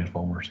smallest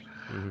Transformers,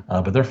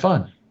 but they're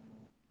fun.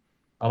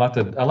 I like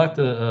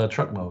the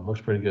truck mode.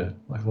 Looks pretty good.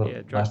 Like a Yeah,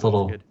 nice Dracula's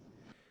little good.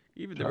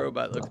 Even the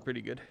robot looks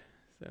pretty good.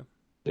 So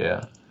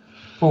yeah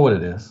for what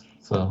it is.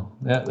 So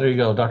yeah, there you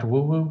go, Doctor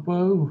Woo Woo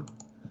Woo.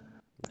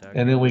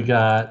 And then we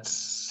got.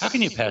 How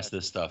can you pass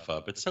this stuff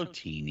up? It's so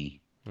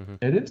teeny.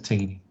 It is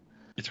teeny.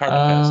 It's hard to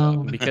pass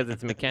up. because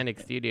it's Mechanic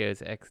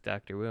Studios X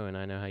Doctor Wu, and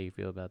I know how you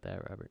feel about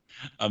that, Robert.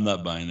 I'm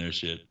not buying their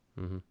shit.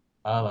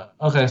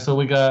 Okay, so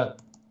we got.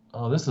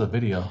 Oh, this is a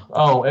video.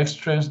 Oh, X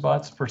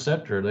Transbots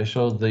Perceptor. They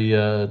showed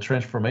the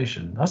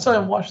transformation. I still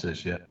haven't watched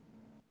this yet.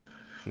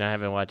 No, I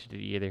haven't watched it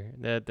either.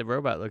 The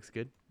robot looks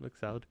good. Looks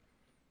solid.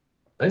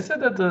 They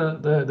said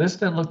that this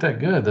didn't look that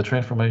good, the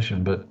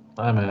transformation, but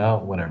I mean,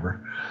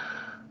 whatever.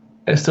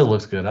 It still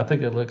looks good. I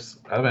think it looks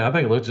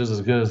just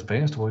as good as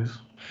Fans Toys.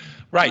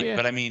 Right, Yeah.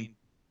 but I mean,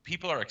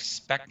 people are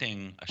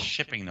expecting a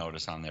shipping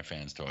notice on their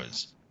fans'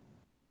 toys.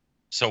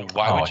 So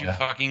why would you yeah.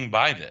 fucking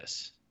buy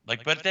this?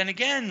 Like, but then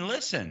again,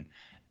 listen,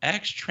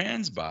 X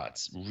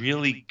Transbots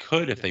really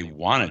could if they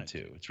wanted to.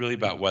 It's really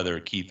about whether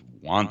Keith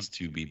wants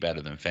to be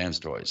better than fans'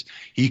 toys.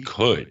 He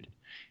could.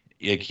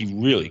 Like, he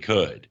really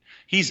could.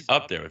 He's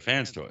up there with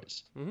fans'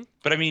 toys.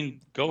 But I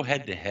mean, go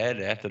head to head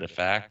after the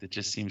fact. It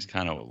just seems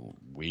kind of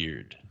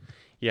weird.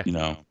 Yeah. You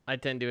know? I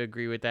tend to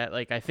agree with that.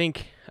 Like, I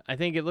think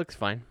it looks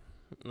fine.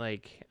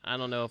 Like, I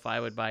don't know if I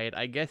would buy it.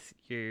 I guess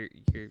you're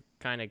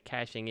kind of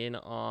cashing in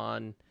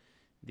on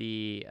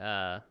the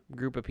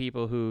group of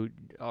people who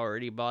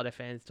already bought a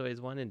Fans Toys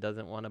one and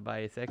doesn't want to buy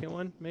a second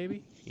one,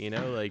 maybe.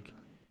 Like,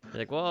 you're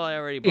like, well, I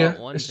already bought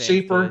one. It's Fans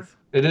cheaper. Toys.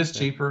 It is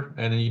cheaper,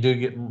 and then you do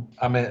get.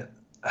 I mean,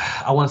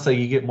 I want to say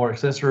you get more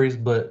accessories,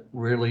 but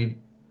really,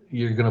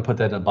 you're gonna put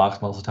that in a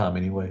box most of the time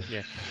anyway.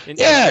 Yeah.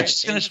 It's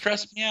just gonna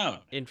stress me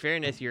out. In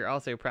fairness, you're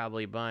also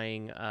probably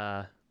buying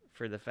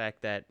for the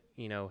fact that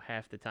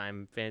half the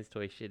time Fans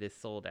Toy shit is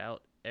sold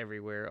out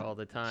everywhere all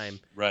the time.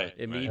 Right.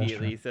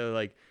 Immediately. Right. So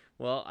like,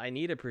 well, I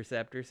need a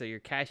Perceptor, so you're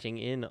cashing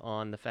in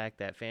on the fact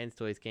that Fans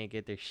Toys can't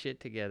get their shit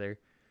together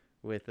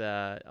with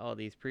all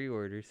these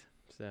pre-orders.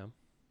 So,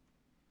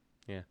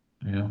 yeah.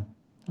 Yeah.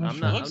 I'm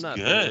not Looks bitter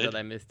good. that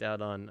I missed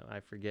out on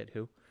I forget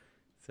who.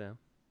 So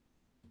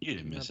You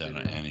didn't miss Not out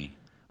on bitter. any.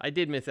 I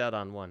did miss out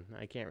on one.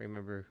 I can't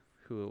remember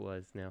who it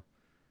was now.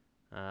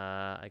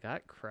 I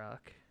got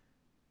Croc.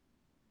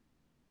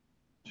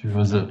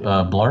 Was it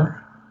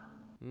Blur?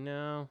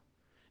 No,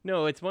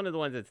 it's one of the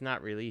ones that's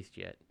not released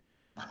yet.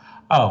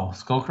 Oh,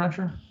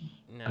 Skullcruncher.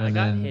 No, And I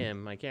got then,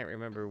 him. I can't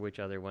remember which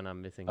other one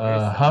I'm missing.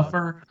 There's someone.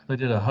 Huffer. They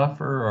did a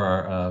Huffer,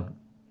 or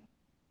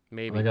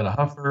Maybe. they got a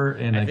Huffer,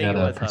 and I they think got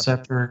it a was Huffer.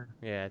 Perceptor.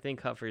 Yeah, I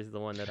think Huffer is the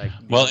one that I.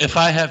 Well, if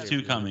I have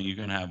Here, two coming, you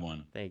can have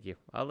one. Thank you.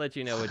 I'll let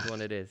you know which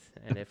one it is,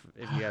 and if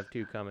you have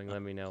two coming,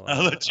 let me know.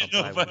 I'll let you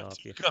know buy if one I have off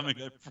two you. coming.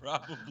 I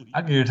probably.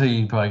 I guarantee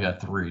you probably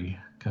got 3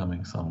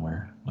 coming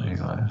somewhere.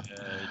 Anyway.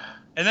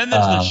 And then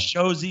there's the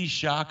Shozi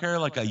shocker.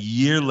 Like a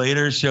year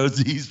later,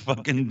 Shozi's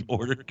fucking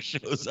order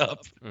shows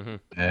up. Mm-hmm.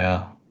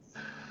 Yeah.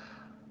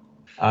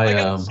 I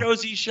got the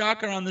Shozi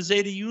shocker on the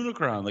Zeta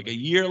Unicron like a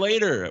year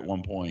later at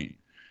one point.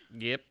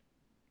 Yep.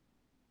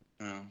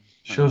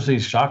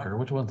 Shozi's Shocker.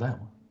 Which one's that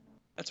one?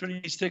 That's when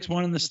he sticks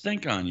one in the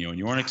stink on you and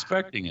you weren't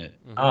expecting it.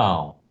 Mm-hmm.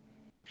 Oh.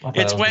 I thought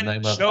It's that was when the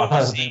name of- I thought it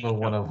was the Shozi, name of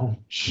one of them.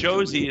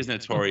 Shozi is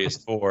notorious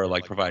for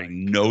like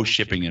providing no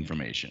shipping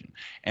information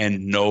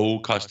and no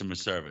customer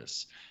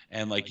service.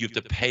 And like you have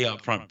to pay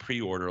upfront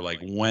pre-order like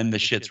when the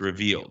shit's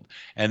revealed.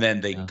 And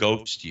then they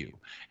ghost you.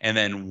 And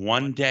then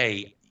one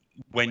day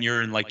when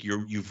you're in like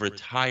you've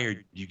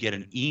retired, you get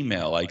an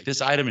email like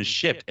this item is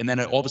shipped, and then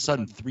all of a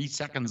sudden 3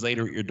 seconds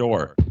later at your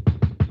door,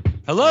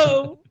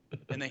 hello,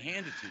 and they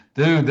hand it to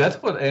you. Dude,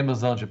 that's what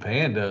Amazon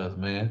Japan does,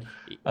 man.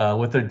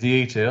 With their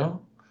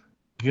DHL.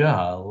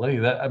 Golly,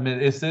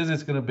 it says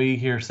it's going to be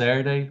here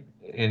Saturday,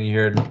 and you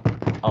hear it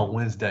on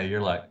Wednesday.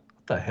 You're like,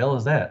 what the hell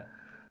is that?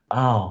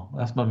 Oh,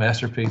 that's my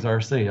Masterpiece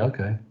RC.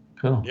 Okay,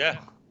 cool. Yeah.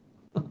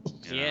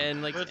 Yeah,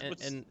 and like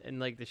and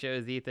like the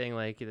Show Z thing,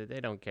 like they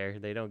don't care.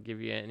 They don't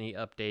give you any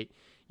update.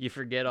 You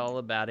forget all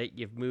about it.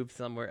 You've moved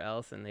somewhere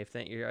else, and they've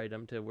sent your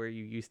item to where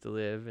you used to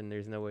live, and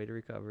there's no way to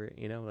recover it.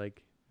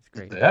 Like it's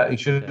great. Yeah, you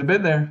should have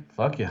been there.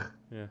 Fuck yeah.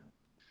 Yeah.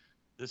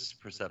 This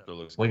Perceptor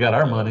looks. We got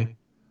our money.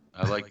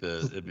 I like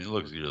the. I mean, it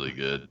looks really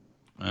good.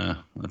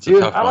 That's a Yeah,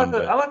 tough one.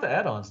 I like the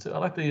add-ons too. I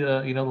like the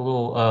the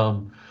little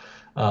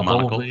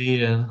Monocle.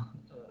 Bumblebee and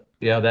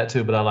yeah, that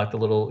too. But I like the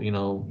little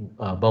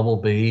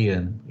Bumblebee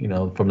and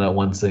from that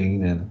one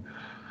scene, and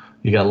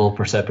you got a little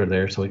Perceptor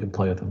there so he can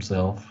play with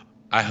himself.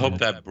 I hope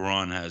that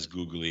Braun has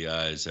googly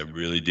eyes. I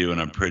really do, and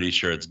I'm pretty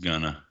sure it's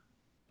gonna.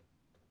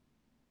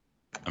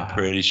 I'm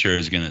pretty sure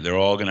it's gonna. They're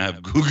all gonna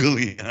have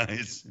googly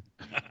eyes.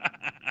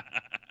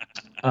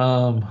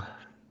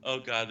 Oh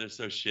God, they're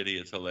so shitty.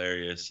 It's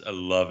hilarious. I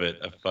love it.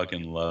 I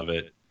fucking love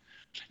it.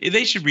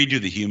 They should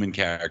redo the human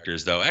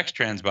characters though.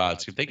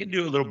 X-Transbots, if they can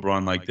do a little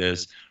Braun like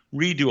this,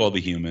 redo all the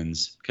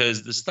humans,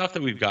 because the stuff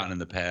that we've gotten in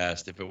the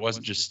past, if it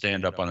wasn't just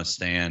stand up on a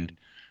stand,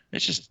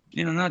 it's just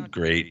not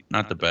great,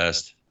 not the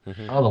best.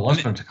 Oh, the ones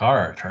from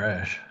Takara are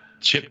trash.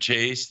 Chip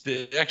Chase,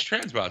 the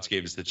X-Transbots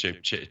gave us the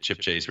Chip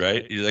Chase,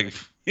 right? He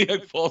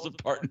like falls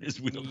apart in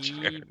his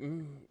wheelchair.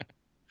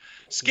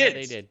 Skids. Yeah,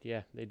 they did.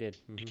 Yeah, they did.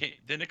 Mm-hmm.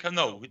 Didn't it come?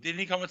 No, didn't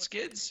he come with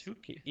Skids?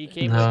 He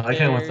came. No, with I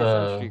came with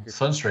Sunstreaker.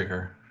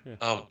 Sunstreaker. Yeah.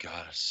 Oh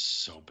God, it's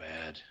so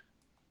bad.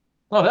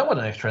 No, that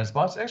wasn't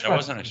X-Transbots. That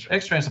wasn't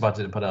X-Transbots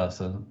didn't put out a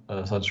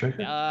Sunstreaker.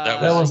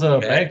 That was a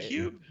Bad Bad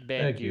Cube.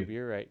 Bad Cube.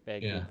 You're right.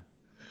 Bad Yeah.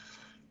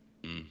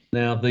 Cube.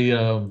 Now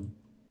the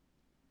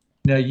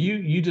now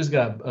you just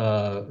got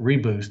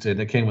reboosted.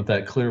 It came with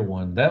that clear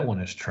one. That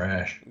one is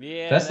trash.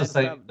 Yeah, that's the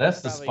same.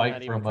 That's the probably Spike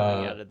not even from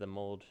coming out of the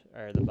mold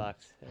or the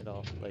box at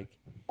all. Like,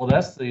 well,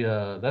 that's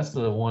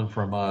the one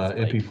from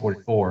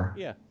MP44.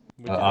 yeah,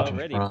 which is Optimus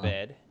already Prime.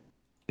 bad.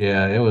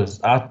 Yeah, it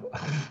was. I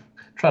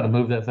tried to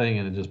move that thing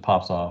and it just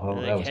pops off. Oh,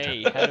 Like, that was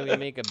hey, how do we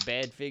make a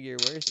bad figure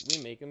worse?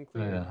 We make them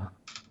clear.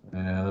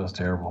 Yeah, that was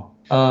terrible.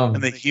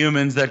 And the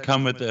humans that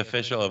come with the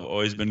official have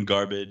always been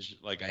garbage.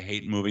 Like, I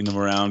hate moving them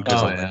around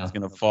because it's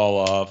going to fall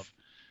off.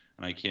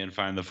 And I can't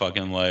find the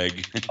fucking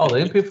leg. Oh, the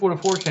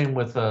MP44 came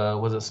with,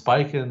 was it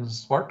Spike and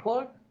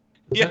Sparkplug?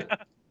 Yeah.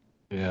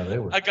 Yeah, they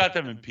were. I got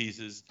them in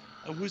pieces.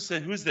 Oh, who's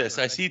this?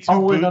 I see two Oh,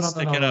 wait, boots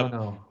no, sticking up.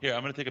 no. Here,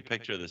 I'm going to take a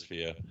picture of this for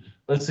you.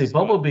 Let's see.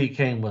 Bumblebee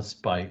came with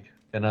Spike.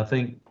 And I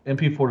think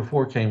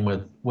MP44 came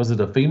with, was it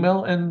a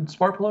female and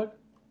Sparkplug?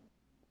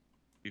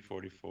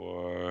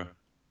 MP44.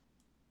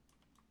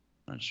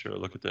 Not sure.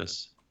 Look at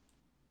this.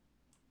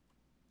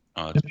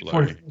 Oh, it's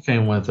blurry. MP44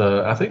 came with,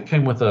 I think it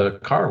came with a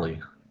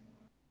Carly.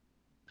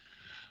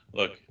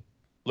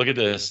 Look at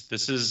this.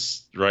 This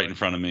is right in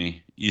front of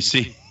me. You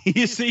see,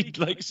 you see,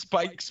 like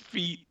Spike's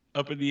feet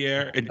up in the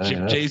air and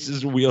Chip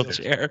Chase's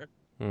wheelchair.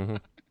 Mm-hmm.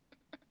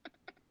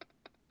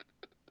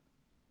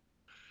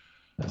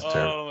 That's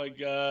terrible. Oh my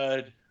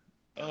god.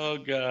 Oh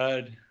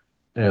god.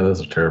 Yeah,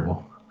 those are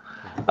terrible.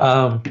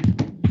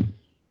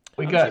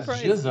 We I'm got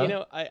surprised, Jizza. you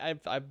know,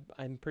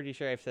 I'm pretty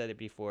sure I've said it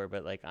before,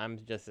 but like I'm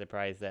just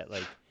surprised that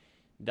like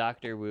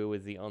Doctor Wu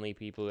was the only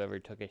people who ever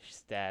took a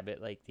stab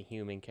at like the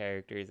human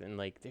characters, and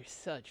like there's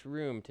such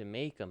room to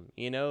make them,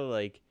 you know,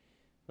 like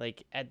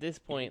at this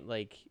point,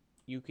 like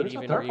you could There's a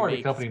even third-party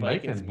remake company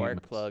Spike and making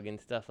humans. Sparkplug and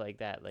stuff like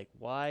that. Like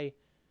why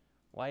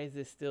is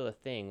this still a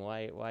thing?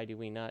 Why do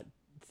we not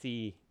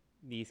see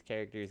these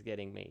characters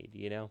getting made?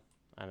 You know,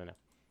 I don't know.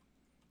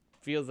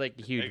 Feels like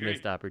a huge agree.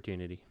 missed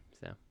opportunity.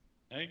 So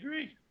I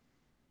agree.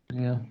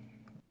 Yeah.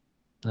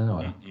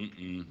 Anyway,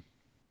 Mm-mm.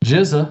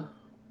 Jizza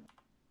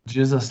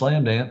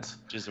Slam Dance.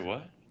 Just a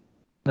what?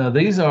 Now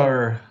these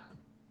are.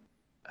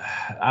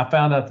 I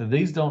found out that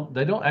they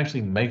don't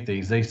actually make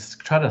these. They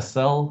try to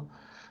sell.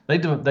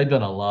 They've done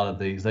a lot of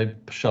these. They've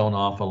shown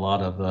off a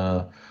lot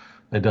of.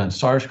 They've done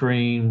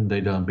Starscream.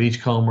 They've done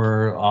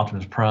Beachcomber,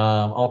 Optimus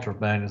Prime, Ultra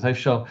Magnus. They've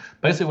shown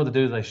basically what they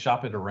do is they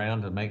shop it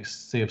around to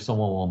see if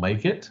someone will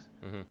make it,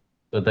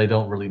 but they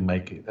don't really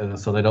make it. And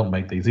so they don't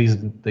make these.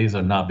 These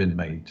are not been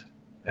made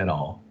at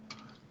all.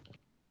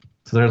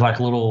 So there's like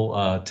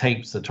little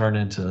tapes that turn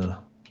into,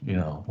 you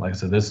know, like I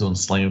said, this is on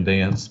Slam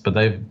Dance, but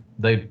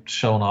they've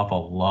shown off a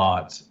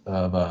lot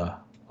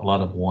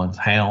of ones.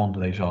 Hound,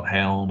 they showed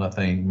Hound, I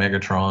think,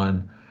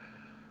 Megatron,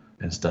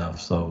 and stuff.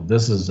 So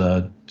this is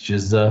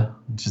Jizza,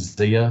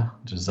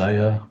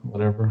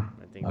 whatever.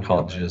 I call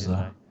it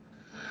Jizza.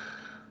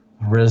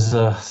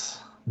 RZA,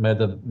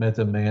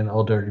 Method Man,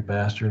 Old Dirty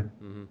Bastard,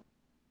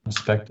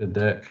 Inspected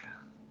Deck.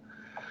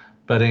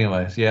 But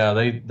anyways, yeah,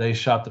 they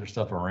shop their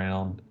stuff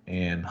around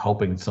and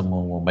hoping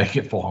someone will make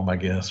it for them, I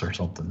guess, or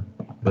something.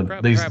 But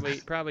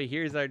probably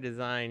here's our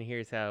design,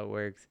 here's how it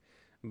works.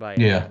 Buy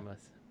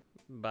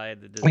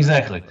the design.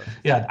 Exactly.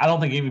 Yeah, I don't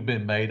think even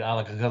been made.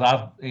 Because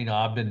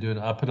I've been doing.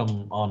 I put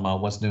them on my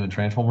What's New in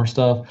Transformer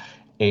stuff,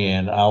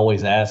 and I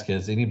always ask,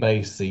 has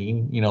anybody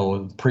seen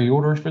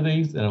pre-orders for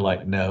these? And they're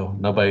like, no,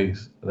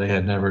 they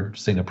had never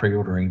seen a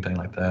pre-order or anything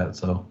like that.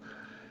 So.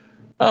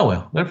 Oh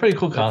well, they're a pretty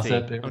cool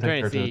concept. I'm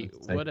trying to see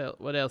what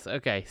else.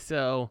 Okay,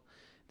 so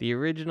the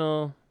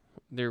original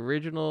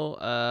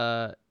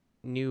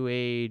New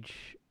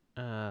Age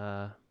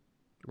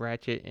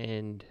Ratchet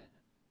and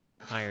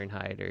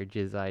Ironhide or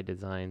Jizai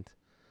designs.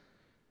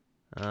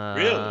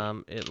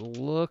 Really? It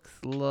looks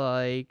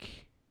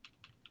like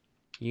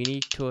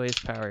Unique Toys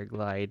Power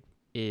Glide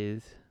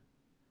is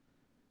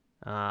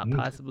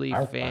possibly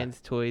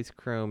Fans Toys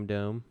Chrome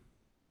Dome.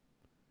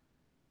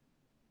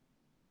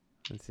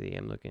 Let's see,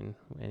 I'm looking.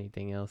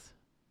 Anything else?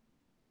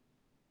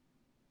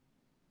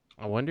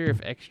 I wonder if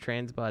X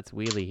Transbot's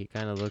Wheelie. He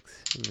kind of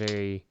looks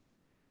very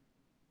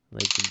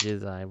like the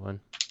Jizai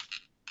one.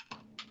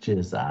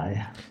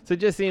 Jizai. So it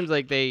just seems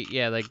like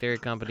they're a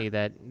company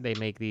that they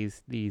make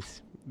these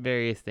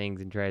various things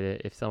and try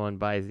to. If someone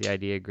buys the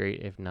idea,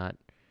 great. If not,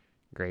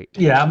 great.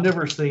 Yeah, I've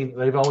never seen.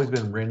 They've always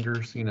been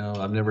renders.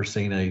 I've never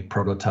seen a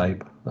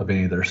prototype of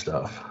any of their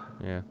stuff.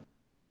 Yeah.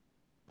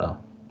 So.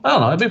 I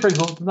don't know. It'd be pretty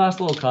cool. It's a nice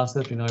little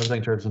concept.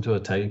 Everything turns into a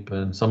tape,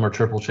 and some are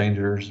triple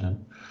changers,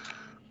 and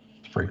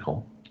it's pretty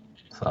cool.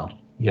 So,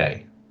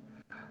 yay.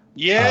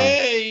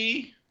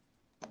 Yay!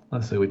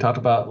 Let's see. We talked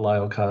about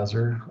Lyle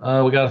Kaiser.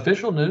 We got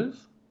official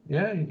news.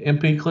 Yeah,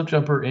 MP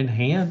Clipjumper in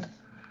hand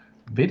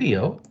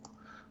video,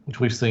 which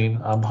we've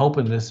seen. I'm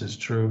hoping this is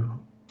true,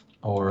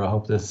 or I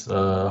hope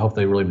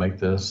they really make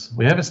this.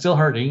 We haven't still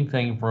heard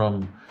anything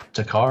from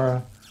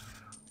Takara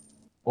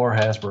or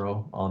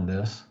Hasbro on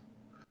this.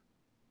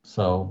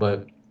 So,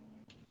 but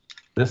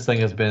this thing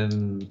has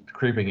been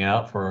creeping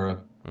out for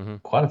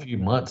quite a few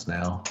months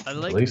now. I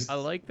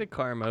like the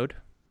car mode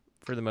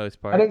for the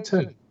most part. I do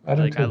too. I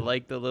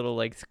like the little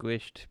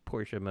squished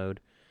Porsche mode.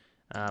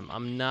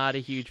 I'm not a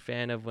huge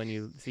fan of when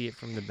you see it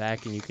from the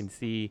back and you can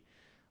see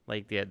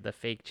the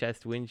fake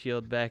chest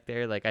windshield back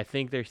there. I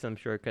think there's some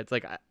shortcuts.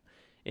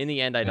 In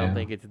the end, I don't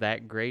think it's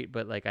that great,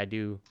 but I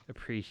do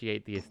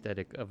appreciate the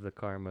aesthetic of the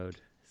car mode.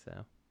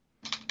 So.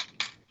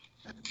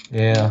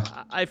 Yeah.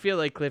 I feel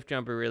like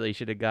Cliffjumper really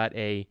should have got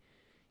a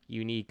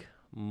unique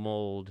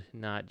mold,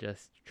 not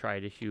just try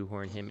to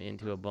shoehorn him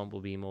into a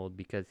Bumblebee mold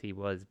because he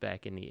was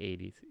back in the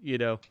 80s,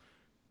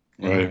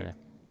 Right.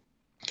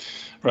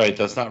 Right,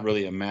 that's not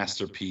really a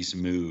masterpiece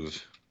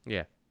move.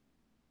 Yeah.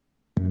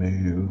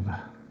 Move.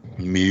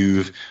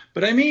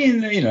 But I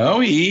mean,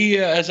 he,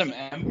 as an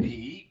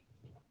MP,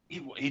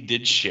 he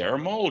did share a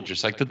mold,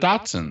 just like the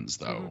Datsuns,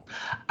 though.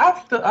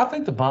 I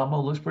think the bomb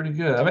mold looks pretty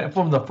good. I mean,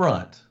 from the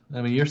front.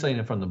 I mean, you're saying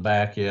it from the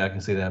back. Yeah, I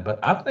can see that. But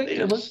I think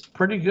it looks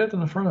pretty good in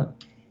the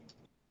front.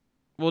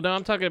 Well, no,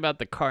 I'm talking about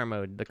the car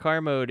mode. The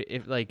car mode,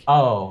 if the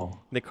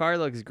car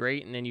looks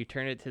great, and then you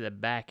turn it to the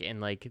back,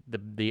 and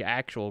the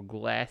actual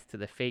glass to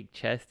the fake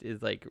chest is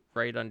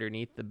right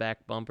underneath the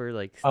back bumper,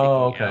 sticking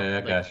out,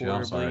 I got you. I'm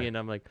horribly, sorry. and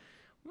I'm like,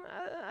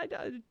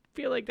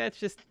 feel like that's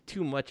just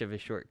too much of a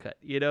shortcut.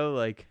 You know,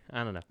 like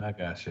I don't know. I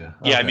gotcha.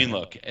 Yeah, I Okay. mean,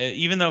 look,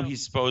 even though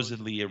he's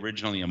supposedly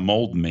originally a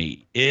mold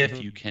mate, if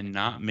Mhm. you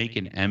cannot make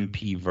an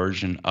MP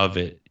version of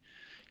it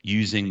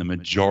using the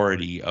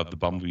majority of the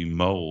Bumblebee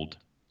mold,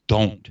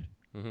 don't.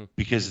 Mhm.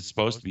 Because it's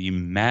supposed to be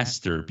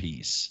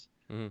masterpiece.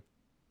 Mhm.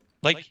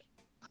 Like,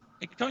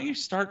 don't you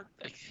start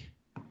like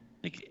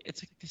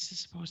it's like this is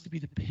supposed to be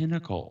the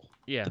pinnacle.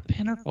 Yeah, The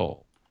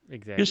pinnacle.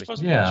 exactly. You're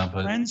supposed to Yeah, be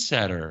but- a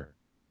trendsetter.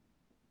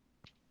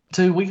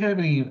 Dude, we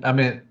haven't even. I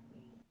mean,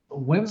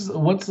 when's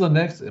the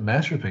next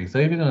masterpiece?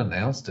 They haven't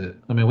announced it.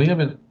 I mean, we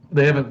haven't.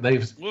 They haven't.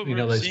 They've. Well, You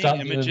know, we're they seeing stopped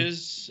doing-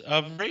 images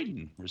of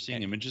Raiden. We're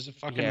seeing images of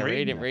fucking Yeah,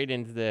 Raiden. Raiden.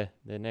 Raiden's the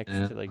next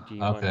Yeah, to like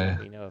G1 okay. that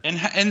we know of. And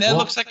that Well-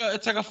 looks like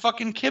it's like a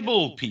fucking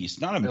kibble piece,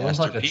 not a It looks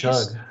like a masterpiece.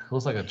 chug. It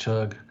looks like a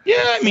chug. Yeah,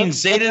 I mean, What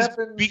Zeta's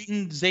happened-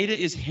 beaten. Zeta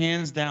is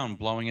hands down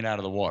blowing it out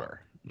of the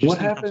water. Just What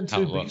in terms happened of how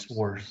to it looks. Beast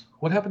Wars?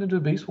 What happened to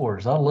Beast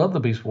Wars? I love the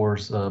Beast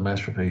Wars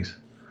masterpiece.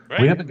 Right?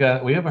 We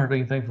haven't heard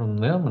anything from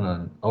them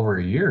in over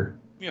a year.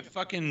 We have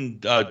fucking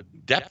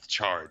depth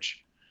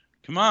charge.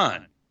 Come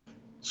on.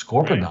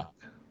 Scorponok.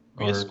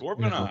 We have Or,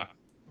 Scorponok.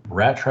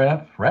 Rat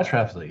Trap. Rat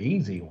Trap's the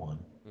easy one.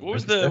 What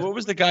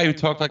was the guy who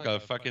talked like a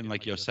fucking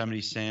like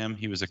Yosemite Sam?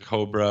 He was a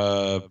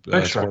Cobra.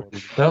 Quick Strike.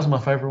 Scorpion. That was my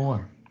favorite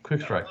one.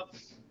 Quick Strike.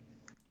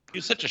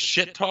 You're such a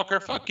shit talker.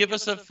 Fuck, give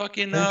us a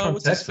fucking They're from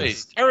what's his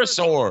Texas. face?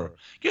 Pterosaur.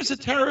 Give us a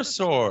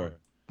Pterosaur.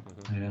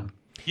 Yeah.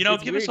 You know,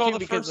 It's give us weird, all too, the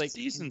because, first like,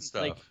 season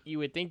stuff. Like you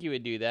would think you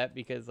would do that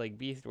because like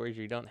Beast Wars,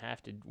 you don't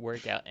have to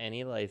work out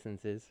any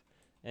licenses,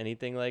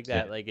 anything like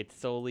that. Yeah. Like it's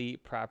solely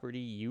property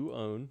you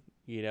own,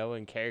 you know,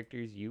 and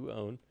characters you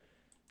own.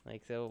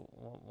 Like so,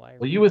 why?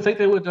 Well, you would think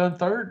they would have done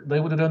third. They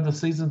would have done the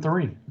season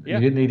 3. Yeah. You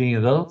didn't need any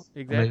of those.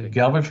 Exactly. I mean,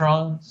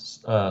 Galvatron,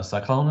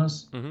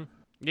 Cyclonus.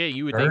 Yeah,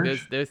 you would think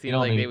Urge? those You seem don't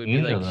like they need would be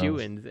any like of those.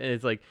 shoo-ins, and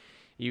it's like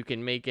you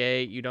can make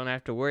you don't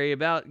have to worry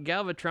about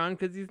Galvatron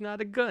because he's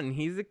not a gun,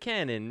 he's a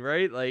cannon,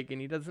 right? Like,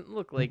 and he doesn't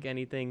look like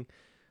anything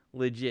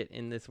legit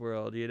in this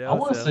world, you know. I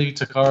want to So- see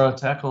Takara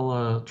tackle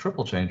a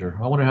triple changer.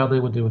 I wonder how they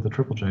would do with the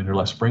triple changer,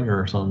 like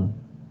Springer or something.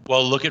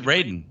 Well, look at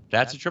Raiden.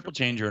 That's a triple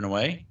changer in a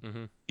way,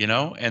 Mhm. you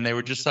know. And they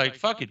were just like,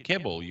 "Fuck it,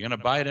 kibble. You're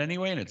gonna buy it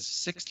anyway, and it's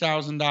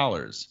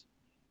 $6,000."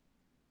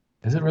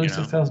 Is it really You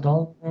know?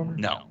 $6,000?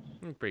 No,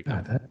 Pretty cool.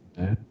 God,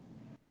 that,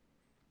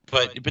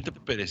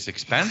 but it's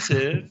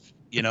expensive.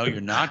 You know,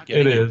 you're not it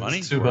getting your is. money.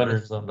 It's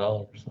 $200 some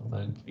dollars.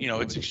 Something. You know,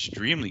 it's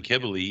extremely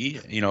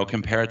kibbly. You know,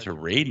 compared to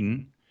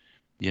Raiden.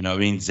 You know, I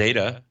mean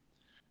Zeta.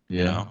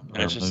 Yeah. know,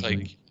 and it's just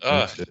maybe- like,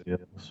 ugh. yes,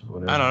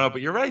 whatever. I don't know,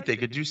 but you're right. They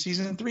could do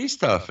season 3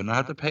 stuff and not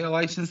have to pay a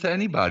license to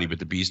anybody. But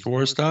the Beast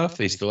Wars stuff,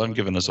 they still haven't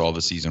given us all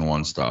the season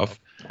 1 stuff.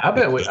 I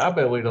bet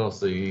we don't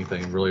see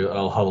anything really a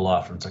whole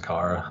lot from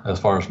Takara as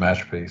far as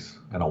masterpiece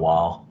in a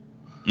while.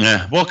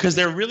 Yeah, well, because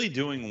they're really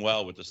doing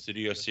well with the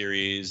Studio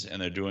Series,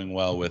 and they're doing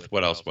well with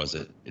what else was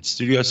it? It's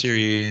Studio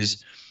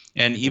Series,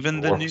 and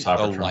even the Dwarf new the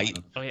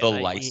Cybertron. Oh, yeah, the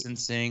I-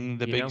 licensing,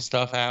 the you big know?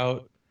 stuff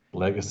out.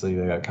 Legacy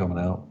they got coming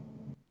out.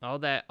 all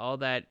that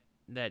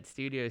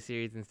studio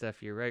series and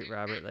stuff. You're right,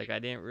 Robert. Like I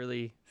didn't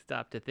really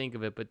stop to think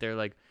of it, but they're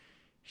like,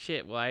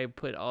 shit. Why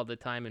put all the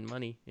time and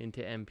money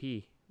into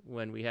MP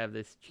when we have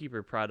this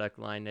cheaper product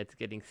line that's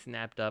getting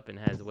snapped up and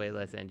has way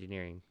less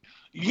engineering?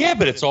 Yeah,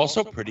 but it's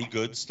also pretty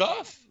good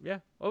stuff. Yeah.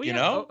 Oh You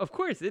yeah. know? Of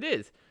course it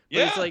is. But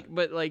Yeah, it's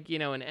like you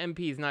know, an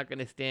MP is not going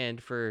to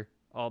stand for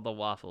all the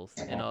waffles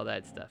and all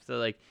that stuff. So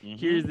like, Mhm.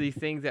 here's these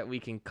things that we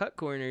can cut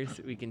corners,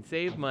 we can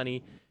save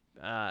money,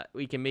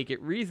 we can make it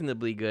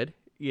reasonably good.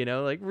 You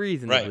know, like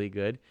reasonably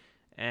good,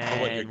 for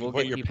and we'll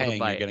what get you're people to paying,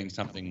 buy you're it. getting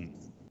something.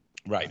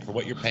 Right, for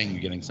what you're paying, you're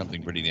getting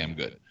something pretty damn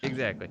good.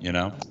 Exactly. You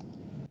know,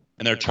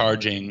 and they're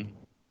charging,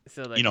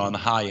 So like, you know, on the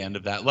high end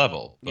of that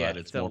level, but yeah,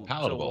 it's so, more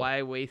palatable. So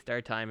why waste our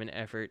time and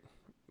effort,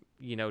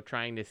 you know,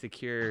 trying to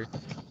secure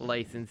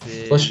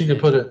licenses? Plus you can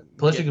put it. and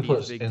Plus you get can put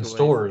these it big in toys?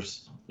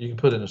 stores. You can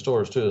put it in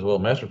stores too as well.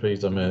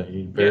 Masterpiece. I mean,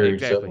 you very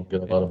exactly. seldom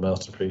get a lot of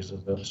masterpieces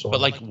at the store. But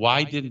like,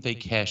 why didn't they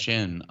cash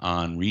in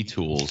on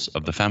retools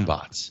of the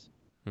fembots?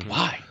 Mhm.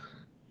 Why?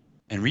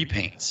 And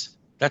repaints.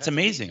 That's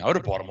amazing. I would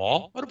have bought them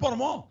all.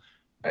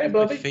 hey, My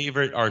Bubby.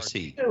 favorite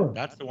RC. Yeah.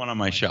 That's the one on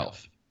my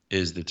shelf.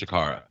 Is the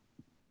Takara.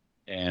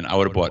 And I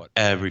would have bought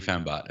every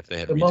fembot if they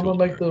had Did Mama retooled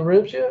make her. the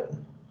ribs yet?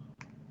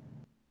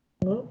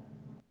 No.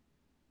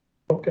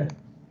 Okay.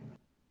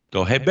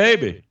 Go, hey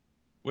baby,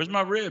 where's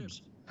my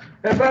ribs?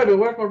 Hey, baby,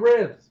 where's my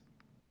ribs?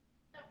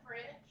 The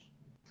fridge.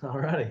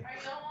 Alrighty. Are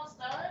you almost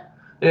done?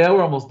 Yeah,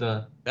 we're almost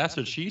done. That's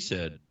what she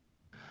said.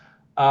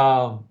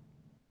 So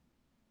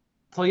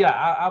yeah,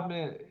 I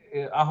mean,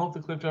 I hope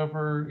the Cliff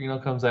Jumper, you know,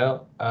 comes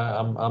out.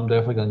 I'm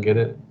definitely gonna get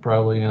it.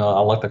 Probably, you know, I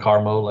like the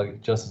car mode,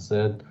 like Justin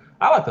said.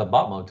 I like the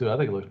bot mode too. I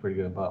think it looks pretty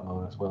good in bot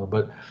mode as well.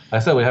 But like I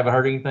said, we haven't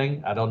heard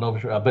anything. I don't know for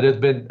sure. But it's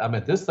been, I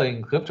mean, this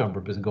thing, Cliff Jumper,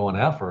 has been going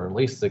out for at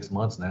least 6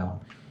 months now.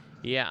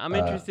 Yeah, I'm Uh,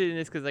 interested in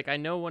this because like I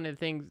know one of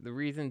the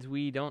reasons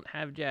we don't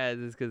have jazz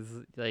is because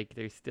like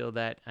there's still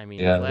that. I mean,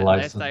 Yeah,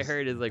 last I license.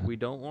 heard is like we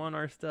don't want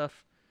our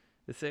stuff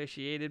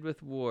associated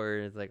with war.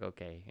 It's like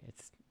okay,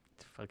 it's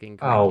fucking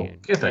Oh, cartoon.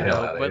 get the you hell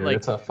know? out of but here! like,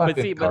 It's a fucking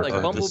but see, but like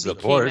cartoon. This is a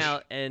Bumblebee came Porsche.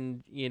 out,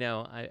 and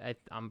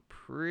I'm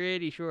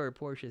pretty sure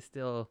Porsche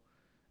still,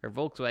 or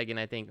Volkswagen,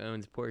 I think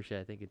owns Porsche.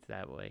 I think it's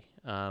that way.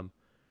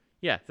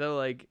 Yeah. So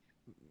like,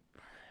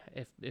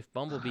 if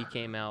Bumblebee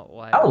came out,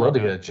 why? I would why love to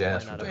not, get a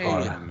Jazz why from not the a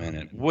Wait car. a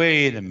minute.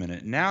 Wait a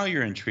minute. Now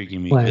you're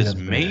intriguing me Wait a because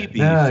minute. maybe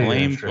Now you're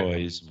Flame intriguing.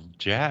 Toys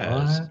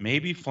Jazz, What?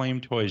 maybe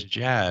Flame Toys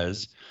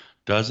Jazz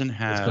doesn't It's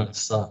have gonna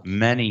suck.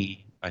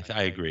 many.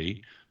 I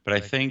agree, but I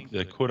think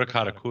the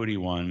Kuri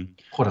one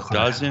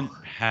doesn't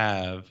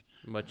have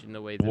much in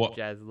the ways what of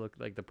Jazz look,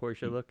 like the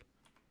Porsche look.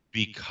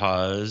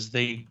 because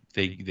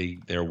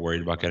they're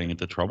worried about getting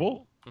into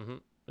trouble. Mm-hmm.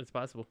 It's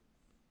possible.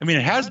 I mean,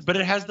 it has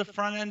the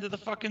front end of the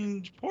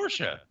fucking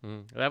Porsche.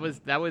 That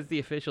was the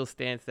official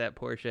stance that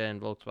Porsche and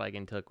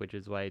Volkswagen took, which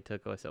is why it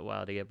took us a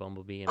while to get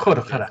Bumblebee.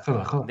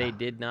 And they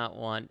did not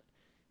want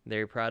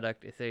their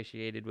product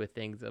associated with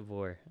things of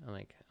war. I'm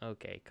like,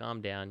 okay,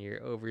 calm down.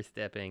 You're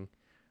overstepping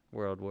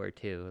World War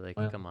II. Like,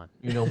 Well, come on.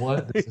 You know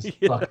what? This is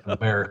You fucking know?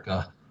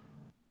 America.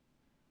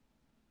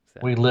 So,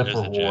 We live There's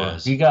for a war.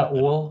 Jazz. You got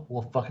oil?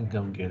 We'll fucking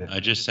come get it. I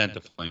just sent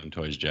the Flame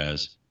Toys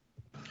Jazz,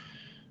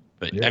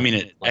 but Yeah. I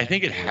mean, I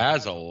think it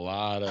has a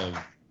lot of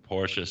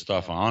Porsche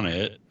stuff on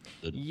it.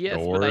 The yes,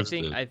 doors, but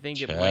the I think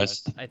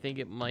chest.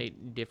 it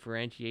might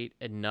differentiate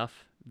enough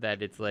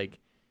that it's like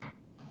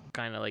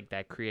kind of like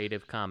that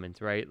Creative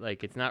Commons, right?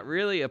 Like it's not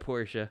really a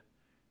Porsche,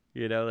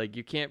 like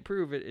you can't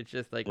prove it. It's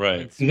just like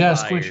Right. You gotta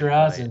squint your inspired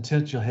eyes by and it.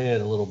 tilt your head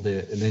a little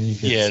bit, and then you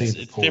can Yeah, see it's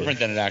the different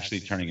Porsche. than it actually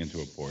turning into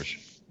a Porsche.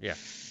 Yeah.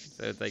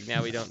 So it's like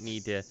now we don't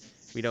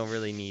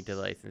really need to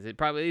license it.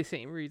 Probably the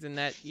same reason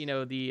that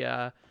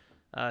the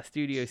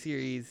Studio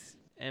Series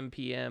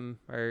MPM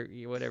or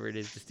whatever it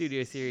is, the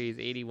Studio Series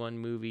 81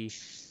 movie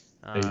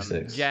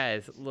 86.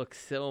 Jazz looks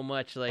so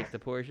much like the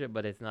Porsche,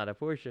 but it's not a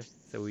Porsche,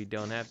 so we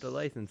don't have to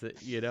license it.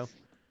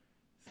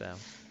 So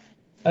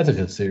That's a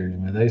good series,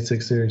 man. The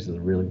 86 series is a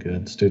really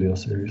good studio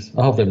series.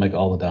 I hope they make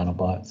all the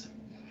Dinobots.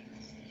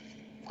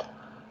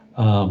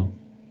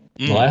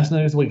 The last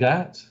news we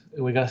got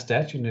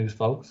statue news,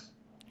 folks.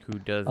 who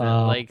doesn't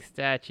like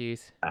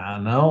statues? I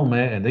know,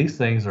 man, and these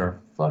things are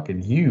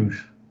fucking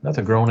huge. That's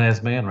a grown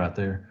ass man right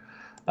there.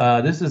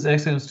 This is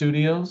XM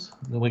Studios.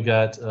 Then we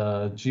got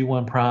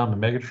G1 Prime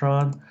and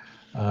Megatron.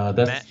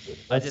 That's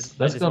just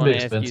gonna be wanna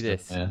ask you expensive,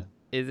 this. man.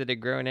 Is it a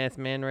grown ass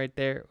man right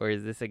there, or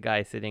is this a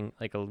guy sitting,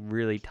 like a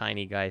really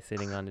tiny guy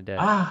sitting on the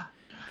desk?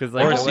 Because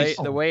Or like is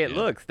he- the way it yeah.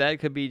 looks, that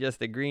could be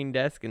just a green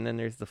desk, and then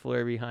there's the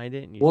floor behind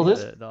it. And you Well,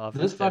 see this the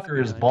office this desk fucker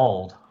is behind it.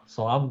 bald,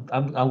 so I'm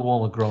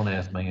going with grown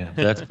ass man.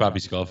 That's Bobby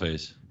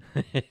Skullface.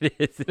 It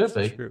is. Could It's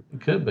be, true. it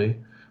could be,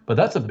 but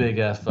that's a big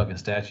ass fucking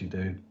statue,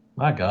 dude.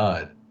 My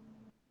God.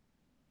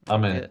 I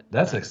mean, Yeah.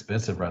 that's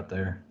expensive right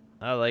there.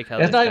 I like how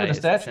It's this not guy even a is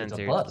statue, it's a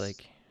censored. bust.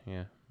 Like,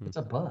 yeah. It's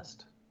a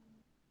bust.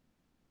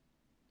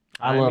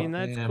 I love mean,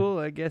 that's them. cool.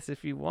 I guess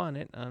if you want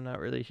it, I'm not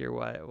really sure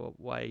why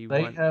you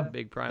They want have- a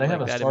big prime they have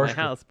like a that in my Starscream.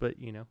 house, but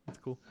it's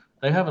cool.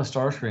 They have a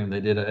Starscream. They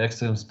did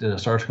XM did a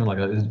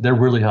Starscream they're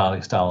really highly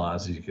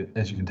stylized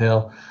as you can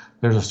tell.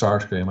 There's a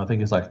Starscream. I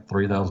think it's like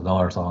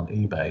 $3,000 on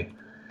eBay.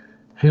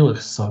 He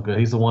looks so good.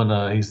 He's the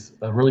one. He's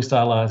really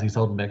stylized. He's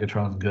holding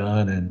Megatron's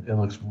gun, and it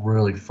looks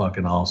really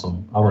fucking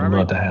awesome. I would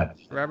love to have it.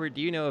 Robert,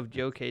 do you know if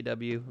Joe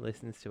KW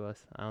listens to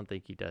us? I don't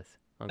think he does.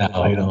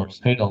 No, he don't.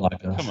 He don't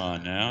like us. Come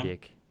on now.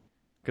 Dick.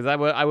 Because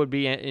I would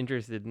be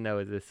interested to know,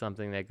 is this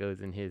something that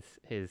goes in his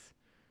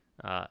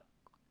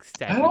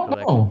statue I don't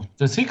collection? know.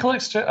 Does he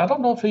collect? I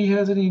don't know if he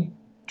has any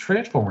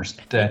Transformer I think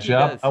he statue.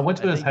 does. I went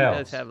to his think He house.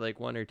 does have like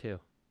one or two.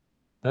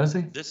 Does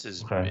he? This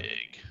is Okay.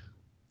 big.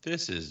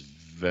 This is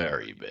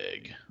very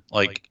big.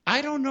 Like,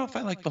 I don't know if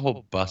I like the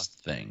whole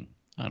bust thing.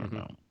 I don't Mhm.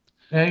 know.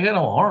 Yeah, he got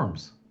no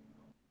arms.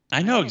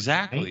 I know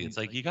exactly. It's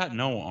like you got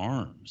no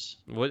arms.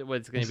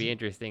 What's going to be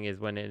interesting is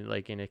when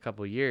in a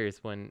couple years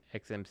when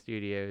XM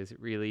Studios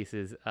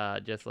releases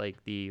just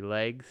like the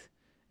legs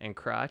and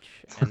crotch,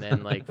 and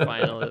then like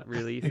final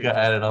release You is got just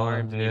added on,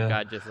 arms, and yeah. you've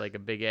got just like a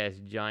big ass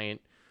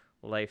giant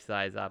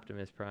life-size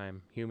Optimus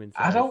Prime human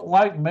size. I don't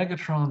like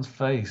Megatron's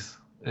face.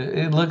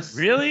 It looks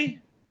Really?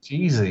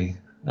 cheesy.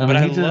 But mean,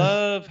 I he just-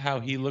 love how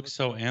he looks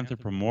so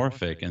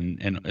anthropomorphic and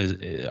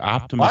Why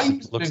Optimus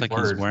use looks big like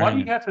he's words? Why do wearing.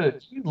 you have to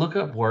you look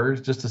up words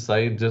just to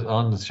say just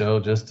on the show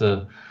just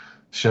to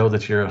show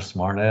that you're a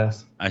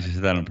smartass? I just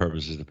did that on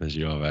purpose just to piss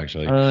you off,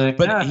 actually. God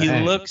But he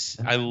dang. looks.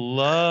 I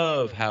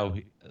love how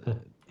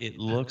it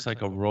looks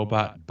like a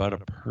robot, but a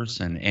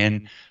person.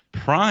 And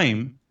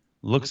Prime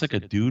looks like a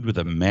dude with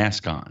a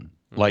mask on.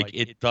 Like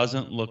it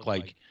doesn't look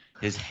like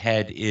his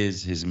head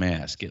is his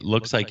mask. It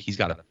looks like he's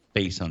got a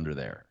face under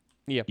there.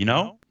 Yeah. You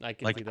know? I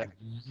can Like see I that.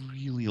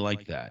 really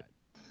like that.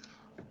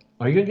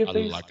 Are you gonna I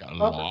get these? like a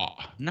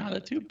lot. No, they're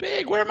too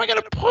big. Where am I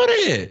gonna put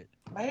it?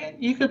 Man,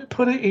 you could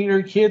put it in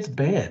your kid's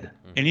bed.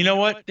 And you know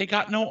what? They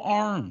got no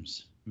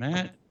arms,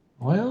 Matt.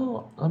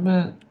 Well, I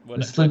mean,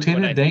 it's what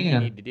Lieutenant I think you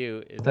Dan. need to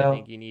do is I without-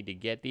 think you need to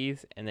get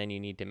these, and then you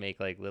need to make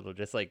like little,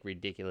 just like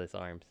ridiculous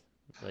arms.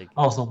 Like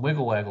Oh, some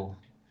wiggle waggle.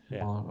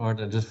 Yeah. Or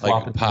to just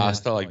flop Like it.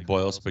 pasta, like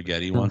boil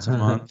spaghetti once a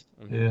month.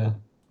 Yeah.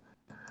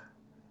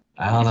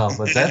 I don't know,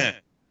 but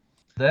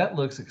that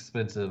looks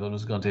expensive. I'm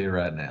just going to tell you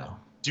right now.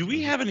 Do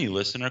we have any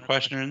listener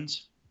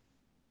questions?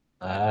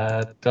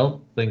 I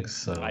don't think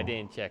so. I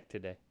didn't check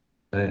today.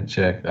 I didn't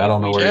check. I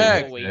don't know where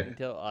check. you We'll check. wait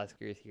until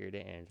Oscar is here to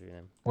answer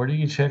them. Where do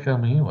you check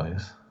them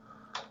anyways?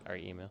 Our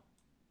email.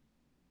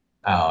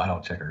 Oh, I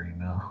don't check her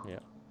email. Yeah.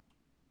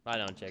 I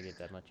don't check it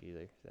that much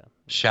either. So.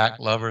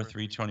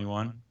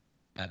 ShaqLover321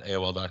 at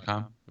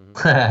AOL.com.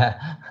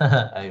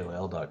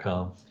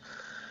 AOL.com.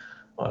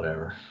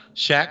 Whatever.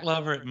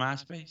 ShaqLover at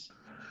MySpace.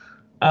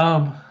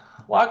 Well,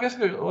 I guess.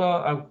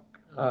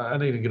 I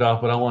need to get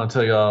off, but I want to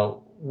tell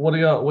y'all what are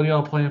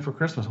y'all playing for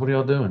Christmas? What are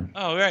y'all doing?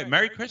 Oh, right.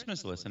 Merry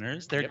Christmas,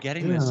 listeners. They're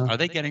getting this. Are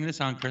they getting this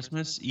on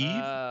Christmas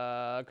Eve?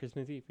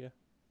 Christmas Eve, yeah.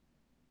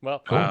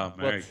 Well,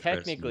 Merry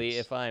technically,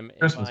 Christmas.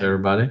 Christmas,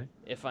 everybody.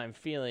 If I'm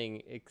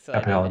feeling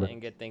excited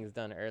and get things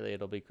done early,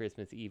 it'll be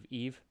Christmas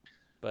Eve.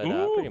 But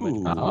pretty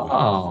much.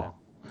 Oh.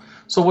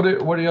 So what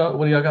do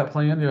y'all got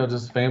planned? Y'all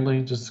just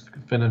family, just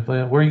spending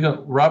plan? Where you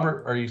go,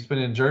 Robert? Are you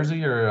spending in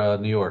Jersey or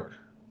New York?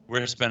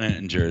 We're spending it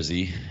in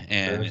Jersey,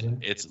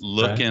 and it's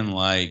looking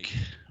like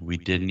we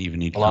didn't even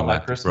need to come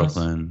back to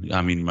Brooklyn.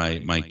 I mean,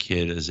 my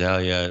kid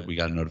Azalea, we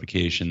got a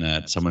notification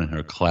that someone in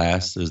her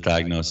class is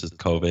diagnosed with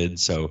COVID,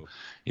 so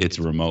it's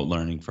remote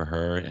learning for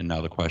her. And now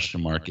the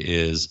question mark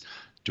is,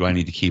 do I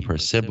need to keep her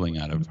sibling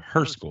out of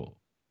her school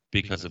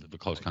because of the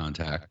close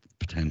contact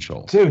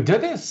potential? Dude,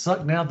 doesn't it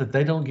suck now that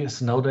they don't get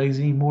snow days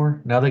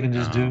anymore? Now they can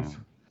just do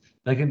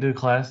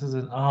classes,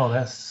 and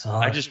that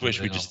sucks. I just wish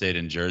we just stayed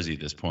in Jersey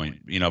at this point,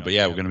 But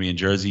yeah, we're gonna be in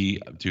Jersey,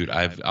 dude. Did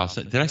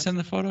I send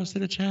the photos to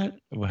the chat?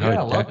 I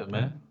love it,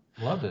 man.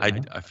 Loved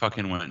it. I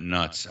fucking went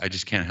nuts. I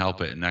just can't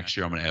help it. Next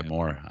year I'm gonna add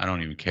more. I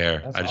don't even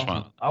care. That's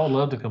awesome. I would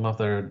love to come up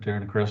there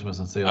during Christmas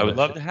and see. I would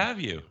love to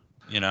have you.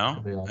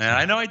 Awesome. And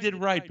I know I did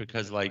right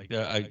because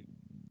the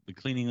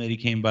cleaning lady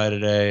came by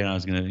today, and I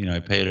was gonna, I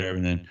paid her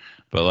everything,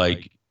 but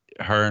like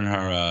her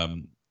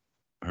and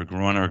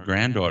one of her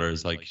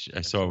granddaughters, like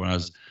I saw when I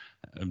was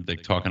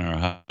like talking to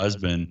her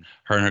husband,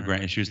 her and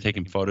her she was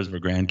taking photos of her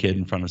grandkid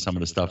in front of some of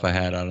the stuff I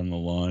had out on the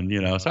lawn,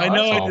 So I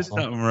know I did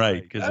something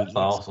right because it's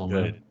awesome.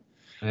 Good.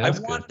 Yeah, I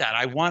want that.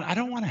 I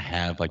don't want to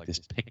have like this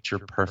picture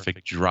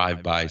perfect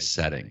drive-by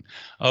setting.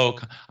 Oh,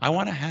 I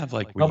want to have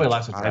like where nobody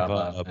likes to drive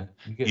up.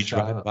 You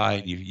drive by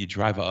and you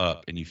drive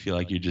up and you feel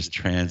like you're just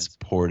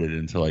transported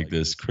into like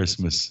this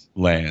Christmas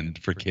land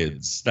for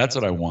kids. That's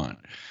what I want.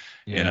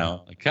 Yeah.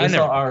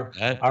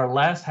 Our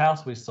last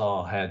house we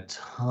saw had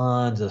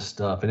tons of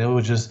stuff, and it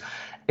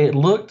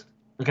looked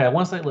okay. I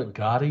want to say it looked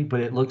gaudy, but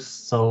it looked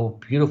so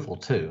beautiful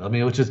too. I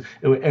mean, it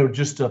was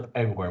just stuff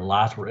everywhere.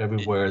 Lights were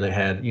everywhere. They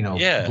had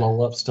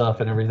blow up stuff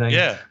and everything.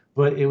 Yeah.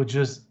 But it was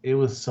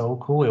so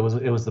cool.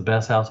 It was the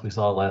best house we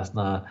saw last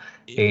night,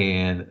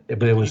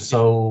 but it was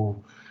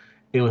so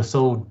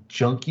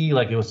junky,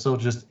 like it was so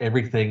just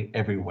everything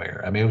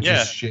everywhere. I mean, it was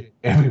just shit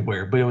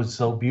everywhere, but it was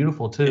so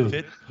beautiful too. If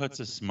it puts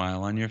a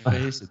smile on your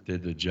face, it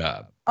did the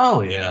job.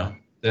 Oh yeah,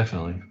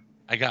 definitely.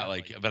 I got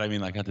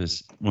I got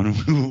this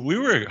when we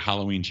were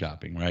Halloween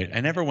shopping, right?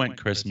 I never went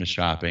Christmas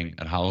shopping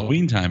at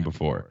Halloween time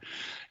before,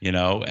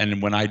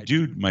 and when I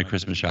do my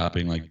Christmas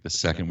shopping, like the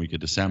second week of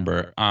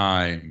December,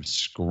 I'm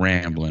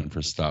scrambling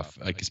for stuff,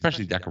 like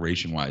especially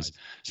decoration wise,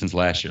 since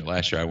last year.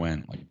 Last year I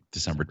went like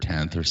December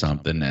 10th or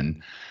something,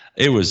 and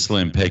it was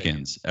slim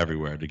pickings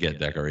everywhere to get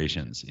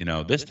decorations.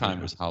 This time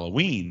it was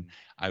Halloween.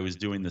 I was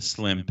doing the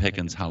slim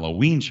pickings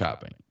Halloween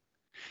shopping.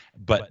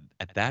 But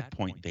at that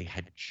point, they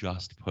had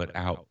just put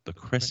out the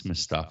Christmas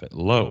stuff at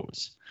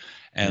Lowe's.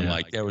 And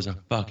there was an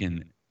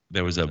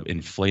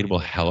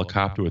inflatable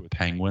helicopter with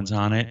penguins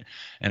on it.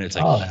 And it's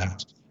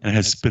and it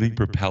has spinning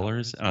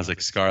propellers. And I was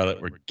like,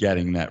 Scarlett, we're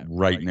getting that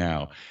right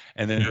now.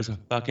 And then there's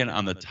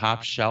on the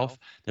top shelf,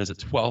 there's a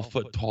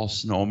 12-foot tall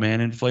snowman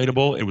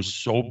inflatable. It was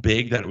so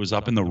big that it was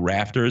up in the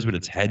rafters with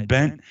its head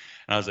bent. And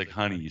I was like,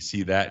 honey, you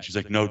see that? She's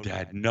like, no,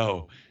 Dad,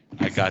 no.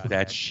 I got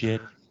that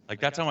shit. Like,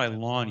 that's on my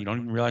lawn. You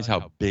don't even realize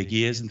how big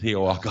he is until you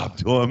walk up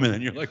to him, and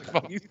then you're like,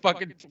 fuck, he's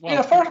fucking 12.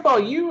 Yeah, first of all,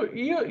 you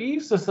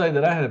used to say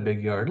that I had a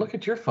big yard. Look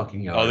at your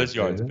fucking yard. Oh, this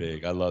yard's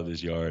big. I love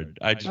this yard.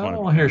 I don't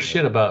want to hear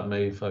shit about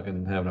me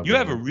fucking having a You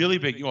have a really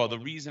big, the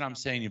reason I'm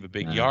saying you have a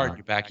big yard,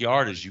 your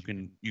backyard, is you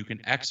can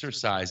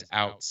exercise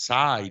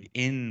outside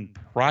in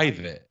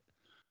private.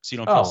 So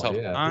you don't feel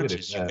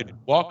self-conscious. You could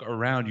walk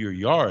around your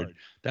yard.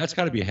 That's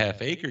got to be a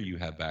half acre you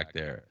have back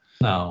there.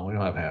 No, we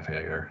don't have half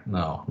acre.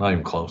 No, not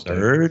even close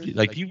to it.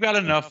 Like you've got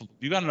enough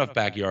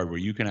backyard where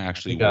you can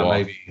actually walk.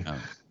 Maybe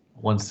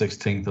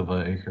 1/16 of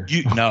an acre.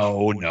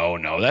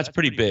 No. That's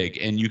pretty big.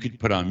 And you could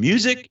put on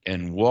music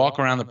and walk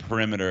around the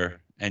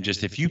perimeter. And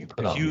just if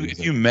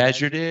you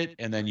measured it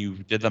and then you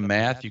did the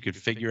math, you could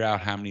figure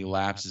out how many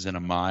laps is in a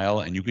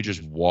mile, and you could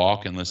just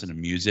walk and listen to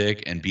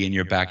music and be in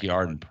your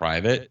backyard in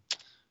private.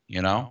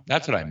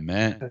 That's what I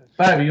meant.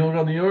 Bobby, you want to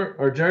go to New York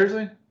or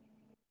Jersey?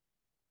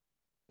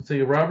 See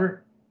you,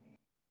 Robert.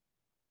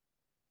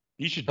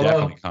 You should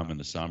definitely come in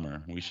the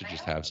summer. We should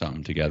just have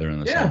something together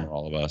in the summer,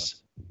 all of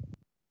us.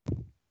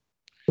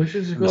 We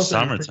should just go in the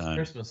summertime.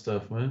 Christmas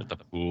stuff, man. At the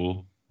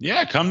pool.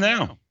 Yeah, come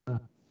now.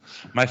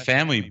 My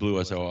family blew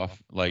us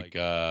off. Like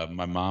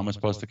my mom was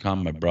supposed to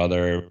come, my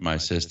brother, my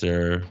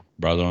sister,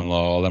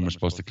 brother-in-law, all of them were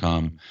supposed to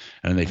come,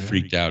 and then they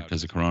freaked out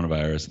because of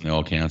coronavirus, and they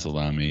all canceled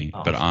on me.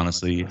 Oh, But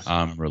honestly,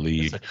 I'm It's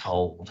relieved. a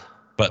cold.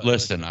 But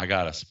listen, I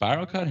got a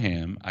spiral cut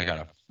ham, I got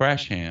a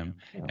fresh ham,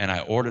 and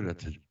I ordered a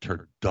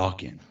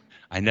turducken.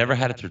 I never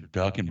had a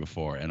turducken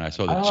before, and I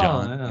saw the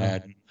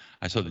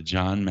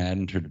John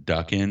Madden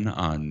turducken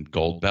on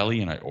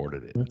Goldbelly, and I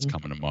ordered it. It's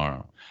coming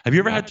tomorrow. Have you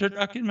ever had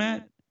turducken,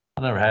 Matt?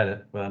 I never had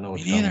it, but I know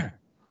Me it's coming. neither.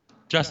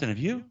 Justin, have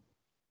you?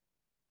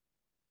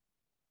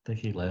 I think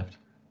he left.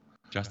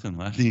 Justin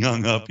left. He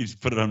hung up. He's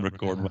put it on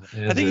record.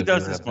 Yeah, I think he be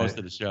does right this back. most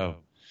of the show.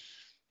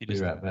 He Be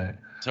just, right back.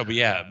 so, but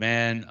yeah,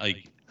 man,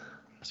 like,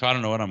 so I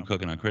don't know what I'm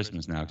cooking on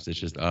Christmas now because it's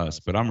just us,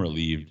 but I'm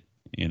relieved,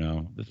 you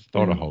know, the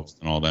thought of host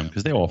and all them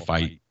because they all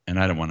fight, and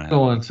I don't want to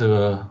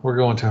have. We're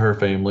going to her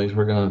family's.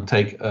 We're gonna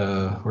take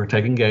we're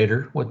taking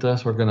Gator with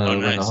us. We're gonna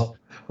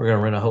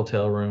rent a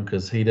hotel room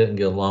because he didn't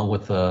get along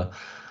with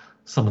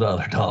some of the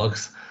other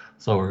dogs.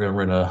 So we're gonna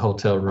rent a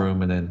hotel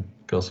room and then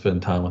go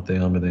spend time with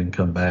them and then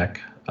come back.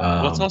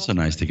 Well, it's also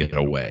nice to get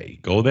away.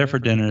 Go there for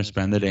dinner,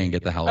 spend the day, and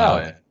get the hell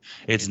out. yeah.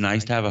 It's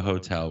nice to have a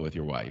hotel with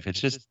your wife. It's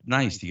just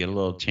nice to get a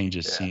little change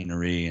of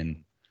scenery.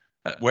 And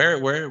where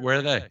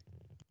are they?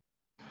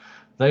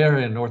 They are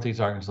in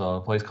Northeast Arkansas,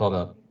 a place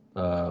called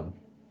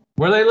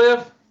where they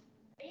live?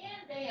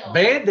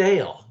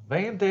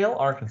 Vandale,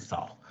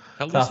 Arkansas.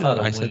 Tell South Lisa side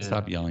of I said Wynn.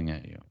 stop yelling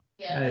at you.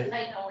 Yeah, Hey,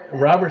 they told her that.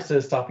 Robert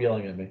says stop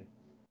yelling at me.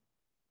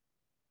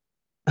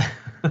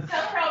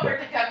 Tell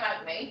Robert to come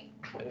with me.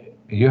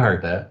 You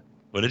heard that.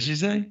 What did she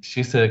say?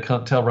 She said,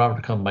 "Come tell Robert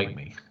to come make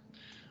me."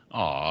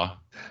 Aw.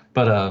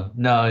 But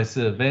no, it's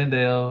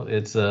Vandale.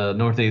 It's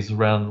northeast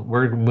around.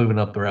 We're moving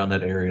up around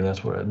that area.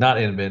 That's where, not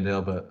in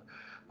Vandale, but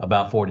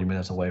about 40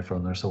 minutes away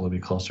from there, so we'll be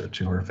closer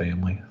to her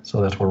family.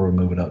 So that's where we're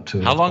moving up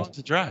to. How long is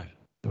the drive?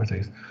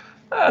 Northeast.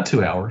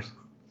 2 hours,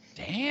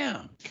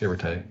 Damn. give or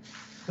take.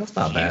 That's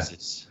not bad.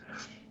 Jesus.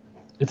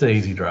 It's an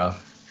easy drive.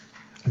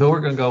 But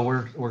we're gonna go.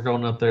 We're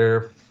going up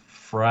there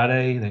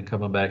Friday, then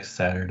coming back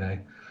Saturday.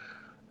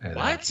 And,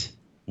 What?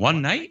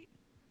 One night?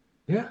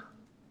 Yeah.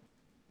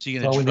 So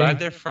you're That's all gonna we drive need.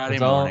 there Friday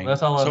That's all- morning.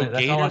 that's all I so need-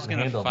 that's all I Gator's can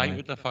gonna handle, fight man.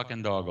 with the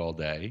fucking dog all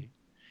day.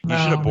 No,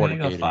 You should have man, boarded he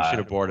gonna Gator. You should fight.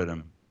 have boarded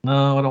him.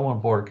 No, I don't want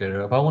to board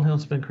Gator up. I want him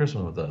to spend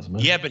Christmas with us,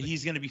 man. Yeah, but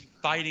he's gonna be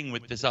fighting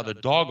with this other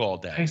dog all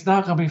day. He's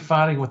not gonna be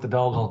fighting with the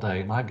dog all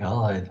day. My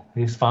God,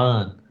 he's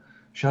fine.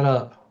 Shut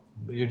up.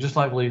 You're just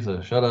like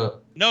Lisa. Shut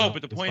up. No,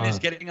 but the It's point is,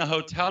 fine. getting a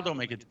hotel don't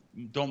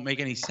make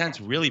any sense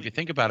really if you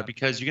think about it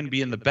because you're gonna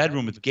be in the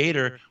bedroom with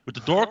Gator with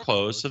the door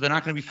closed, so they're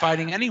not gonna be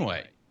fighting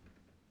anyway.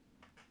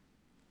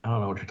 I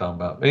don't know what you're talking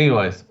about.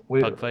 Anyways,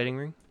 Pug fighting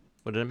ring?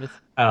 What did I miss?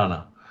 I don't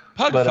know.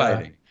 Pug But,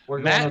 fighting. We're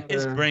going up Matt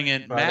is there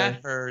bringing. Friday.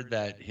 Matt heard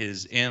that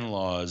his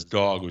in-laws'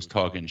 dog was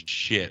talking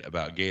shit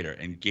about Gator,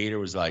 and Gator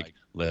was like,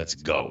 "Let's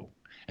go,"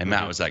 and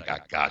Matt was like, "I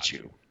got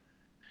you."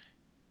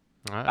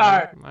 I right.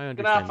 I Good night,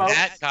 understand. folks.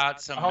 Matt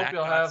got some. I hope Matt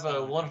y'all got have a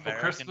some wonderful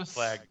American Christmas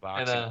flag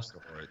boxing and a-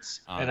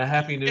 shorts. And a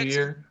happy new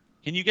year.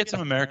 Can you get some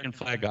American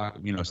flag,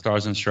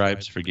 stars and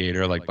stripes for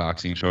Gator, like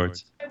boxing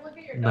shorts? Hey, look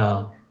at your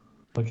No.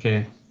 dog.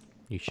 Okay.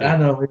 You should. I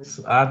know.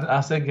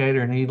 I said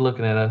Gator, and he's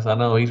looking at us. I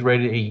know he's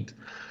ready to eat.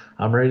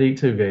 I'm ready to eat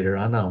too, Gator.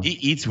 I know. He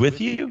eats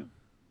with you?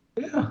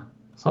 Yeah.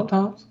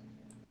 Sometimes.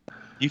 Do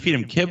you feed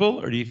him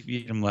kibble or do you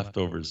feed him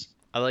leftovers?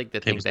 I like to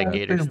think that Tables.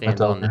 Gator Freedom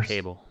stands on the leftovers.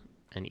 table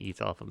and eats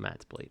off of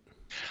Matt's plate.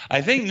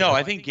 I think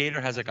Gator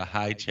has like a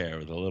high chair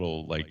with a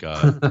little He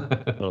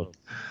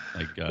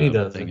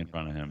does. thing in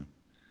front of him.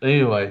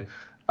 Anyway,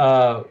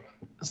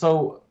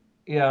 so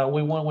yeah,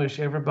 we want to wish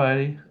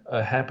everybody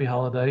a happy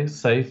holidays,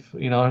 safe,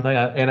 everything,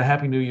 and a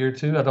happy new year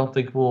too. I don't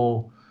think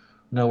we're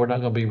not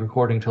going to be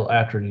recording till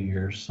after New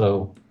Year's.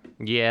 So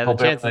Yeah, the Hope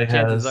chances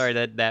everybody has- are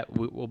that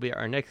will be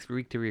our next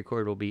week to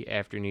record will be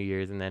after New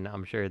Year's, and then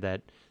I'm sure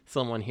that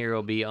someone here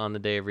will be on the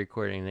day of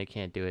recording and they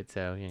can't do it.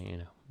 So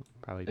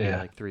probably be Yeah,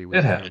 like 3 it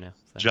weeks from happens. now.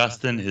 So.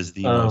 Justin is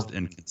the Oh. most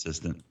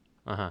inconsistent.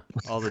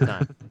 All the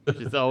time.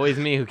 It's always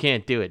me who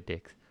can't do it,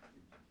 Dix.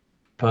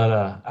 But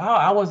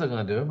I wasn't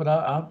going to do it, but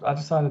I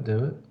decided to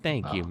do it.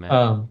 Thank you,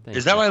 man. Thank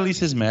Is that you. why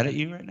Lisa's mad at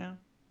you right now?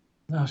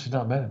 No, she's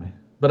not mad at me.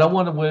 But we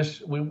want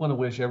to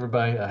wish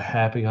everybody a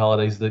happy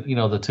holidays. That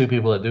the 2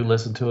 people that do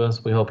listen to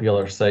us, we hope y'all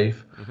are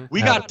safe. We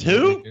Have got a good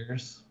 2? New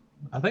Year's.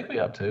 I think we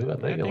got 2. I Yeah,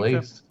 think at so.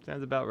 least.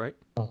 Sounds about right.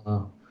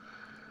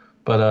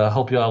 But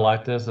hope y'all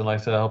like this, and like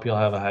I said, I hope y'all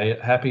have a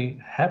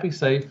happy,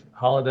 safe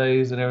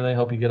holidays and everything.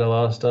 Hope you get a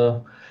lot of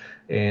stuff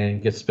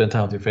and get to spend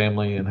time with your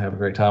family and have a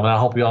great time. And I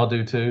hope y'all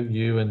do too.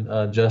 You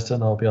and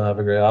Justin. I hope y'all have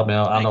a great. I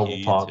know Thank we'll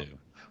you, talk. you too.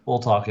 We'll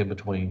talk in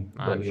between,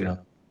 I'm but sure.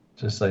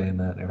 just saying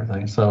that and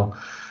everything. So,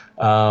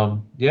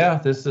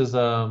 this is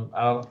I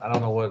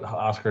don't know what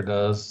Oscar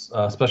does.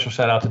 Special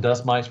shout out to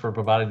Dust Mites for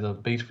providing the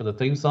beats for the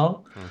theme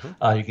song.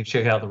 You can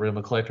check out the Rhythm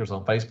of Collectors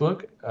on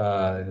Facebook.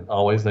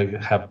 Always, they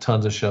have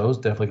tons of shows.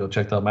 Definitely go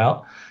check them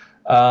out.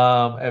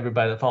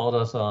 Everybody that followed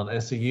us on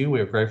SCU, we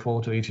are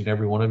grateful to each and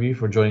every one of you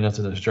for joining us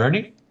in this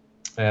journey.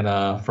 And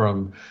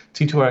from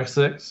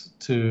T2RX6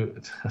 to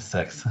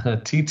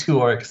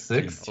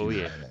T2RX6 Oh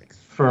yeah.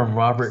 from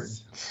Robert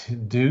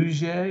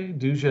Dusha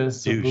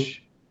Douche.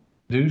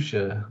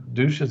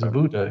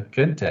 Zabuta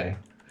Kente.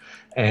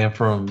 And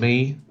from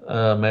me,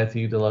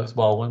 Matthew Deluxe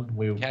Baldwin,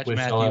 we Catch wish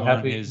Matthew y'all a on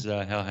happy. his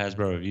Hell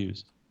Hasbro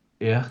reviews.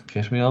 Yeah,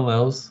 catch me on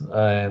those.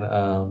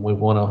 And we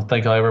want to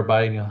thank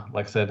everybody.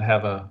 Like I said,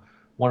 have a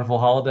wonderful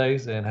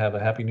holidays and have a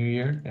happy new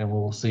year. And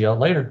we'll see y'all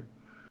later.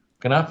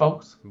 Good night,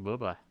 folks.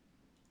 Bye-bye.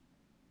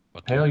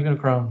 Hail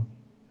Unicron.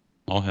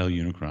 All hail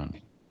Unicron.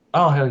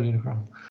 Oh, hail Unicron.